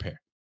then prepare?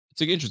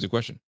 It's an interesting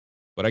question,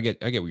 but I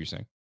get what you're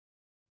saying.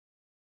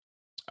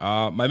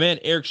 My man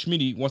Eric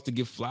Schmidt wants to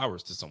give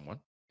flowers to someone,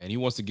 and he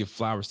wants to give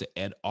flowers to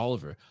Ed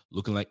Oliver,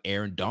 looking like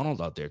Aaron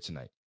Donald out there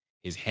tonight.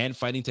 His hand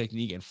fighting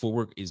technique and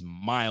footwork is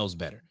miles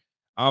better.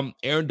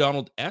 Aaron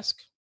Donald-esque,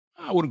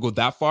 I wouldn't go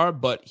that far,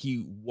 but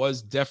he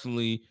was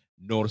definitely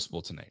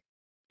noticeable tonight.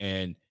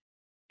 And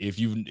if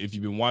you've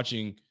been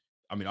watching,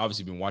 I mean,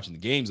 obviously been watching the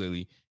games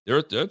lately, there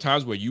are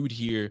times where you would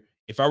hear,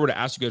 if I were to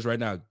ask you guys right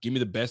now, give me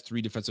the best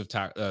 3 defensive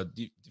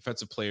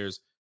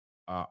players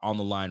on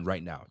the line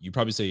right now. You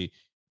probably say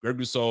Greg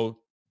Rousseau,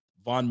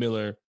 Von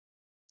Miller,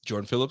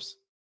 Jordan Phillips,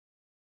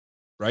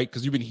 right?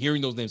 Because you've been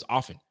hearing those names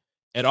often.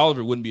 Ed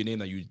Oliver wouldn't be a name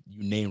that you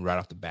name right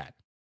off the bat,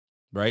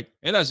 right?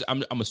 And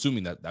I'm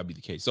assuming that'd be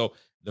the case. So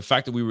the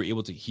fact that we were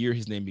able to hear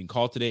his name being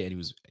called today and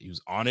he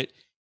was on it,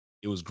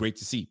 it was great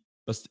to see.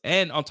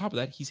 And on top of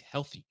that, he's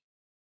healthy.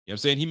 You know what I'm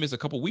saying? He missed a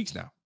couple weeks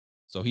now,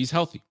 so he's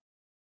healthy.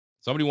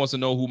 Somebody wants to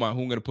know who I'm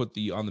going to put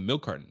on the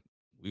milk carton.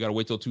 We got to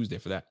wait till Tuesday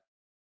for that.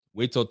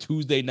 Wait till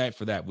Tuesday night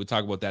for that. We'll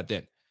talk about that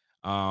then.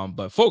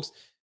 But folks,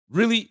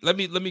 really, let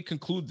me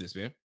conclude this,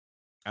 man.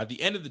 At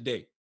the end of the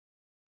day,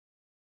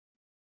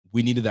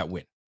 we needed that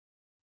win.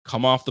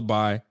 Come off the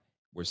bye.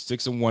 We're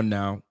 6-1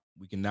 now.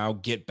 We can now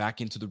get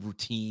back into the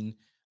routine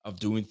of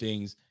doing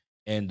things.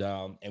 And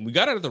we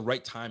got it at the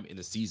right time in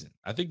the season.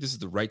 I think this is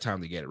the right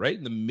time to get it, right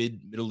in the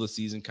middle of the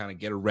season, kind of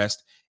get a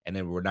rest, and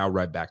then we're now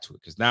right back to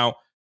it. Because now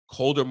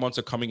colder months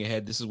are coming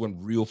ahead. This is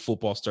when real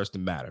football starts to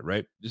matter,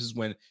 right? This is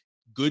when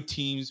good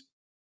teams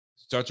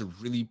start to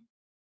really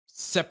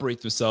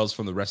separate themselves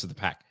from the rest of the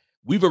pack.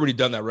 We've already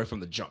done that right from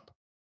the jump.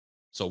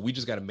 So we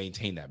just got to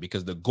maintain that,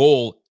 because the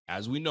goal,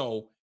 as we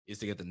know, is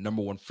to get the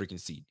number one freaking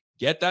seed.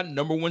 Get that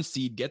number one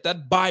seed, get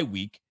that bye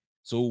week,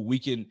 so we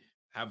can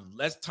have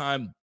less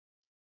time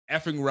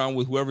effing around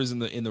with whoever's in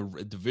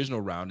the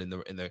divisional round, in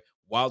the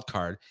wild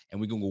card,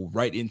 and we can go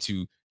right into, you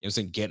know what I'm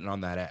saying, getting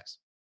on that ass.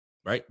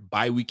 Right?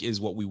 Bye week is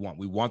what we want.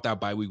 We want that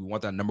bye week. We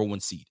want that number one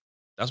seed.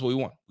 That's what we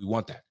want. We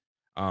want that.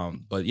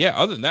 But yeah,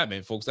 other than that,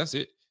 man, folks, that's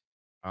it.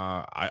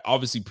 I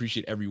obviously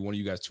appreciate every one of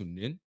you guys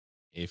tuning in.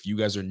 If you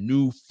guys are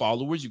new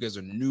followers, you guys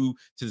are new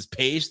to this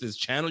page, to this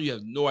channel, you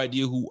have no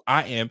idea who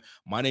I am.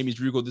 My name is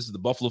Rico. This is the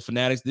Buffalo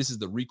Fanatics. This is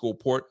the Rico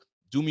Report.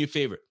 Do me a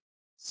favor.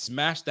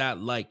 Smash that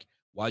like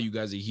while you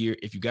guys are here.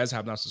 If you guys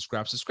have not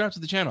subscribed to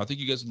the channel. I think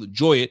you guys will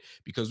enjoy it,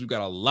 because we've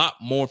got a lot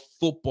more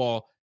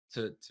football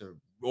to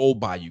roll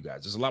by you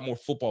guys. There's a lot more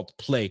football to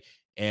play,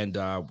 and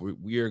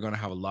we are going to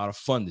have a lot of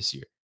fun this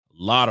year.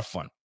 A lot of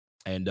fun.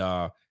 And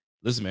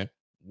listen, man,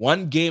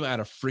 one game at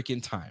a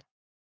freaking time.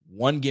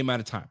 One game at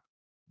a time.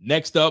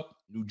 Next up,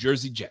 New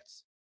Jersey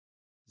Jets.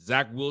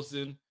 Zach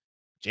Wilson,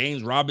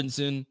 James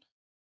Robinson,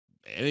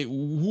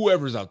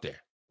 whoever's out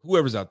there,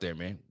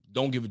 man.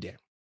 Don't give a damn.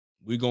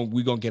 We're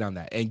gonna get on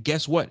that. And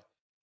guess what?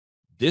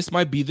 This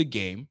might be the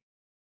game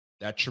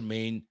that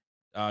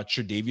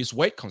Tre'Davious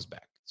White comes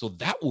back. So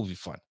that will be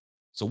fun.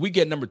 So we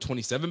get number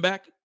 27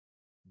 back,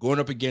 going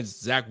up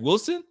against Zach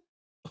Wilson.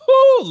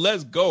 Oh,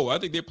 let's go. I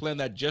think they're playing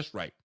that just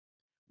right.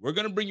 We're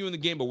gonna bring you in the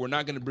game, but we're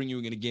not gonna bring you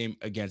in a game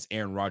against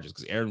Aaron Rodgers,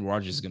 because Aaron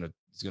Rodgers is gonna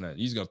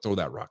throw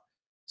that rock.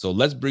 So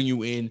let's bring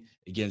you in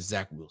against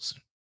Zach Wilson,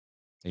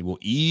 and we'll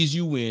ease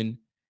you in,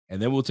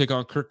 and then we'll take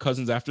on Kirk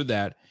Cousins after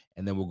that,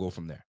 and then we'll go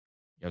from there.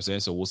 You know what I'm saying?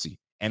 So we'll see,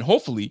 and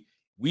hopefully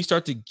we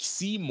start to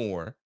see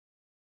more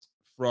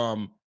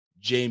from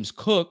James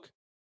Cook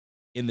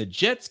in the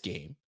Jets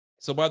game.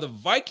 So by the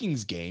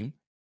Vikings game,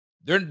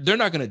 they're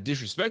not going to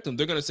disrespect them.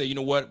 They're going to say, you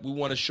know what,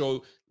 let's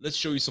show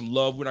you some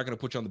love. We're not going to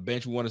put you on the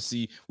bench. We want to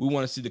see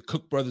the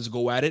Cook brothers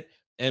go at it.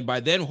 And by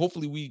then,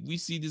 hopefully we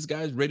see these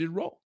guys ready to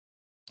roll.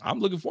 I'm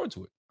looking forward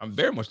to it. I'm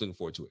very much looking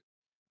forward to it.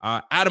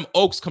 Adam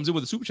Oakes comes in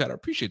with a super chat. I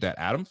appreciate that,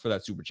 Adam, for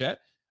that super chat.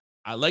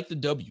 I like the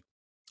W,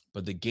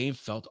 but the game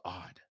felt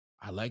odd.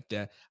 I like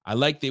that. I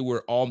like they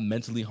were all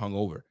mentally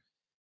hungover.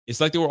 It's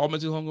like they were all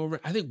mentally hungover.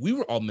 I think we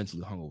were all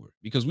mentally hungover,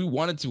 because we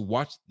wanted to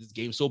watch this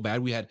game so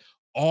bad. We had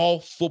all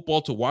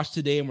football to watch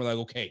today, and we're like,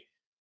 okay,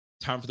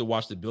 time to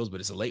watch the Bills, but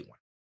it's a late one.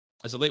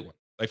 It's a late one.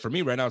 Like for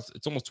me right now,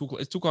 it's almost 2 o'clock.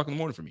 It's 2 o'clock in the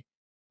morning for me.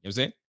 You know what I'm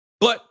saying?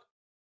 But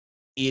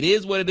it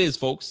is what it is,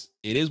 folks.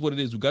 It is what it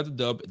is. We got the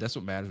dub. That's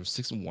what matters. We're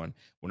 6-1.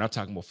 We're not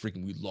talking about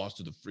freaking we lost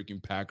to the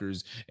freaking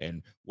Packers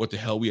and what the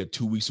hell, we had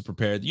 2 weeks to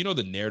prepare. You know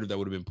the narrative that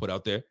would have been put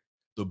out there?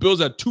 The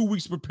Bills had 2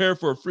 weeks to prepare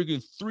for a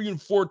freaking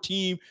 3-4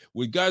 team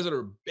with guys that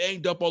are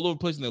banged up all over the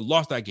place, and they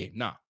lost that game.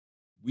 Nah,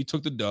 we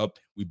took the dub.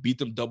 We beat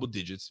them double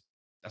digits.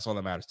 That's all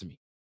that matters to me. You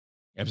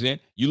know what I'm saying?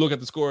 You look at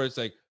the score, it's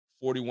like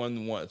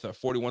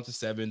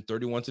 41-7,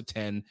 31-10,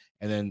 and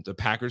then the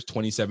Packers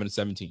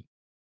 27-17.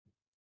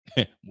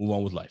 Move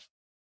on with life.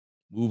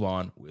 Move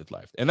on with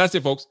life. And that's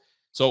it, folks.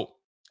 So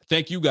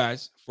thank you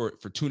guys for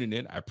tuning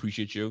in. I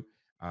appreciate you.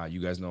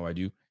 You guys know I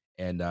do.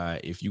 And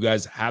if you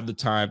guys have the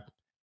time,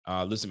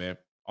 listen, man,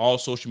 all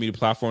social media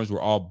platforms, we're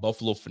all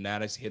Buffalo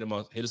Fanatics. Hit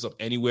us up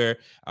anywhere.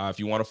 If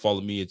you want to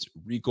follow me, it's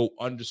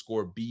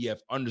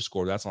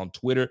Rico_BF_. That's on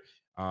Twitter.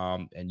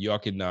 And y'all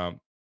can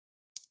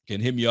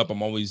hit me up.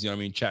 I'm always,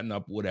 chatting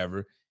up,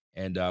 whatever.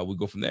 And we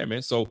go from there,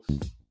 man. So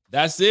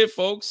that's it,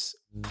 folks.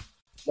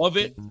 Love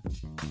it.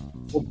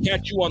 We'll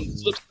catch you on the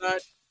flip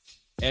side.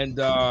 And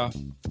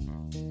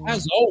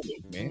as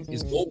always, man,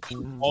 it's go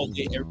all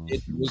day, every day.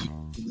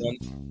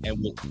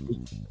 And we'll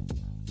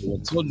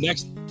until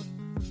next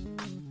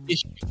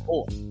issue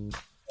 4.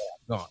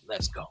 Yeah,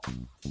 let's go.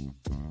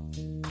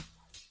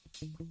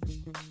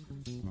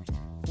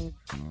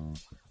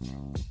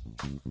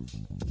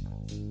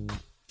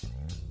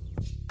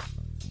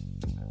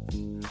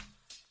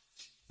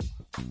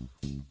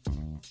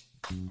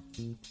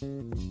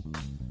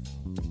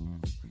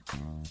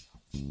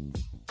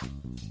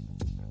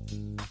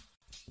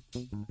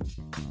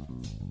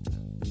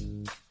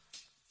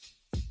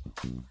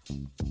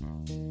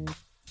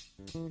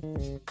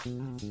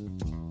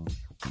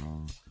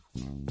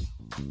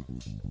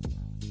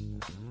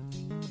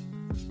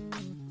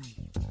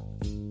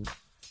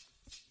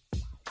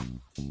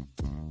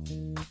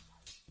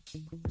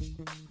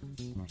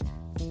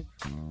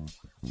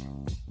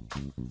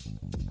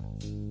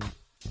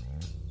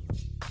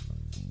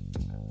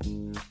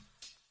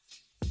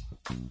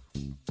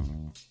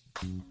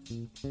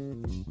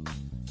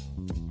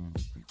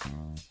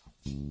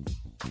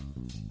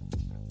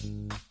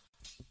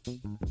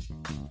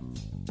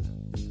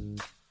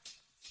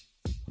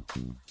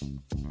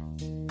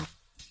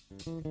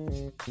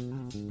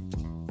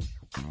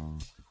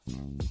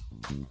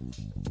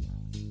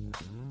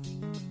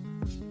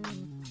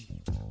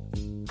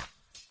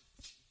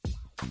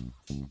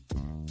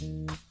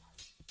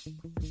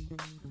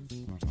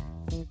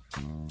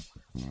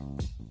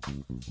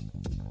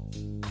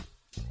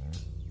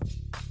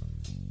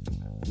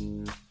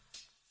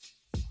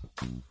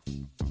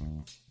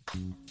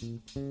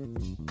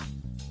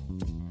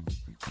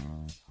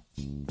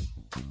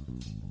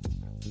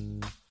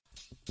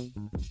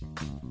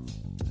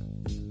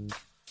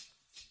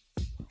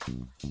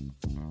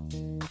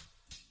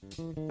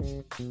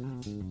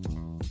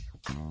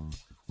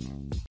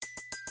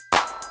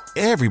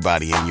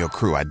 Everybody in your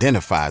crew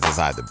identifies as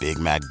either Big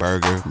Mac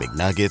Burger,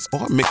 McNuggets,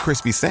 or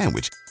McCrispy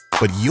Sandwich.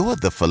 But you're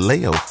the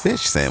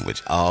Filet-O-Fish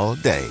Sandwich all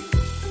day.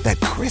 That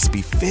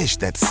crispy fish,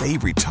 that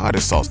savory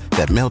tartar sauce,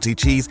 that melty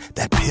cheese,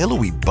 that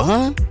pillowy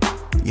bun.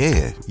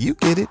 Yeah, you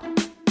get it.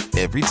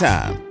 Every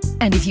time.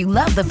 And if you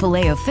love the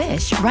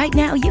Filet-O-Fish, right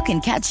now you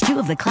can catch 2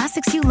 of the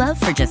classics you love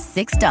for just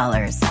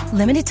 $6.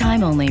 Limited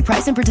time only.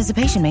 Price and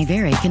participation may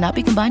vary. Cannot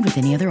be combined with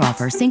any other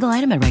offer. Single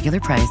item at regular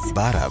price.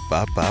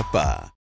 Ba-da-ba-ba-ba.